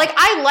 Yeah. Like,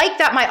 I like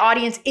that my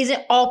audience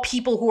isn't all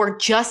people who are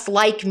just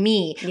like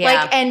me. Yeah.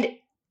 Like, and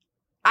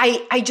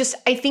I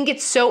think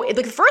it's so, like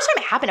the first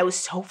time it happened, I was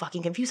so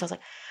fucking confused. I was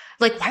like,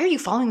 why are you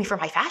following me for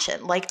my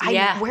fashion? Like,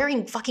 I'm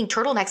wearing fucking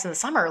turtlenecks in the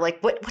summer.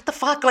 Like, what the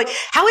fuck? Like,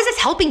 how is this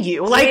helping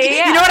you? Like,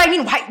 you know what I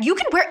mean? Why, you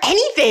can wear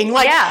anything.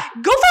 Like,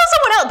 go follow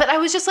someone else. But I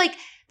was just like,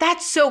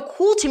 that's so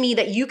cool to me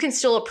that you can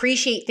still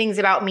appreciate things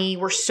about me.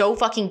 We're so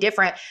fucking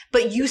different,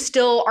 but you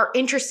still are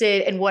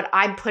interested in what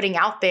I'm putting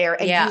out there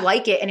and you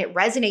like it and it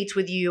resonates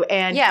with you.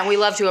 And we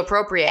love to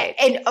appropriate.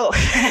 And oh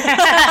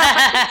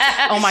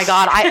my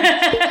God.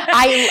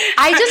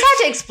 I just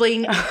had to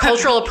explain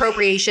cultural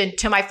appropriation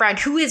to my friend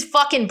who is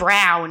fucking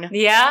brown.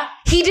 Yeah.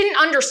 He didn't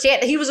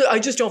understand. He was like, I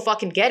just don't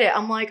fucking get it.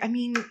 I'm like, I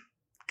mean,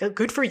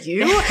 good for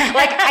you.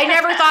 Like, I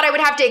never thought I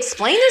would have to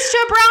explain this to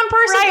a brown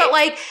person, but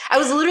like, I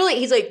was literally,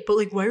 he's like, but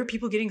like, why are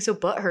people getting so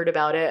butthurt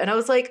about it? And I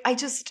was like,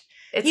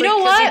 It's you know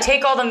what? You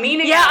take all the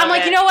meaning. Yeah, out I'm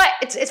like, of it. you know what?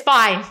 It's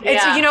fine.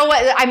 It's you know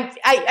what?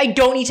 I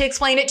don't need to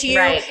explain it to you.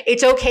 Right.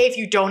 It's okay if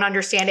you don't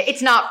understand it.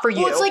 It's not for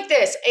you. Well, it's like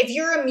this: if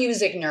you're a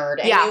music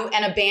nerd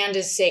and a band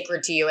is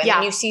sacred to you, and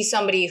then you see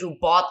somebody who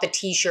bought the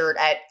T-shirt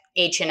at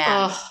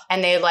H&M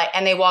and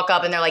they walk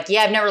up and they're like,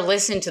 yeah, I've never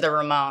listened to the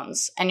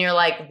Ramones. And you're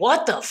like,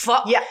 what the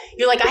fuck? Yeah.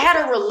 You're like, I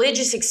had a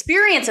religious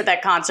experience at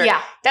that concert.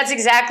 Yeah. That's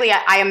exactly,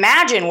 I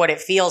imagine what it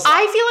feels like.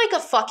 I feel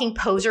like a fucking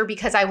poser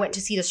because I went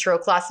to see the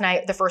Strokes last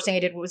night. The first thing I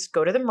did was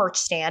go to the merch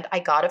stand. I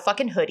got a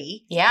fucking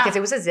hoodie. Yeah. Because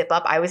it was a zip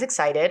up. I was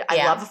excited.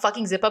 I love a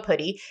fucking zip up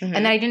hoodie. Mm-hmm.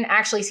 And then I didn't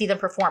actually see them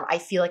perform. I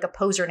feel like a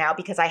poser now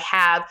because I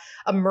have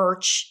a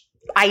merch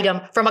item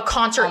from a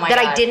concert that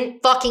I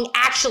didn't fucking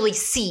actually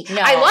see.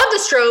 No. I love the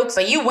Strokes.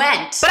 But you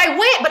went. But I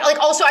went. But like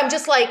also I'm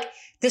just like,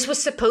 this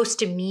was supposed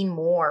to mean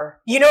more.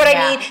 You know what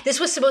I mean? This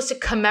was supposed to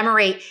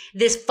commemorate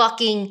this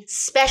fucking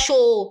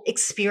special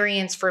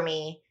experience for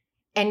me.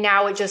 And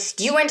now it just...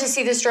 You went to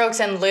see the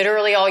Strokes and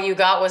literally all you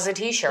got was a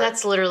T-shirt.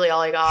 That's literally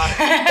all I got.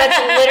 That's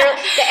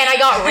literally... And I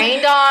got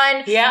rained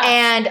on. Yeah.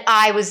 And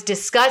I was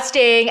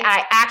disgusting.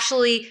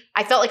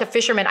 I felt like a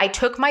fisherman. I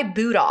took my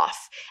boot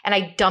off and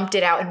I dumped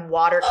it out and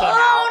water came out.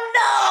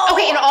 Oh, no.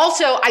 Okay, and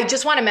also I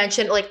just want to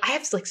mention, like, I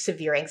have like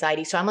severe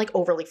anxiety. So I'm like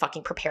overly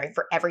fucking preparing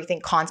for everything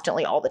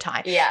constantly all the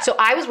time. Yeah. So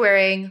I was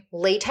wearing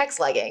latex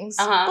leggings,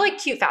 like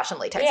cute fashion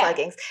latex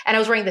leggings. And I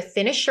was wearing the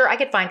thinnest shirt I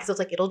could find because it was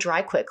like, it'll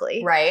dry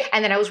quickly. Right.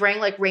 And then I was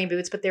wearing like rain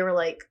boots, but they were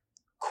like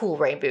cool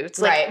rain boots.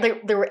 Like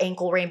they were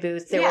ankle rain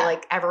boots. They were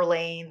like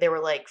Everlane. They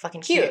were like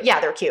fucking cute. Yeah,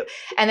 they were cute.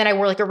 And then I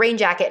wore like a rain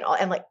jacket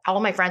and like all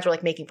my friends were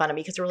like making fun of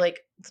me because they were like,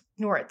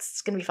 Nora,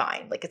 it's going to be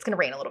fine. Like it's going to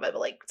rain a little bit, but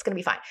like it's going to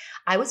be fine.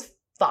 I was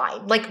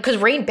fine. Like, because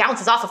rain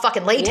bounces off of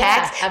fucking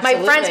latex. Yeah, my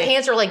friend's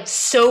pants are like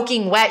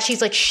soaking wet.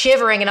 She's like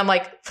shivering and I'm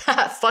like,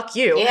 fuck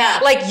you. Yeah.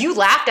 Like you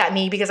laughed at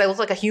me because I look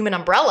like a human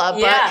umbrella,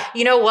 but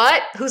you know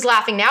what? Who's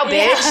laughing now, bitch?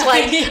 Yeah.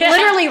 Like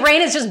literally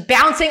rain is just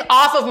bouncing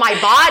off of my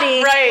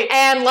body. Right.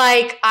 And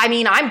like, I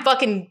mean, I'm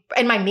fucking,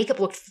 and my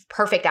makeup looked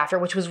perfect after,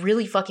 which was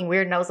really fucking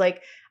weird. And I was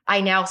like, I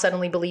now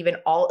suddenly believe in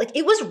all, like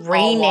it was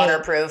raining. All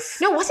waterproof.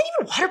 No, it wasn't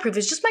even waterproof. It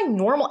was just my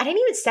normal, I didn't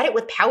even set it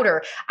with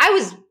powder. I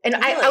was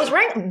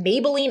wearing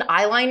Maybelline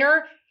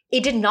eyeliner.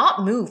 It did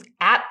not move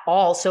at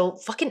all. So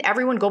fucking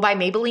everyone go buy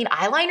Maybelline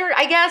eyeliner,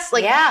 I guess.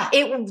 Like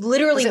it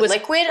literally was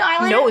liquid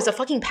eyeliner? No, it was a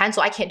fucking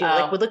pencil. I can't do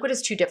liquid. Liquid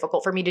is too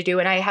difficult for me to do.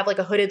 And I have like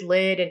a hooded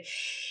lid and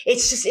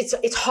it's just,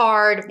 it's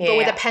hard. But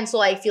with a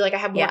pencil, I feel like I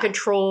have more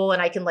control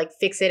and I can like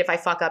fix it if I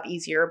fuck up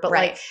easier. But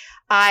like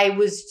I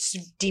was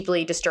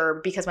deeply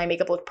disturbed because my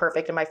makeup looked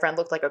perfect and my friend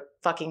looked like a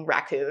fucking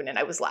raccoon and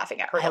I was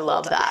laughing at her. I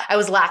love that. I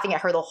was laughing at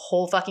her the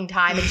whole fucking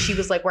time and she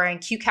was like wearing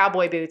cute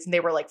cowboy boots and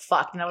they were like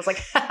fucked and I was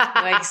like,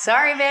 like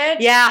sorry, bitch.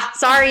 Yeah,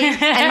 sorry.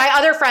 And my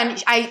other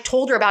friend, I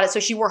told her about it. So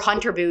she wore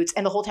hunter boots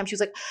and the whole time she was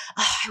like,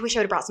 I wish I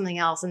would have brought something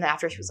else. And then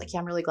after she was like, yeah,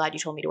 I'm really glad you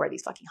told me to wear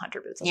these fucking hunter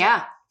boots.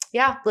 Like,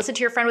 yeah, listen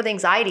to your friend with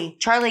anxiety.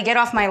 Charlie, get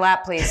off my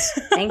lap, please.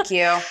 Thank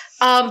you.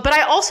 But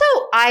I also,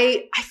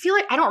 I feel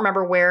like, I don't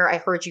remember where I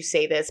heard you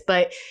say this,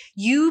 but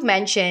you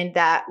mentioned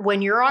that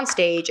when you're on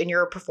stage and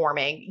you're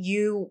performing,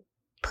 you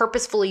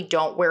purposefully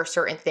don't wear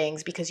certain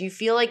things because you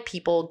feel like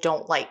people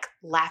don't like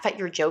laugh at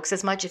your jokes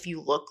as much if you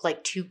look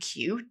like too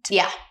cute.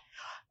 Yeah.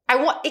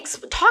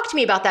 Talk to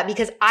me about that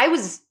because I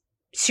was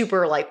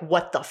super like,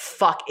 what the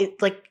fuck?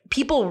 Like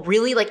people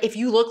really like, if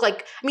you look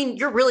like, I mean,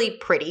 you're really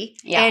pretty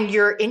and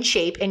you're in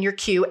shape and you're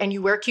cute and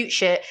you wear cute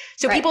shit.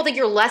 So people think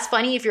you're less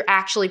funny if you're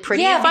actually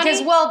pretty and funny.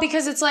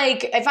 Because it's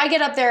like, if I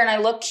get up there and I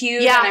look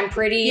cute and I'm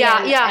pretty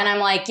and I'm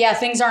like,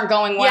 things aren't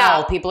going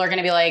well. People are going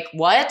to be like,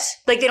 what?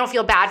 Like they don't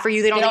feel bad for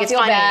you. They don't think it's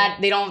funny.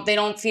 Bad. They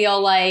don't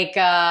feel like,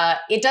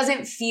 it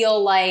doesn't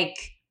feel like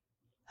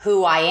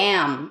who I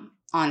am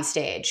on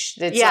stage.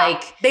 It's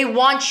like, they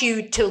want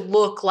you to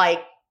look like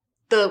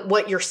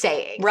what you're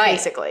saying,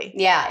 basically.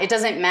 Yeah, it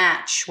doesn't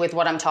match with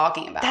what I'm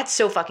talking about. That's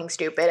so fucking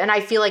stupid. And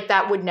I feel like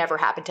that would never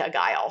happen to a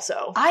guy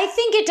also. I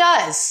think it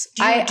does.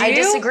 I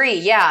disagree.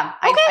 Yeah,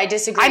 okay. I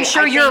disagree. I'm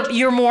sure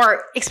you're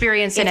more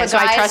experienced in it, so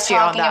I trust you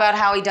on that. Talking about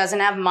how he doesn't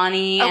have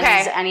money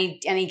and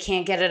he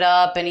can't get it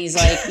up and he's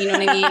like, you know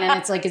what I mean? And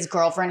it's like his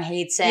girlfriend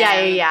hates him.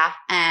 Yeah.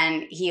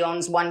 And he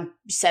owns one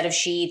set of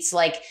sheets,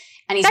 like,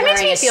 and he's wearing a suit.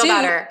 That makes me feel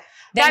better.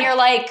 Then you're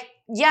like,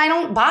 yeah, I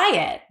don't buy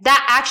it.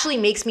 That actually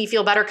makes me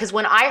feel better because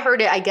when I heard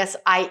it, I guess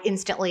I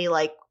instantly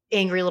like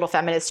angry little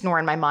feminist snore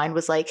in my mind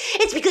was like,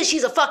 it's because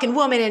she's a fucking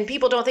woman and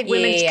people don't think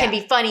women can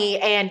be funny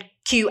and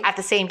cute at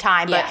the same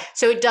time. But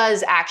so it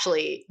does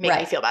actually make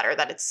me feel better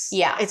that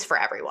it's for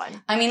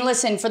everyone. I mean,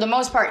 listen, for the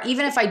most part,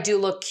 even if I do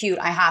look cute,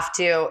 I have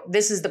to,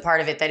 this is the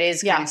part of it that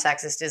is kind of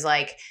sexist is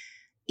like,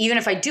 even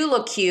if I do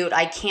look cute,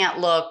 I can't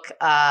look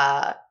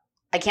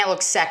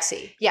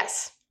sexy.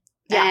 Yes.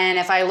 Yeah. And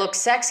if I look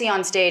sexy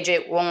on stage,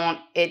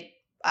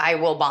 I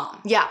will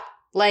bomb. Yeah.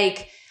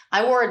 Like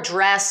I wore a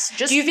dress.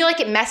 Do you feel like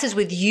it messes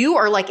with you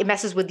or like it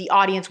messes with the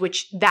audience,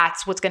 which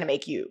that's what's going to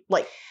make you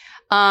like?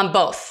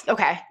 Both.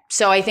 Okay.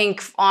 So I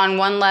think on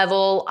one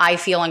level, I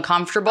feel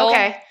uncomfortable.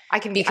 Okay.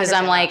 Because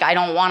I'm like, I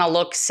don't want to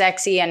look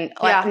sexy and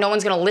like no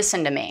one's going to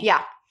listen to me.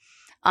 Yeah.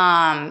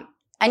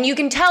 And you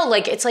can tell,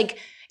 like, it's like,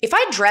 if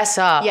I dress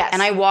up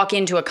and I walk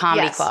into a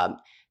comedy club,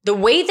 the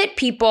way that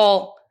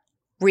people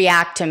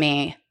react to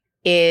me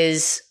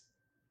is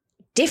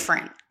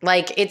different.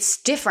 Like,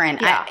 it's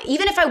different. Yeah.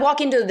 Even if I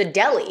walk into the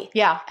deli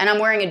and I'm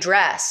wearing a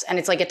dress and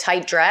it's like a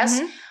tight dress,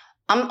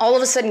 I'm all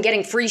of a sudden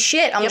getting free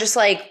shit. I'm just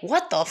like,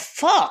 what the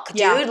fuck, dude?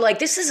 Yeah. Like,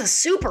 this is a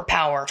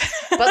superpower.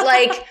 But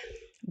like,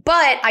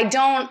 but I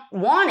don't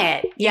want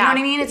it. You know what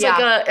I mean?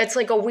 It's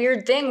like a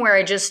weird thing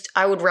where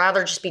I would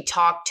rather just be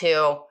talked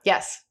to.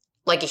 Yes.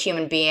 Like a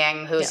human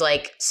being who's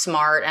like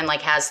smart and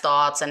like has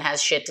thoughts and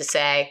has shit to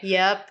say.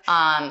 Yep.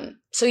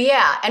 So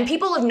yeah. And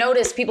people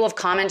have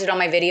commented on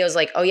my videos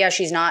like, oh yeah,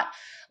 she's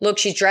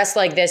dressed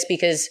like this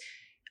because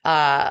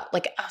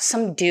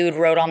some dude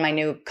wrote on my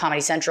new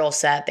Comedy Central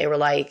set. They were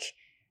like,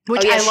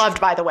 which I loved,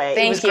 by the way.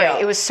 Thank it was you.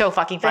 Great. It was so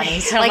fucking funny. Thank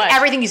you so like much.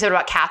 Everything you said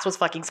about cats was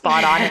fucking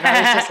spot on. And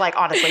I was just like,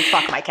 honestly,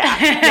 fuck my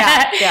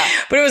cat. Yeah.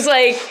 But it was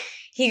like,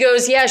 he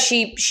goes, yeah,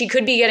 she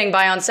could be getting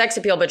by on sex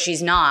appeal, but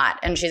she's not.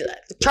 And she's like,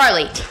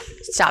 Charlie,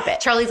 stop it.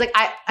 Charlie's like,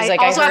 I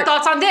also have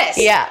thoughts on this.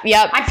 Yeah.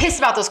 Yep. I'm pissed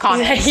about those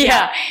comments.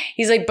 Yeah.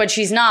 He's like, but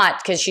she's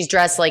not because she's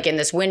dressed like in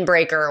this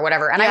windbreaker or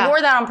whatever. And I wore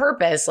that on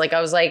purpose. Like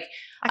I was like,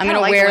 I'm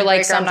going to wear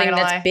like something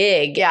that's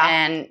big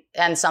and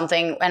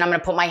something, and I'm going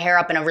to put my hair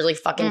up in a really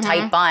fucking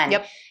tight bun.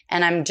 Yep.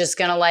 And I'm just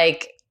going to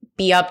like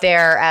be up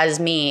there as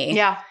me.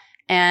 Yeah.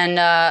 And,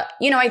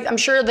 I'm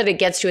sure that it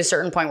gets to a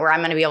certain point where I'm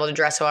going to be able to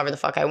dress however the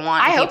fuck I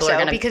want. I hope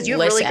so, because you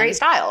have really great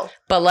style.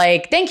 But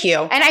like, thank you.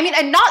 And I mean,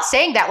 and not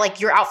saying that like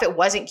your outfit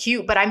wasn't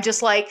cute, but I'm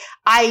just like,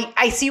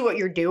 I see what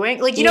you're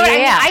doing. Like, you know what I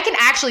mean? I can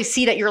actually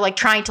see that you're like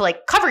trying to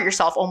like cover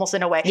yourself almost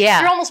in a way. Yeah.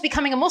 You're almost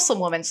becoming a Muslim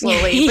woman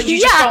slowly, but you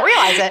just don't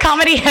realize it.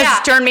 Comedy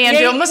has turned me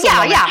into a Muslim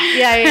woman.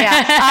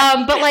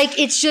 Yeah. But like,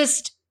 it's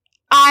just,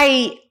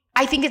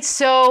 I think it's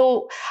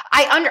so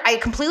I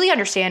completely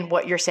understand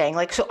what you're saying.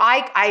 Like, so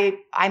I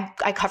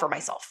cover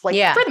myself like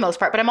for the most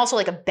part, but I'm also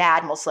like a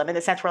bad Muslim in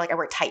the sense where like I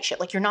wear tight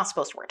shit. Like you're not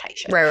supposed to wear tight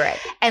shit. Right.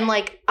 And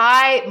like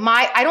I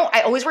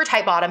always wear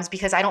tight bottoms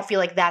because I don't feel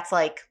like that's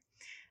like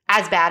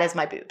as bad as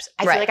my boobs.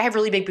 I feel like I have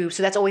really big boobs.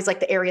 So that's always like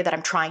the area that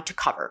I'm trying to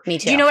cover. Me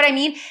too. Do you know what I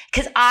mean?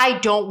 Because I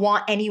don't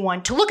want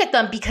anyone to look at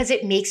them because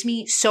it makes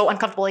me so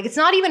uncomfortable. Like it's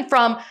not even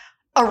from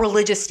a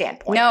religious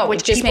standpoint. No,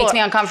 which just makes me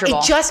uncomfortable.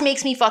 It just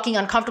makes me fucking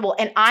uncomfortable.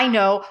 And I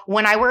know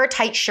when I wear a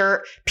tight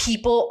shirt,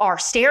 people are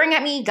staring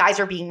at me. Guys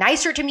are being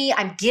nicer to me.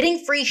 I'm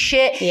getting free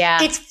shit.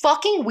 Yeah. It's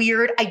fucking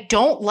weird. I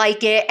don't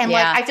like it. And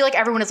like, I feel like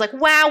everyone is like,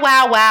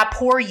 wow,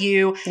 poor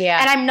you.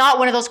 Yeah. And I'm not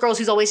one of those girls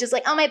who's always just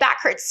like, oh, my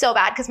back hurts so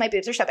bad because my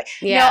boobs are so big.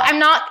 Yeah.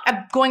 No,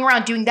 I'm going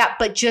around doing that.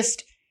 But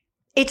just,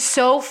 it's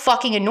so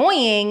fucking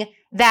annoying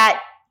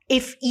that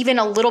if even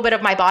a little bit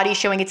of my body is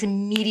showing, it's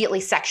immediately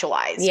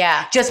sexualized.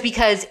 Yeah. Just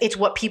because it's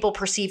what people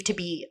perceive to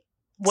be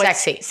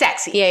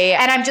sexy. Yeah.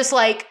 And I'm just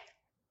like,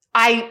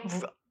 I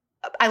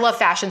love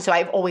fashion, so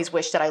I've always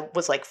wished that I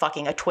was like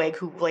fucking a twig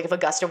who, like, if a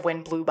gust of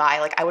wind blew by,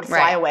 like I would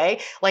fly away.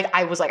 Like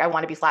I was like, I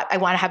want to be flat. I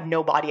want to have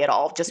no body at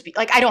all. Just be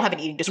like, I don't have an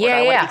eating disorder.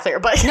 I want to be clear,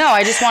 but no,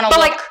 I just want to. But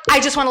like, I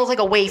just want to look like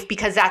a waif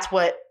because that's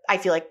what I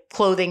feel like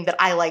clothing that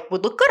I like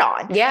would look good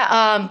on.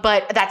 Yeah.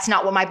 But that's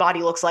not what my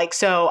body looks like.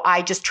 So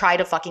I just try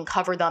to fucking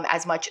cover them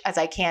as much as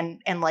I can,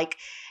 and like.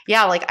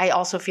 Yeah, like I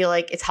also feel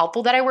like it's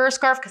helpful that I wear a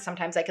scarf because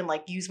sometimes I can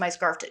like use my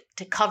scarf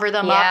to cover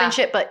them up and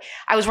shit. But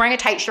I was wearing a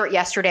tight shirt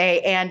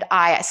yesterday and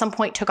I at some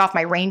point took off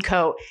my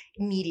raincoat,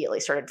 immediately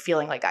started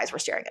feeling like guys were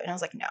staring at me. And I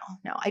was like, no,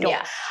 I don't.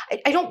 Yeah.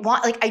 I don't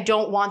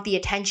want the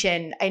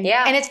attention. And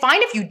it's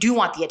fine if you do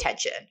want the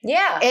attention.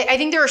 Yeah. I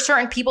think there are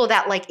certain people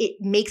that like it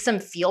makes them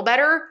feel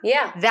better.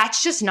 Yeah.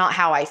 That's just not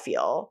how I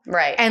feel.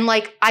 Right. And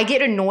like I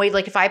get annoyed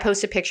like if I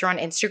post a picture on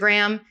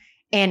Instagram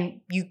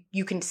and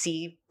you can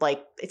see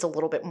like it's a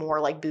little bit more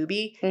like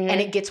booby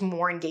and it gets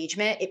more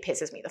engagement, it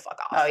pisses me the fuck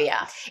off. Oh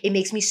yeah. It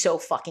makes me so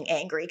fucking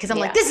angry because I'm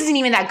like, this isn't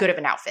even that good of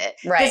an outfit.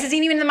 Right. This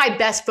isn't even my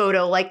best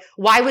photo. Like,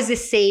 why was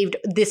this saved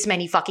this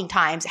many fucking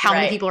times? How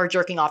many people are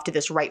jerking off to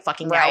this right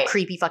fucking now?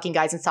 Creepy fucking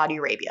guys in Saudi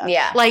Arabia.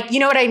 Yeah. Like, you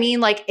know what I mean?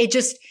 Like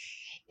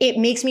it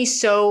makes me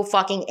so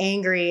fucking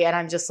angry and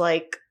I'm just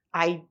like,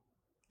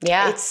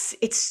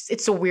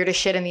 it's the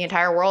weirdest shit in the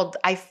entire world.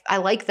 I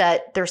like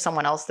that there's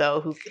someone else though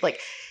who like.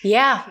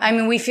 Yeah. I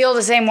mean, we feel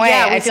the same way.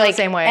 Yeah, we feel the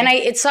same way. And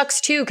it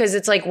sucks too because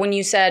it's like when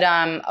you said,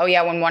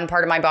 when one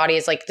part of my body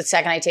is like the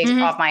second I take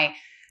off my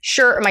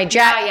shirt, my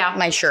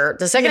shirt,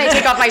 the second I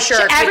take off my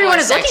shirt, everyone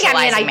is looking at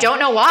me and I don't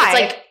know why.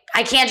 It's like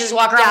I can't just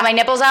walk around with my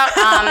nipples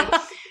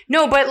out.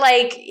 No, but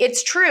like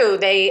it's true.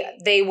 They'll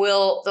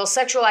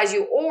sexualize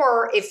you,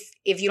 or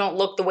if you don't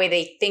look the way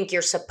they think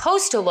you're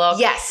supposed to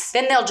look,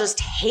 then they'll just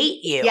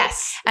hate you.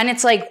 Yes. And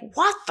it's like,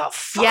 what the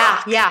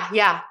fuck?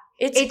 Yeah.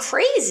 It's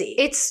crazy.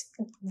 It's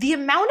the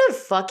amount of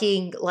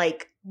fucking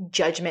like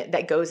judgment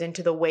that goes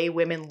into the way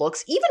women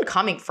looks, even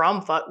coming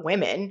from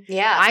women.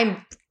 Yeah.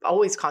 I'm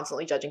always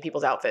constantly judging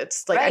people's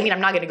outfits. Like, I mean,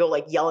 I'm not going to go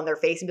like yell in their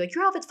face and be like,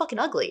 your outfit's fucking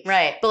ugly.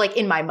 Right. But like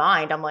in my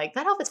mind, I'm like,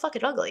 that outfit's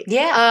fucking ugly.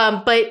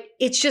 Yeah. But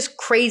it's just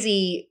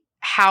crazy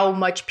how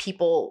much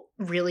people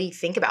really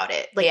think about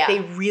it. Like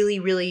they really,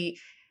 really,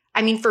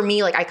 I mean, for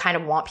me, like I kind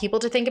of want people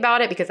to think about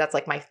it because that's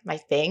like my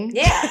thing.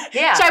 Yeah.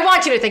 Yeah. So I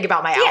want you to think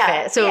about my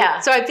outfit. So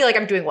I feel like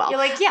I'm doing well. You're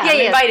like, I'm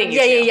inviting you.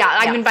 Yeah.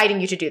 I'm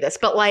inviting you to do this.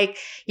 But like,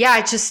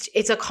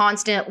 it's a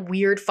constant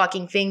weird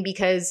fucking thing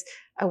because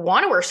I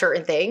want to wear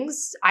certain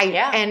things.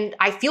 And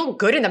I feel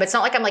good in them. It's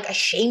not like I'm like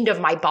ashamed of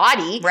my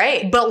body.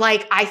 Right. But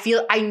like,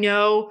 I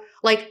know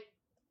like,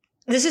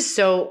 I'm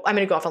going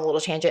to go off on a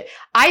little tangent.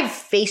 I've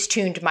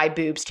face-tuned my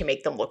boobs to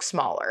make them look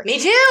smaller. Me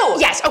too.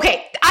 Yes.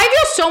 Okay. I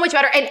feel so much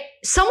better. And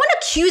someone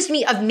accused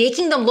me of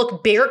making them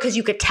look bigger because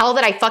you could tell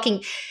that I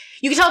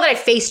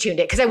face-tuned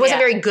it because I wasn't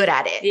very good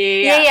at it.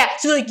 Yeah.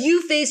 So like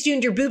you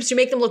face-tuned your boobs to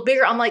make them look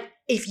bigger. I'm like,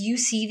 if you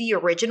see the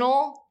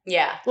original,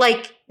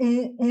 like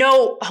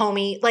no,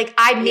 homie, like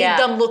I made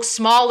them look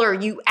smaller,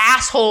 you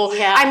asshole.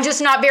 Yeah. I'm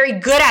just not very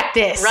good at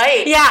this.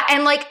 Right. Yeah.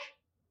 And like,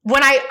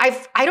 when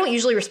I don't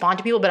usually respond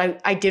to people, but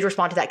I did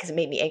respond to that because it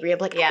made me angry. I'm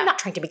like, I'm not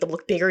trying to make them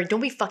look bigger.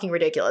 Don't be fucking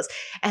ridiculous.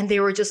 And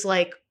they were just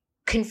like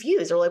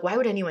confused. They're like, why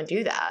would anyone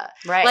do that?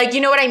 Right. Like,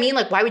 you know what I mean?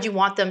 Like, why would you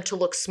want them to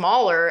look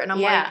smaller? And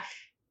I'm like,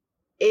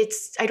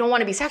 I don't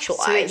want to be sexualized.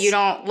 So that you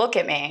don't look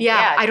at me.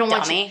 Yeah, I don't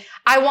want you.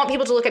 I want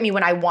people to look at me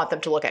when I want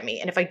them to look at me.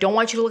 And if I don't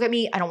want you to look at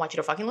me, I don't want you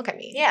to fucking look at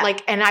me. Yeah.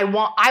 Like, and I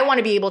want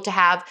to be able to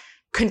have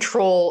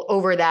control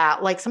over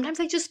that. Like sometimes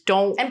I just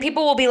don't. And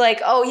people will be like,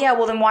 oh yeah,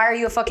 well then why are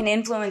you a fucking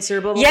influencer?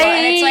 Blah, blah, blah.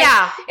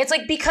 And it's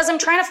like because I'm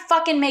trying to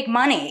fucking make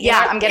money.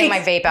 Yeah. I'm getting my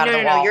vape out of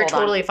the wall. No, you're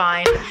totally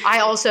fine.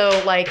 I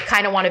also like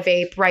kind of want to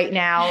vape right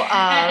now.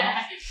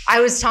 I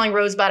was telling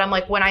Rosebud, I'm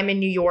like, when I'm in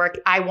New York,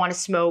 I want to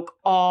smoke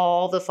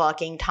all the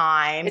fucking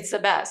time. It's the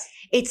best.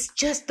 It's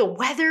just the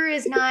weather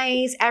is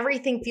nice.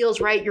 Everything feels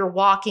right. You're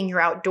walking,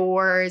 you're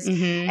outdoors.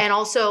 Mm-hmm. And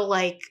also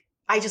like,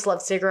 I just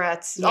love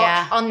cigarettes.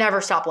 Yeah. I'll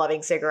never stop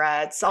loving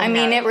cigarettes.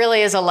 It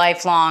really is a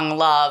lifelong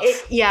love.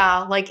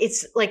 Like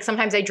it's like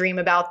sometimes I dream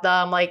about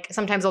them. Like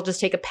sometimes I'll just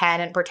take a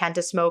pen and pretend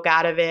to smoke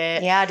out of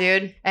it. Yeah,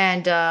 dude.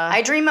 And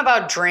I dream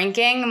about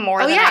drinking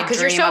more than I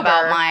dream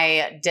about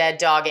my dead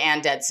dog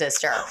and dead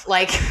sister.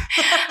 Like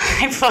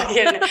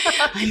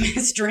I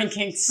miss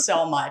drinking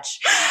so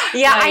much.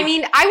 Yeah, like, I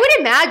mean, I would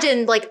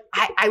imagine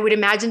I would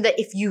imagine that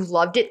if you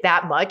loved it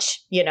that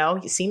much, you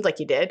seemed like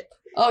you did.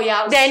 Oh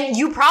yeah. Then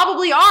you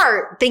probably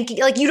are thinking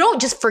like you don't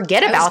just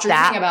forget about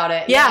that. Thinking about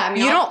it. Yeah. I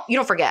mean, you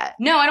don't forget.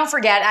 No, I don't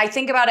forget. I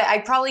think about it. I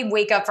probably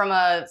wake up from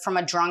a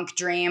drunk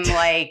dream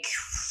like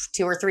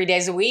 2 or 3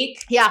 days a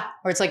week. Yeah.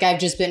 Where it's like I've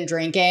just been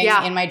drinking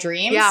in my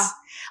dreams. Yeah.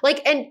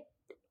 Like and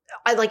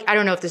I I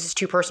don't know if this is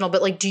too personal,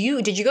 but like did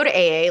you go to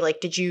AA? Like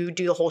did you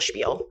do the whole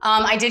spiel?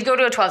 I did go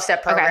to a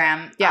 12-step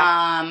program. Okay.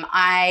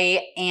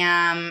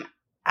 Yeah.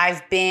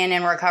 I've been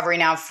in recovery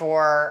now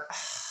for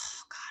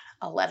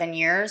 11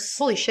 years.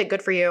 Holy shit,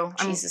 good for you.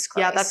 Jesus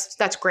Christ. Yeah,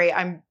 that's great.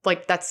 I'm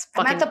like, that's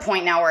fucking... I'm at the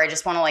point now where I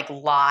just want to like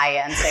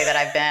lie and say that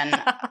I've been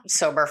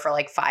sober for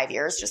like 5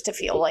 years just to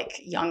feel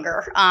like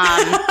younger.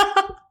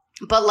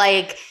 But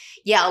like,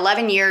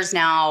 11 years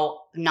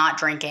now not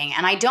drinking.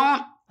 And I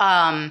don't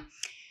know.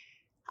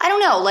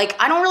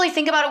 Like, I don't really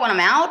think about it when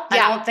I'm out.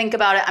 Yeah. I don't think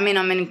about it. I mean,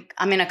 I'm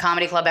in a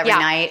comedy club every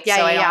night. Yeah,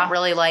 so I don't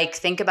really like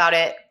think about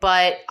it.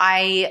 But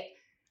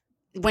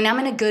when I'm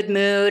in a good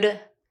mood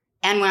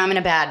and when I'm in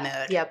a bad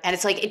mood. Yep. And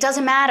it's like, it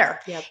doesn't matter.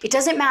 Yep. It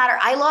doesn't matter.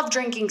 I love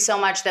drinking so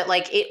much that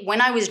like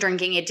when I was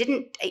drinking, I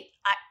didn't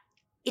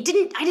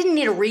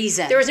need a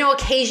reason. There was no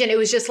occasion. It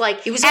was just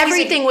like,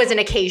 everything was an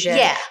occasion.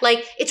 Yeah.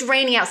 Like it's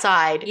raining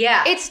outside.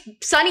 Yeah. It's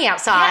sunny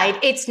outside.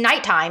 Yeah. It's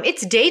nighttime.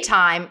 It's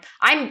daytime.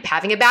 I'm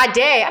having a bad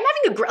day. I'm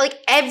having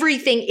like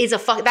everything is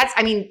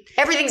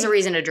everything's a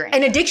reason to drink.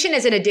 An addiction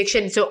is an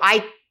addiction. So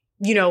I,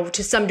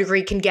 to some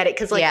degree can get it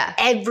because like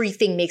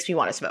everything makes me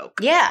want to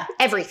smoke. Yeah.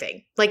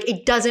 Everything. Like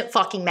it doesn't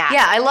fucking matter.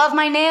 Yeah. I love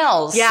my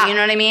nails. Yeah. You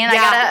know what I mean?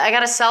 Yeah. I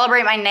gotta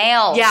celebrate my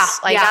nails. Yeah.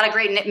 I got a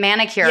great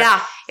manicure.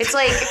 Yeah. It's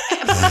like,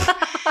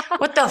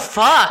 what the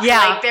fuck? Yeah.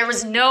 Like there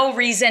was no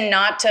reason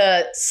not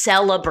to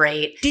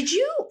celebrate. Did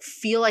you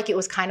feel like it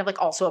was kind of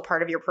like also a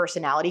part of your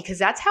personality? Because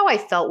that's how I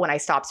felt when I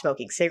stopped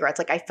smoking cigarettes.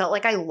 Like I felt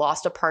like I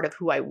lost a part of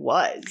who I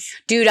was.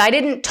 Dude, I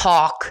didn't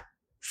talk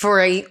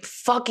for a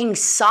fucking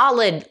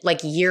solid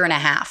like year and a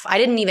half. I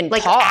didn't even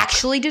talk.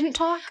 Actually didn't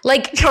talk?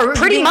 Like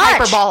pretty much.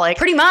 Hyperbolic.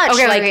 Pretty much.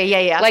 Okay,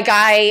 like, yeah. Like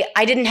I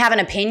didn't have an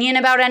opinion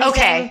about anything.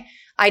 Okay.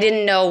 I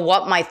didn't know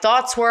what my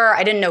thoughts were.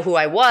 I didn't know who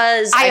I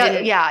was.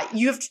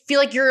 You feel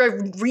like you're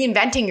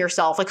reinventing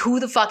yourself. Like who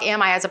the fuck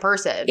am I as a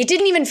person? It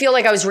didn't even feel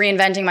like I was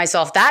reinventing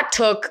myself. That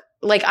took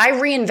like I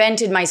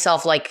reinvented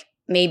myself like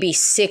maybe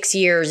 6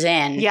 years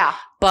in. Yeah.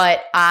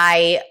 But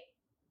I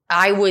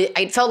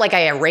felt like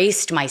I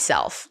erased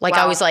myself. Like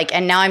I was like,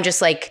 and now I'm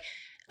just like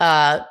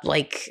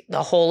the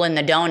hole in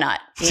the donut.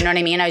 You know what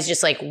I mean? I was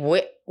just like,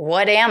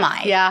 what am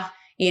I? Yeah.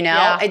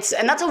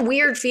 And that's a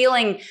weird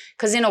feeling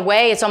because in a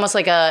way it's almost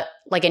like a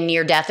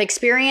near death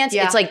experience.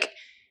 Yeah. It's like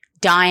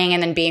dying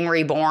and then being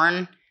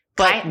reborn,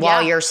 but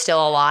while you're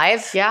still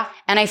alive. Yeah.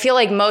 And I feel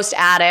like most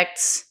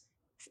addicts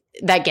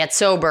that get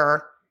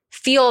sober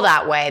feel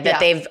that way, that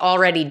they've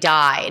already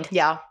died.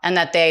 Yeah. And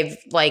that they've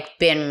like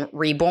been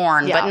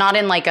reborn, but not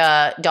in like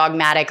a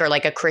dogmatic or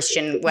like a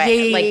Christian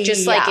way. Like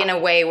just like in a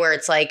way where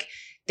it's like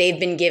they've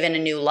been given a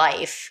new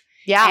life.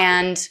 Yeah.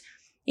 And,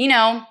 you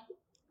know,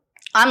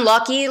 I'm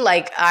lucky.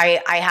 Like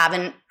I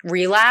haven't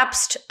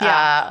relapsed.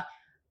 Yeah.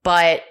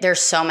 But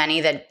there's so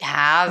many that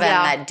have and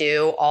that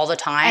do all the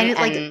time.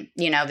 And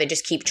you know, they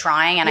just keep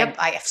trying. And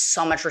I have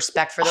so much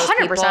respect for those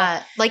 100%.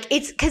 People. Like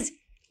it's because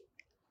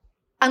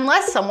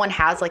unless someone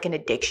has like an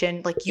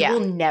addiction, like you will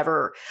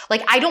never,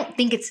 like I don't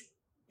think it's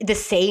the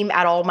same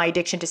at all, my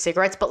addiction to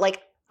cigarettes, but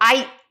like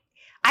I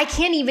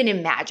can't even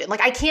imagine.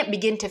 Like I can't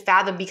begin to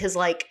fathom because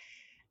like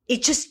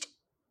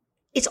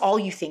it's all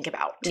you think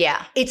about.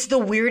 Yeah. It's the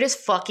weirdest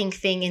fucking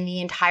thing in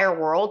the entire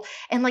world.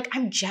 And like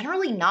I'm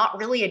generally not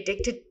really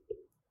addicted.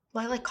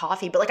 Well, I like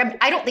coffee, but like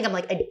I don't think I'm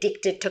like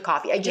addicted to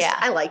coffee.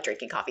 I like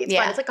drinking coffee. It's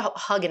fun. It's like a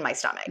hug in my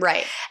stomach.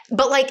 Right.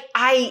 But like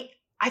I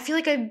feel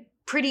like I'm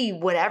pretty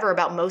whatever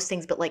about most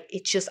things, but like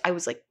it's just I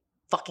was like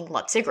fucking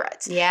love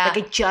cigarettes. Yeah.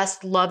 Like I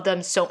just love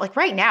them so like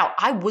right now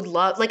I would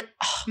love like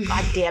oh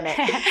god damn it.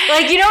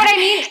 Like you know what I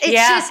mean? It's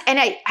just and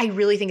I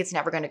really think it's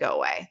never gonna go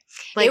away.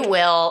 Like it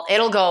will.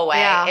 It'll go away.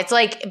 Yeah. It's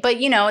like,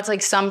 but you know, it's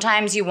like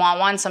sometimes you want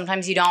one,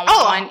 sometimes you don't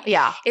want one.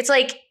 Yeah. It's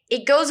like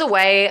it goes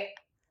away.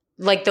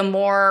 Like the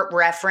more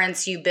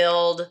reference you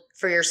build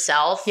for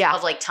yourself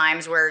of like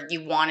times where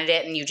you wanted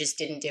it and you just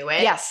didn't do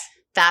it. Yes.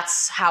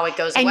 That's how it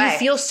goes away. And you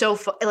feel so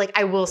like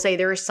I will say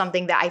there is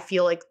something that I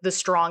feel like the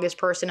strongest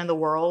person in the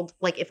world.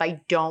 Like if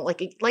I don't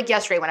like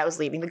yesterday when I was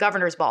leaving the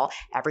governor's ball,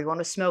 everyone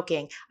was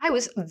smoking. I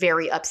was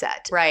very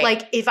upset. Right.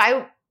 Like if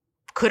I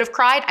could have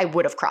cried, I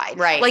would have cried.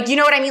 Right. Like you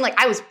know what I mean? Like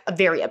I was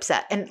very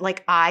upset. And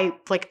like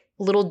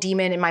little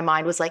demon in my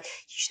mind was like, you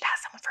should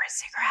ask someone for a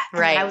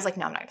cigarette. And I was like,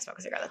 no, I'm not going to smoke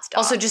a cigarette. That's dumb.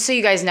 Also, just so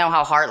you guys know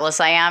how heartless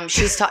I am,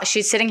 she's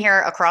sitting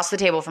here across the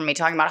table from me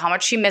talking about how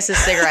much she misses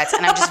cigarettes,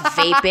 and I'm just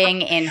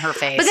vaping in her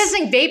face. But this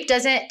thing, vape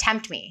doesn't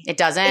tempt me. It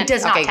doesn't? It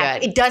does not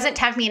tempt. Good. It doesn't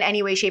tempt me in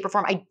any way, shape, or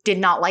form. I did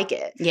not like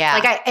it. Yeah.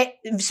 Like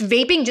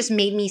vaping just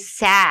made me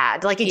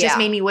sad. Like it just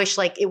made me wish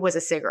like it was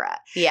a cigarette.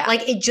 Yeah.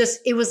 Like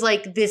it was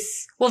like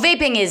this. Well,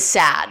 vaping is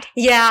sad.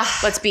 Yeah.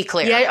 Let's be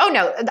clear. Yeah. Oh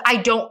no, I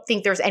don't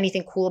think there's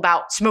anything cool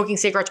about smoking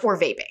cigarettes or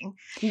vaping.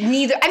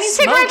 Neither. I mean,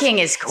 smoking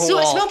is cool. So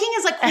smoking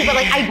is like cool, but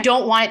like I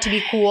don't want it to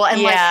be cool.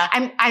 And like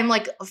I'm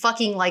like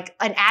fucking like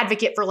an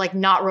advocate for like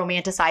not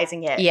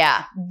romanticizing it.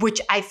 Yeah. Which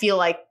I feel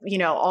like, you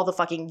know, all the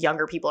fucking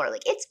younger people are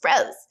like, it's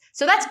gross.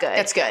 So that's good.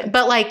 That's good.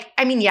 But like,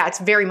 I mean, yeah, it's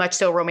very much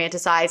so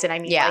romanticized. And I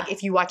mean, like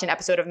if you watch an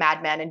episode of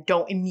Mad Men and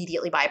don't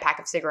immediately buy a pack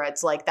of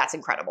cigarettes, like that's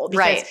incredible.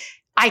 Because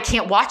I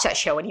can't watch that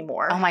show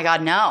anymore. Oh my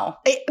God, no.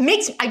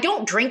 I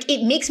don't drink.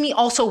 It makes me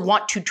also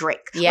want to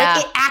drink. Yeah.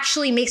 Like it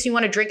actually makes me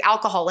want to drink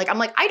alcohol. Like I'm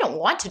like, I don't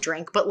want to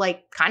drink, but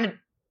like kind of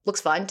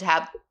looks fun to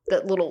have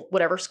the little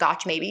whatever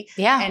scotch maybe.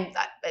 Yeah. And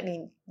I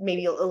mean,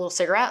 maybe a little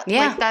cigarette.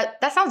 Yeah. Like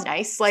that sounds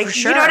nice. Like, for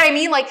sure. You know what I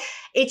mean? Like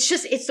it's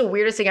the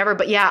weirdest thing ever.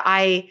 But yeah,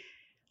 I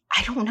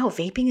don't know.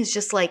 Vaping is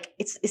just like,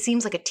 it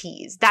seems like a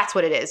tease. That's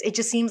what it is. It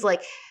just seems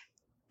like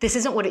this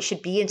isn't what it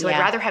should be. And so I'd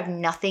rather have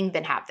nothing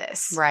than have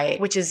this. Right.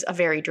 Which is a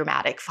very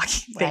dramatic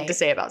fucking thing to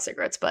say about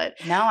cigarettes. But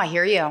no, I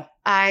hear you.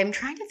 I'm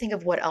trying to think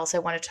of what else I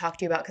want to talk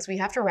to you about because we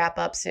have to wrap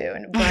up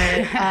soon. But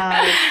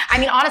I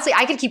mean, honestly,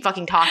 I could keep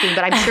fucking talking,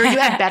 but I'm sure you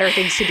have better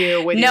things to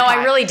do with No,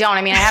 I really don't.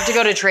 I mean, I have to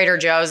go to Trader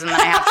Joe's and then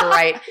I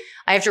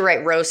have to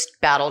write roast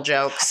battle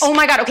jokes. Oh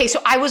my God. Okay.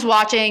 So I was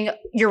watching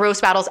your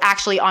roast battles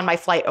actually on my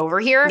flight over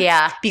here.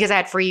 Yeah. Because I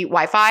had free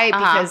Wi-Fi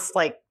because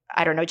like,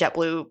 I don't know,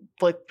 JetBlue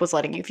was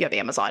letting you if you have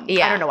Amazon.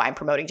 Yeah. I don't know why I'm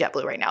promoting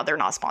JetBlue right now. They're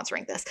not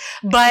sponsoring this.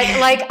 But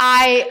like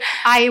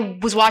I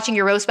was watching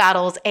your roast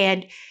battles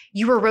and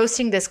you were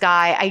roasting this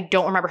guy. I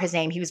don't remember his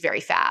name. He was very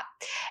fat.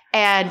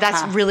 And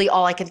that's really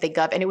all I can think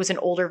of. And it was an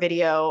older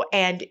video.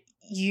 And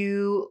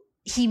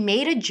he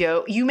made a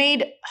joke. You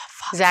made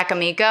Zach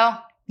Amico?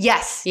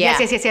 Yes. Yeah.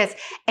 Yes.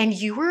 And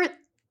you were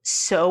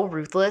so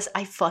ruthless.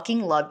 I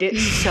fucking loved it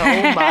so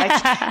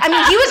much. I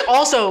mean, he was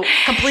also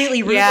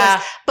completely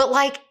ruthless. But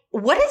like,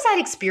 what does that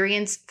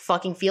experience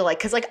fucking feel like?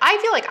 Because like, I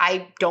feel like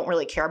I don't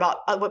really care about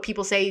what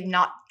people say.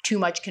 Not too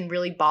much can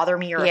really bother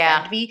me or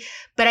offend me.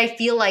 But I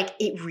feel like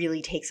it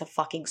really takes a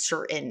fucking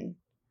certain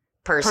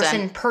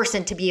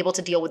person to be able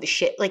to deal with the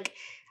shit. Like,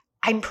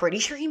 I'm pretty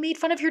sure he made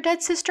fun of your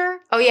dead sister.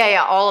 Oh,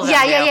 yeah. All of them.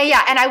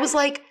 Yeah. And I was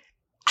like,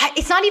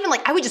 it's not even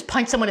like I would just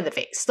punch someone in the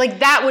face. Like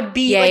that would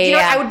be you know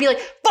what? I would be like,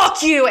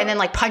 fuck you. And then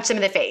like punch them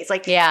in the face.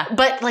 Like,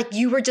 but like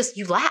you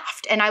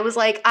laughed. And I was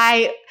like,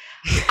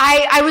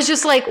 I was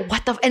just like,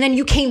 what the, and then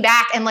you came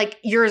back and like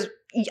yours,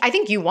 I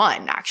think you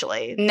won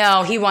actually.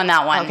 No, he won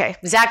that one. Okay.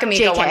 Zach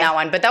Amico won that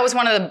one, but that was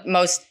one of the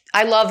most,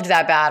 I loved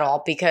that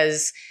battle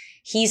because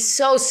he's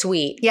so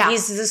sweet. Yeah.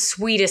 He's the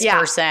sweetest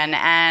person.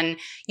 And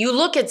you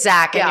look at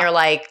Zach and you're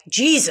like,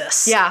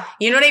 Jesus. Yeah.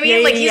 You know what I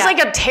mean? He's like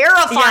a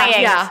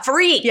terrifying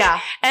freak. Yeah.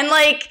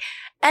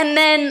 And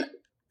then,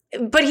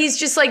 but he's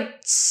just like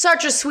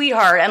such a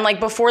sweetheart. And like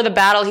before the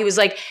battle, he was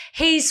like,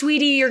 hey,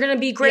 sweetie, you're going to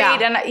be great. Yeah.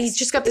 And he's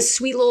just got this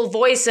sweet little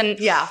voice. And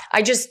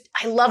I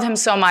love him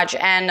so much.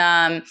 And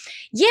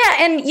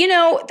and you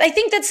know, I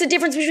think that's the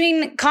difference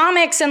between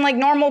comics and like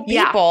normal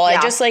people. I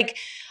just like,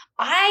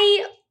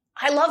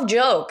 I love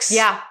jokes.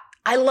 Yeah.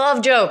 I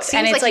love jokes.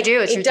 Seems and it's like you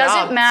do. It's it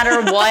doesn't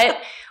matter what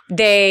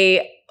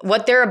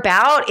what they're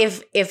about,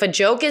 if a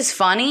joke is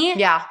funny,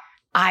 yeah,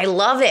 I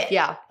love it.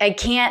 Yeah.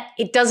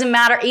 It doesn't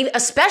matter,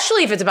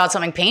 especially if it's about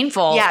something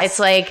painful. Yes. It's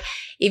like,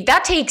 if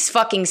that takes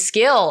fucking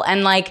skill.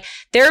 And like,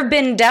 there have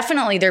been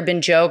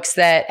jokes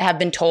that have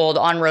been told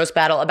on Roast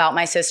Battle about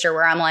my sister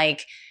where I'm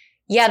like,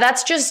 yeah,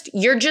 that's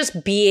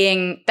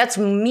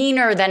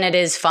meaner than it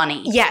is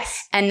funny.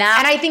 Yes. And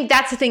I think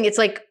that's the thing. It's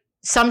like,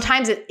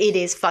 sometimes it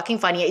is fucking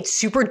funny. It's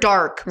super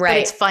dark, right? But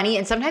it's funny.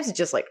 And sometimes it's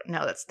just like,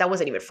 no, that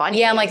wasn't even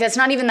funny. Yeah, I'm like, that's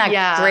not even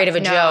that great of a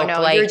joke.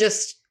 No, like, you're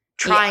just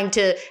trying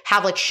to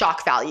have like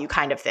shock value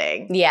kind of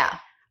thing. Yeah.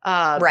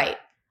 Right.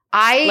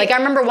 I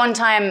remember one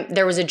time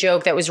there was a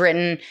joke that was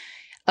written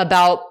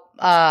about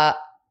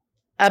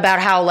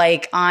how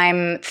like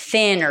I'm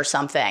thin or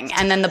something.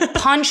 And then the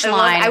punchline.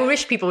 I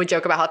wish people would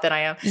joke about how thin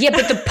I am. Yeah,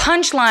 but the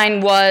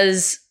punchline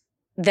was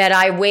that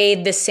I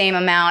weighed the same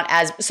amount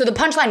so the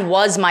punchline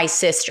was my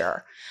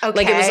sister. Okay.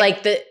 Like it was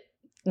like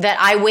that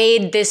I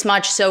weighed this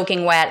much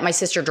soaking wet. My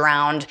sister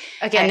drowned.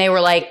 Okay. And they were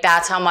like,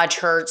 that's how much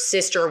her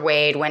sister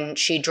weighed when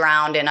she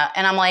drowned. And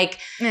I'm like,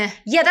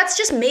 yeah, that's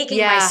just making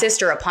my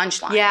sister a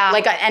punchline. Yeah.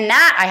 Like, and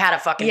that I had a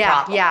fucking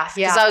problem. Yeah.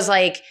 Because I was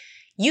like,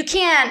 you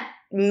can't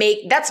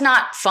that's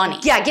not funny.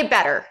 Yeah, get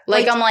better.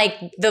 Like I'm like,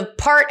 the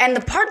part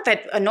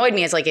that annoyed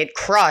me is like it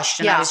crushed.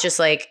 And I was just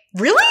like,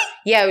 really?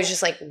 Yeah, I was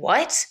just like,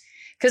 what?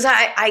 Because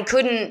I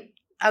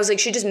was like,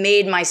 she just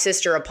made my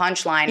sister a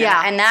punchline.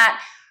 Yeah. And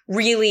that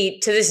really,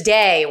 to this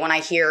day, when I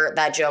hear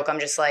that joke, I'm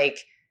just like,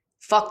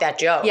 fuck that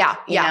joke. Yeah.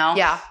 You know?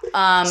 Yeah.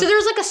 So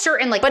there's like a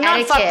certain like but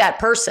etiquette. Not fuck that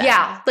person.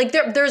 Yeah. Like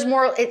there's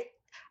more,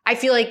 I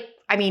feel like,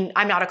 I mean,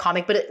 I'm not a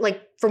comic, but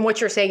like from what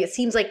you're saying, it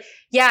seems like,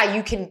 yeah,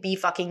 you can be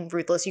fucking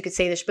ruthless. You could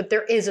say this, but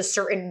there is a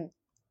certain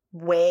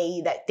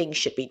way that things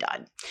should be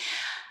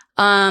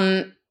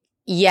done.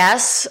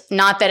 Yes.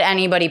 Not that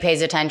anybody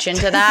pays attention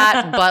to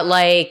that, but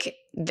like,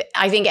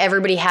 I think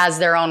everybody has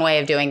their own way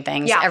of doing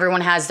things. Yeah. Everyone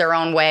has their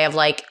own way of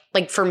like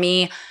for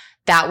me,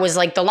 that was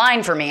like the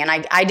line for me. And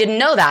I didn't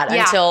know that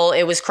until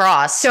it was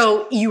crossed.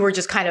 So you were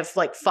just kind of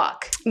like,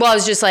 fuck. Well, I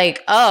was just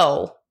like,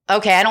 oh,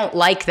 okay, I don't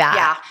like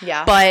that.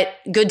 Yeah. But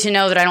good to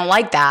know that I don't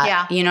like that.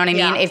 Yeah. You know what I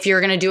mean? If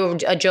you're going to do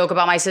a joke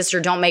about my sister,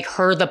 don't make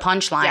her the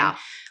punchline. Yeah.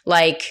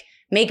 Like,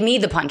 make me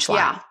the punchline.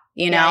 Yeah.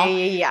 You know?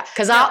 Yeah.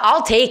 Because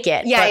I'll take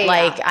it. Yeah.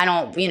 But I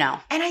don't,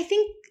 And I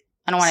think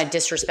I don't want to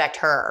disrespect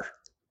her.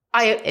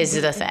 Is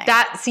the thing.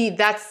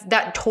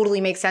 That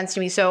totally makes sense to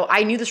me. So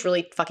I knew this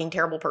really fucking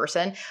terrible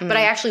person, but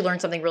I actually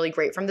learned something really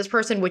great from this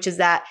person, which is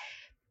that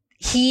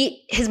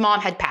his mom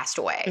had passed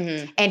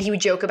away and he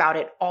would joke about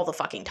it all the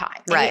fucking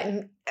time.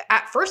 Right.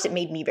 At first it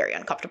made me very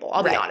uncomfortable.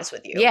 I'll be honest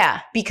with you. Yeah.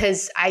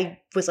 Because I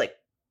was like,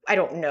 I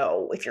don't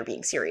know if you're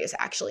being serious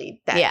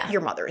actually that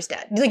your mother is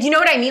dead. Like, you know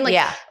what I mean? Like,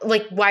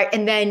 like why?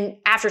 And then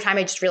after time,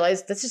 I just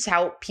realized this is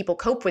how people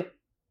cope with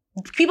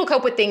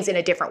things in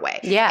a different way.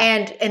 Yeah.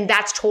 And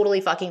that's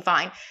totally fucking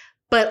fine.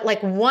 But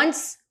like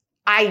once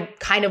I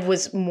kind of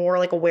was more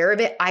like aware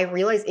of it, I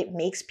realized it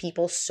makes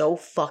people so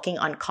fucking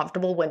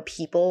uncomfortable when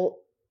people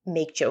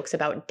make jokes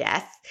about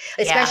death,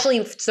 especially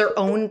if it's their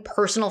own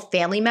personal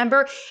family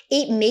member.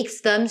 It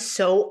makes them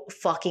so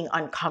fucking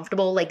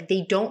uncomfortable. Like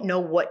they don't know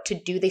what to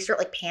do. They start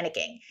like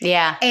panicking.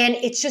 Yeah. And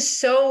it's just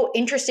so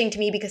interesting to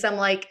me because I'm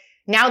like,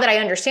 now that I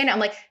understand it, I'm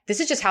like,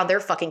 this is just how they're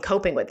fucking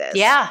coping with this.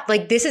 Yeah.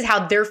 Like this is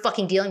how they're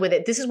fucking dealing with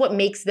it. This is what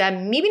makes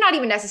them maybe not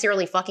even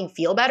necessarily fucking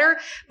feel better,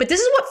 but this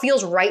is what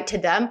feels right to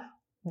them.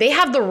 They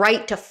have the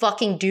right to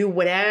fucking do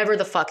whatever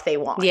the fuck they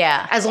want.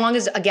 Yeah. As long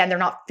as, again, they're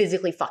not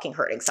physically fucking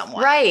hurting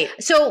someone. Right.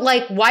 So,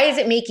 like, why is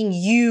it making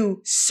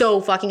you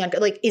so fucking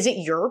like, is it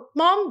your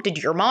mom? Did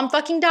your mom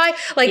fucking die?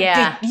 Like,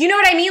 you know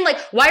what I mean? Like,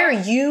 why are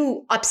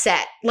you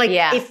upset? Like,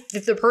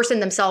 if the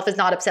person themselves is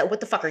not upset, what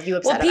the fuck are you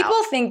upset about? Well,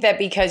 people think that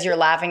because you're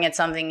laughing at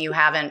something, you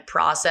haven't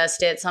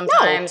processed it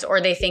sometimes. No.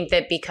 Or they think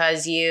that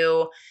because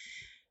you,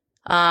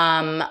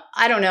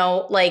 I don't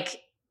know,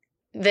 like,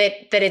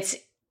 that it's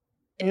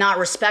not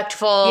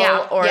respectful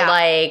or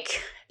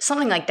like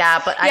something like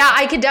that. But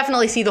I could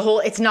definitely see the whole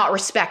it's not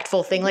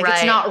respectful thing. Like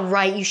it's not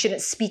right. You shouldn't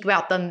speak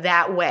about them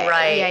that way.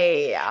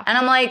 Right. Yeah. And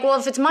I'm like, well,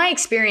 if it's my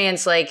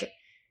experience, like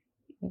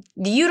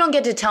you don't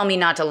get to tell me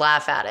not to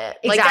laugh at it.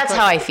 Exactly. Like that's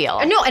how I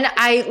feel. No, and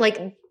I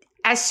like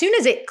as soon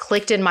as it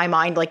clicked in my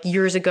mind like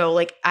years ago,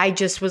 like I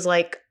just was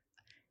like,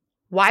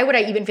 why would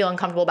I even feel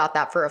uncomfortable about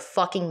that for a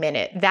fucking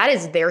minute? That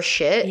is their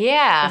shit.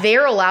 Yeah.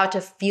 They're allowed to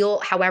feel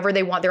however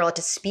they want. They're allowed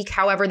to speak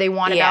however they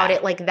want about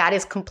it. Like that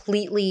is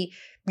completely,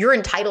 you're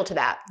entitled to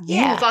that.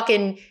 Yeah. You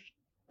fucking,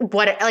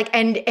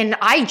 and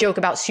I joke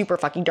about super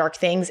fucking dark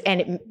things.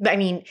 And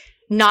I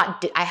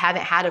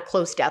haven't had a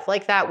close death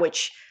like that,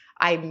 which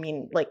I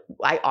mean, like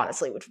I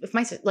honestly would, if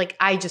my sister, like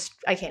I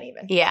can't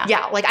even. Yeah.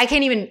 Yeah. Like I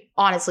can't even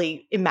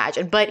honestly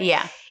imagine, but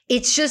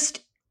it's just,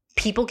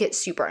 people get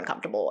super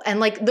uncomfortable. And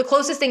like the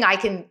closest thing I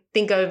can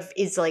think of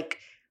is like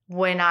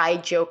when I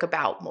joke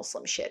about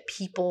Muslim shit,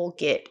 people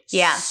get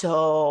Yeah.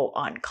 so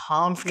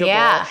uncomfortable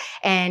Yeah.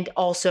 and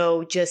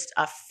also just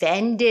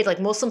offended. Like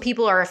Muslim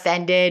people are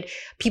offended.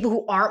 People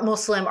who aren't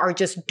Muslim are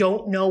just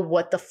don't know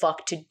what the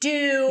fuck to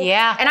do.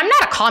 Yeah. And I'm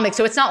not a comic,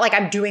 so it's not like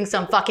I'm doing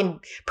some fucking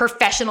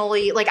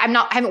professionally, like I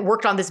haven't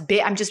worked on this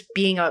bit. I'm just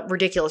being a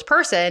ridiculous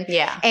person.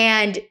 Yeah.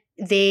 And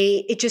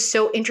it's just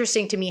so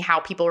interesting to me how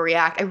people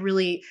react.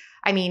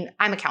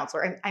 I'm a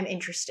counselor. I'm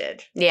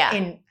interested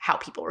in how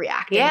people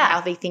react and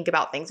how they think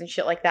about things and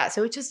shit like that.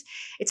 So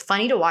it's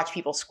funny to watch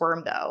people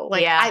squirm though.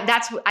 Like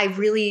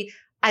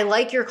I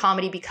like your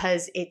comedy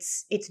because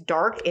it's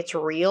dark, it's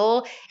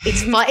real,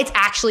 it's fun, it's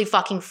actually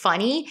fucking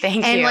funny. Thank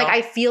you. And like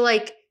I feel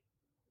like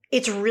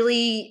it's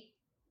really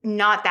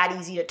not that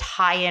easy to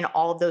tie in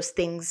all of those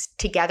things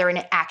together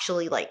and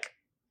actually like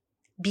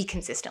be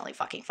consistently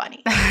fucking funny.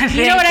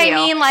 You know what I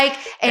mean? Like,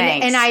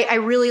 and I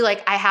really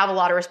like, I have a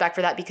lot of respect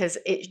for that because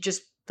it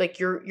just like,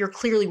 you're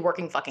clearly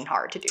working fucking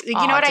hard to do. You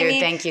know what I mean?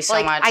 Thank you so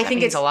like, much. I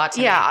think it's a lot to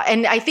me. Yeah.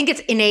 And I think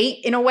it's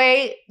innate in a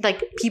way,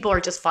 like people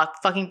are just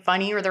fucking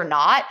funny or they're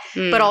not,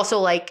 but also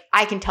like,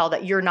 I can tell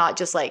that you're not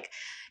just like,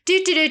 do,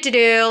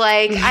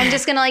 like, I'm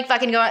just gonna like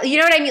fucking go, you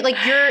know what I mean? Like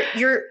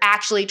you're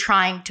actually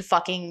trying to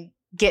fucking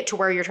get to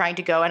where you're trying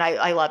to go. And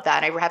I love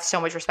that. And I have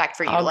so much respect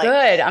for you. Oh, like,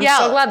 good. I'm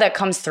so glad that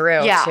comes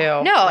through too.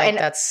 No, like, and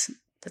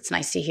that's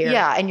nice to hear.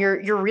 Yeah. And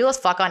you're real as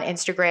fuck on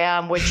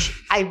Instagram, which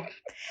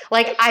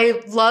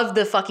I love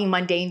the fucking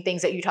mundane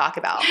things that you talk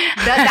about.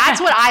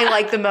 That's what I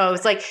like the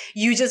most. Like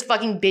you just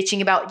fucking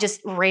bitching about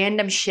just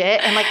random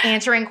shit and like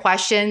answering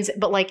questions,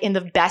 but like in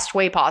the best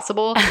way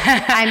possible.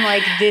 I'm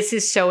like, this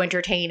is so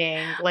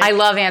entertaining. Like I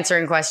love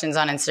answering questions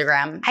on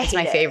Instagram. It's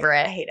my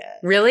favorite. I hate it.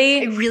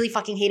 Really? I really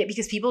fucking hate it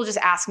because people just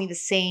ask me the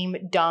same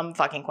dumb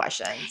fucking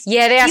questions.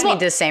 Yeah, they ask me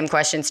the same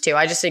questions too.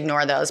 I just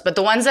ignore those. But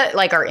the ones that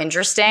like are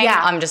interesting,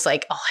 I'm just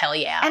like, oh, hell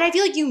yeah. And I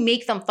feel like you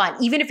make them fun.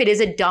 Even if it is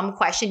a dumb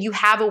question, you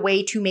have a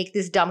way to make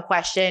this dumb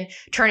question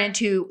turn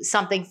into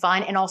something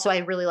fun. And also I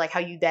really like how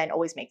you then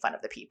always make fun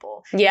of the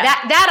people. Yeah.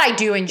 That I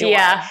do enjoy.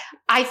 Yeah.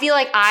 I feel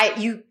like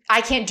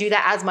I can't do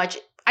that as much.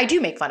 I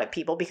do make fun of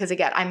people because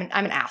again, I'm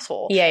an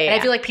asshole. Yeah. And I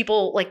feel like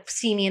people like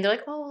see me and they're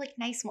like, oh, like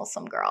nice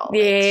Muslim girl.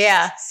 Like,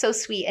 yeah. So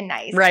sweet and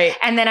nice. Right.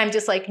 And then I'm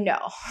just like, no.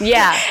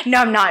 Yeah.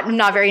 No, I'm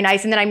not very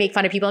nice. And then I make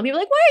fun of people and people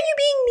are like, why are you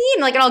being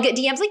mean? Like, and I'll get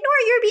DMs like,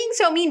 Nora, you're being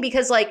so mean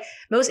because like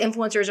most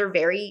influencers are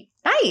very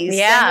nice.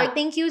 Yeah. And like,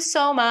 thank you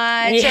so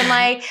much. Yeah. And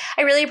like,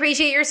 I really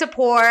appreciate your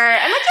support.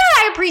 I'm like,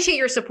 yeah, I appreciate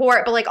your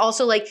support. But like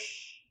also like,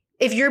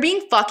 if you're being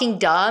fucking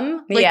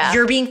dumb, like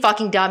you're being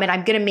fucking dumb and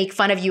I'm going to make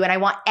fun of you and I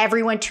want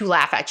everyone to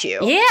laugh at you.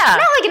 Yeah. Not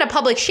like in a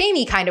public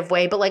shamey kind of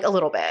way, but like a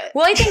little bit.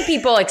 Well, I think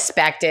people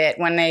expect it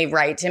when they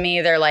write to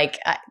me. They're like,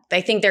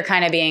 I think they're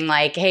kind of being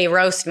like, hey,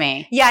 roast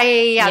me.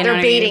 Yeah.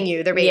 They're baiting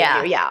you. They're baiting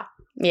you. Yeah.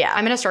 Yeah.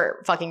 I'm going to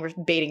start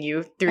fucking baiting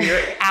you through your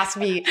ask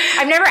me.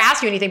 I've never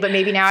asked you anything, but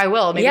maybe now I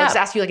will. Maybe I'll just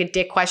ask you like a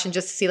dick question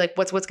just to see like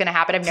what's going to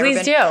happen. I've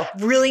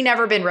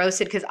never been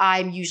roasted because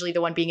I'm usually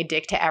the one being a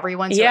dick to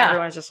everyone. So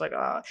everyone's just like,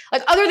 oh.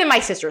 Like other than my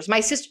sisters.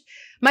 My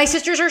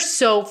sisters are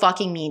so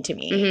fucking mean to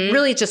me. Mm-hmm.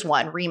 Really, it's just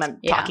one. Reem, I'm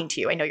talking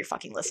to you. I know you're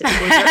fucking listening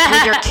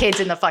with your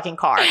kids in the fucking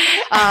car,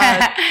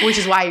 which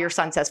is why your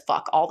son says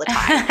fuck all the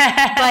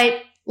time.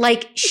 But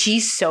like,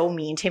 she's so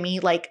mean to me.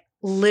 Like,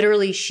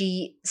 literally,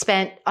 she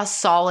spent a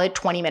solid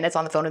 20 minutes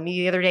on the phone with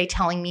me the other day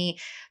telling me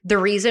the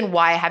reason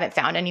why I haven't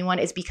found anyone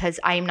is because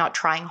I am not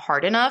trying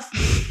hard enough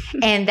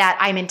and that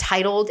I'm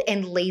entitled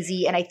and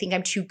lazy and I think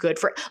I'm too good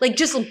for like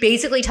just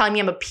basically telling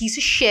me I'm a piece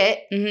of shit.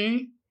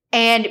 Mm-hmm.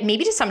 And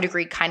maybe to some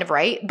degree kind of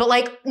right, but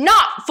like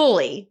not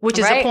fully, which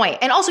is the point.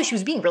 And also she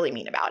was being really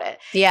mean about it.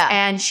 Yeah.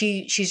 And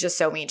she's just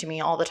so mean to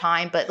me all the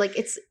time. But like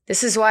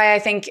this is why I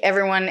think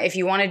everyone, if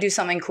you want to do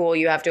something cool,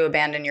 you have to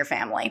abandon your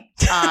family.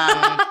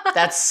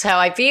 That's how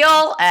I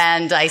feel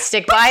and I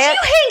stick by it.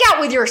 You hang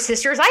out with your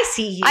sisters. I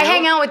see you. I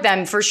hang out with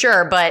them for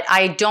sure, but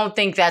I don't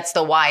think that's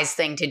the wise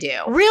thing to do.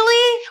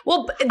 Really?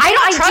 Well,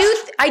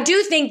 I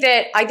do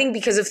think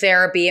because of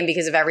therapy and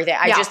because of everything,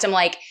 I just am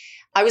like,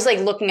 I was like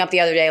looking up the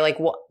other day, like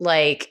what,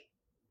 like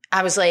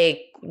I was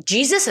like,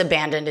 Jesus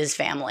abandoned his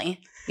family,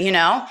 you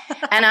know?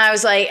 And I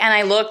was like, and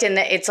I looked and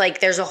it's like,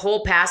 there's a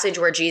whole passage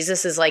where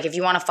Jesus is like, if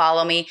you want to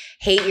follow me,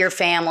 hate your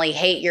family,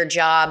 hate your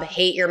job,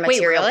 hate your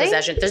material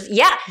possessions.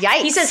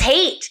 Yikes. He says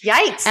hate.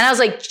 Yikes. And I was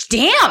like,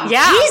 damn,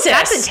 Jesus.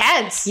 That's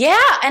intense. Yeah.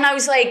 And I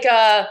was like,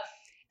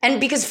 and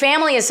because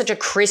family is such a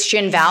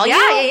Christian value.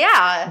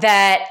 Yeah.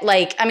 That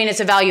like, I mean, it's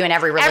a value in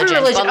every religion.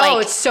 But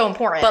like, it's so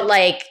important. But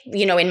like,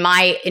 you know, in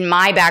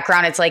my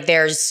background, it's like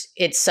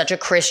it's such a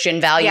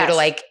Christian value to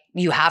like,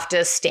 you have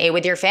to stay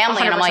with your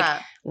family. 100%. And I'm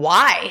like,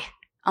 why?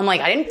 I'm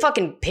like, I didn't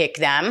fucking pick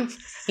them.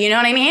 You know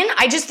what I mean?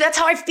 that's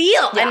how I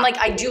feel. Yeah. And like,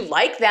 I do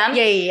like them.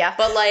 Yeah.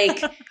 But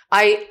like,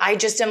 I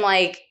just am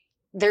like,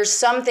 there's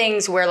some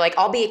things where like,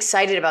 I'll be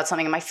excited about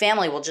something and my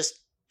family will just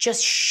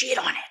shit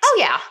on it. Oh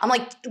yeah. I'm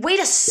like, way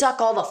to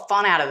suck all the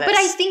fun out of this. But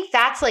I think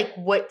that's like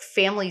what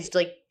families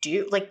like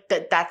do. Like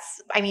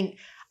that's, I mean,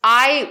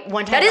 I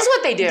one time. That is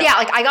what they do. Yeah.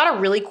 Like I got a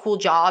really cool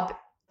job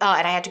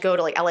and I had to go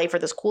to like LA for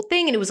this cool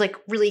thing, and it was like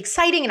really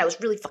exciting, and I was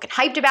really fucking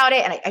hyped about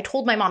it. And I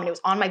told my mom, and it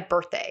was on my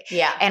birthday.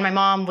 Yeah. And my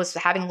mom was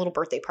having a little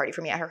birthday party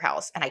for me at her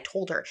house, and I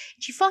told her,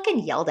 and she fucking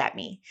yelled at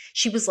me.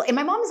 She was like, and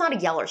my mom is not a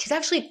yeller. She's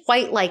actually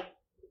quite like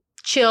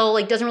chill,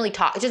 like doesn't really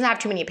talk. It doesn't have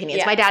too many opinions.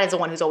 Yeah. My dad is the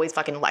one who's always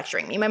fucking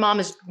lecturing me. My mom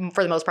is,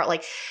 for the most part,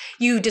 like,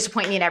 you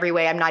disappoint me in every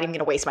way. I'm not even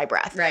going to waste my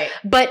breath. Right.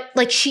 But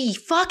like, she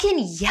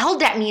fucking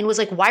yelled at me and was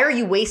like, why are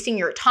you wasting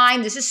your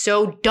time? This is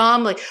so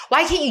dumb. Like,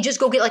 why can't you just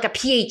go get like a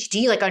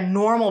PhD, like a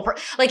normal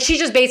like, she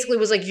just basically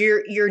was like,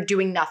 you're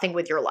doing nothing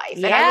with your life.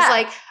 Yeah. And I was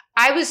like,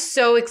 I was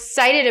so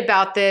excited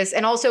about this.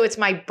 And also it's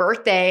my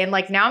birthday, and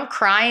like now I'm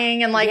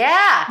crying, and like,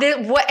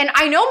 and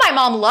I know my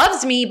mom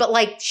loves me, but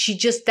like, she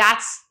just,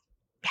 that's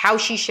how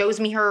she shows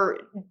me her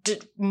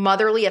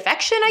motherly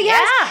affection, I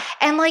guess.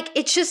 Yeah. And like,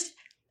 it's just,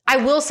 I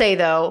will say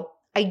though,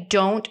 I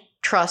don't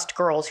trust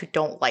girls who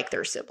don't like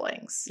their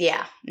siblings.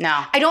 Yeah.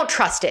 No. I don't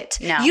trust it.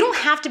 No. You don't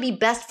have to be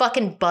best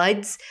fucking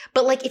buds,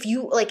 but like, if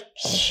you like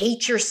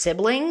hate your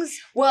siblings.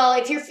 Well,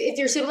 if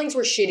your siblings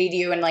were shitty to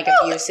you and like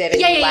abusive and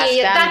you left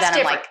them, that's then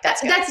different. I'm like,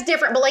 that's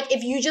different. But like,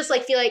 if you just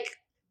like feel like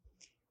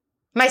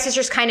my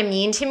sister's kind of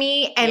mean to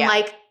me, and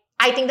like,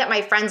 I think that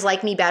my friends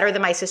like me better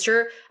than my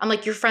sister, I'm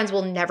like, your friends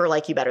will never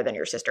like you better than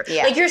your sister.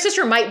 Yeah. Like, your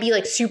sister might be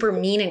like super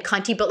mean and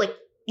cunty, but like,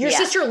 your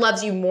sister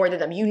loves you more than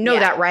them. You know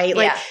that, right?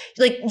 Like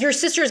your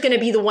sister is going to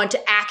be the one to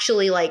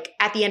actually, like,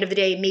 at the end of the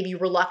day, maybe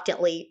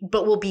reluctantly,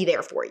 but will be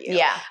there for you.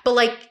 Yeah. But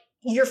like,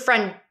 your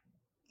friend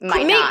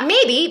might not.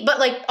 Maybe, but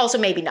like, also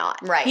maybe not.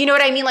 Right. You know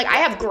what I mean? Like, I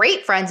have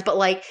great friends, but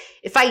like,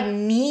 if I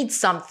need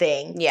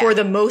something, for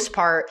the most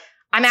part,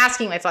 I'm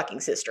asking my fucking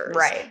sisters.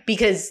 Right.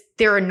 Because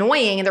they're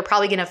annoying, and they're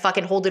probably going to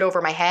fucking hold it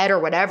over my head or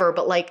whatever.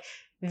 But like,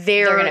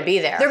 they're going to be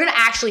there. They're going to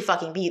actually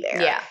fucking be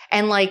there. Yeah.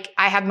 And like,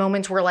 I have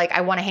moments where like,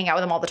 I want to hang out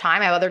with them all the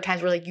time. I have other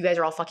times where like, you guys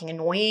are all fucking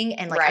annoying,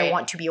 and like, I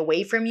want to be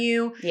away from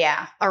you.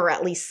 Yeah. Or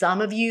at least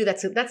some of you.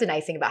 That's a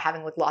nice thing about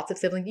having like lots of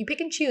siblings. You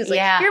pick and choose.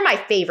 Like, you're my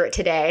favorite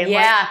today. And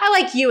like, I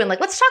like you. And like,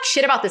 let's talk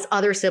shit about this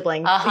other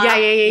sibling.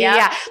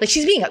 Yeah. Like,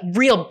 she's being a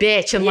real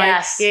bitch. And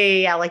like,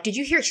 yeah. Like, did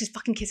you hear she's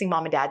fucking kissing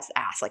mom and dad's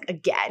ass like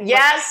again?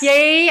 Yes. Like,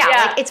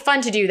 yeah. Like, it's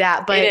fun to do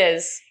that, but it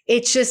is.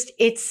 It's just,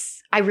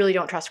 I really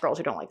don't trust girls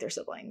who don't like their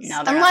siblings.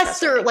 No, unless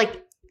they're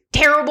like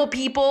terrible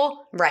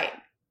people. Right.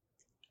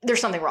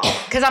 There's something wrong.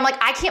 Because I'm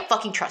like, I can't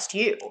fucking trust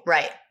you.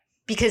 Right.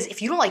 Because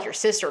if you don't like your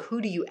sister,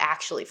 who do you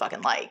actually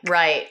fucking like?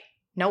 Right.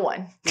 No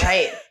one.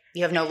 Right.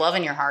 You have no love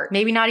in your heart.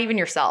 Maybe not even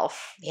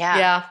yourself.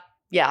 Yeah.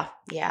 Yeah.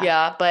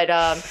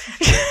 But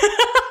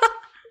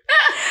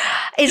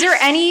is there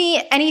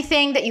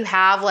anything that you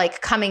have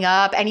like coming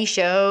up? Any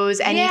shows?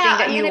 Anything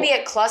that I'm going to be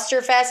at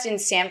Clusterfest in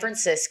San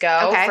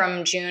Francisco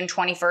from June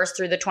 21st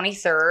through the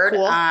 23rd.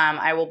 Cool.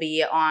 I will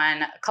be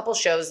on a couple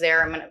shows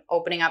there. I'm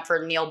opening up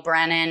for Neil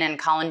Brennan and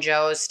Colin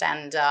Jost,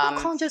 and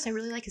Colin Jost, I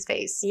really like his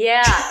face.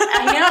 Yeah,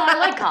 I know. I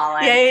like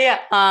Colin.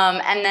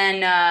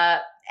 Yeah.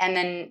 And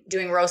then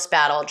doing Roast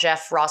Battle,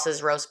 Jeff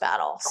Ross's Roast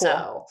Battle.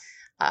 Cool.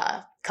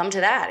 So come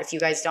to that. If you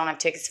guys don't have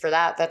tickets for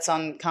that, that's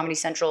on Comedy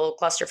Central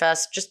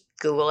Clusterfest. Just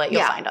Google it.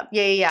 You'll find them.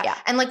 Yeah.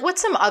 And like,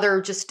 what's some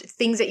other just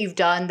things that you've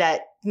done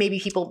that maybe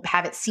people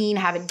haven't seen,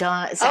 haven't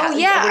done?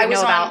 I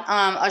was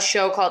on a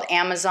show called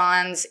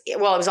Amazon's.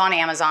 Well, it was on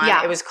Amazon.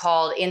 Yeah. It was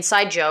called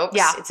Inside Jokes.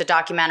 Yeah. It's a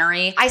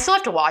documentary. I still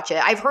have to watch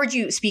it. I've heard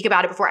you speak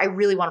about it before. I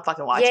really want to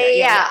fucking watch it.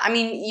 Yeah. I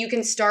mean, you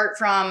can start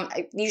from,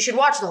 you should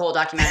watch the whole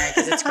documentary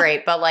because it's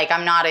great. But like,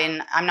 I'm not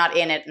in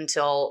it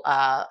until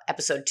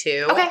episode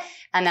 2. Okay.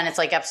 And then it's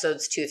like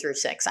episodes 2 through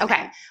 6.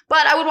 Okay.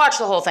 But I would watch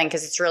the whole thing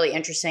because it's really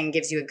interesting.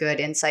 Gives you a good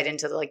insight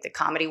into like the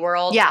comedy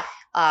world. Yeah.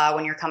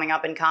 When you're coming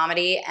up in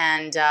comedy.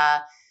 And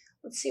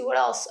let's see what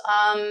else.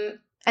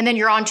 And then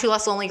you're on Two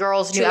Less Lonely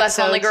Girls. Two Less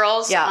Lonely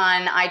Girls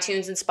on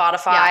iTunes and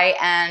Spotify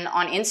and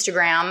on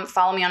Instagram.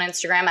 Follow me on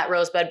Instagram at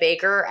Rosebud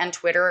Baker and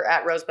Twitter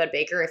at Rosebud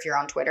Baker if you're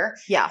on Twitter.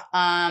 Yeah.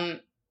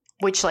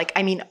 Which like,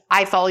 I mean,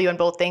 I follow you on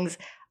both things.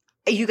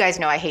 You guys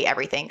know I hate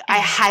everything. I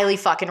highly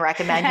fucking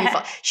recommend you.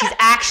 She's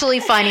actually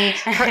funny.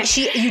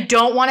 You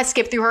don't want to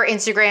skip through her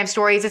Instagram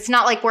stories. It's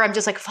not like where I'm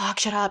just like, fuck,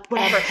 shut up,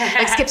 whatever.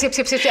 Like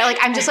skip. Like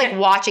I'm just like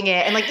watching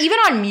it. And like even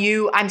on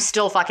mute, I'm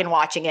still fucking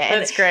watching it.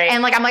 That's great.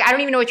 And like, I'm like, I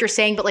don't even know what you're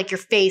saying, but like your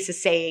face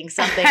is saying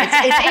something.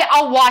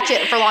 I'll watch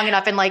it for long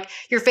enough. And like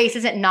your face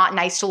isn't not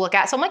nice to look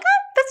at. So I'm like,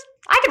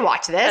 I could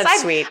watch this.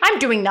 That's sweet. I'm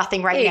doing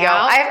nothing right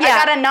now. I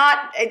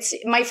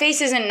gotta my face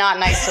isn't not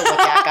nice to look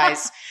at,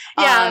 guys.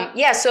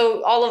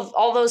 So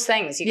all those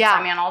things. You can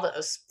find me on all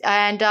those.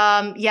 And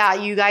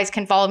you guys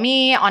can follow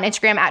me on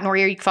Instagram at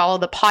Noria. You can follow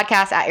the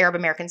podcast at Arab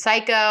American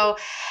Psycho.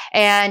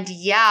 And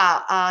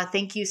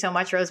thank you so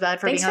much, Rosebud,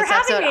 for being on this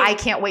episode. I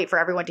can't wait for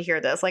everyone to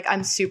hear this. Like,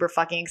 I'm super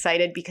fucking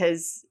excited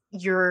because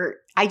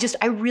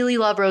I really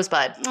love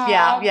Rosebud. Aww,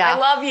 I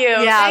love you.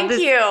 Yeah,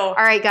 Thank you. All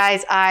right,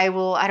 guys. I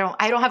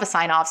don't have a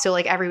sign off. So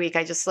like every week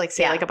I just like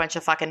say like a bunch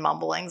of fucking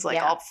mumblings. Like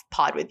I'll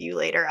pod with you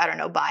later. I don't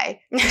know. Bye.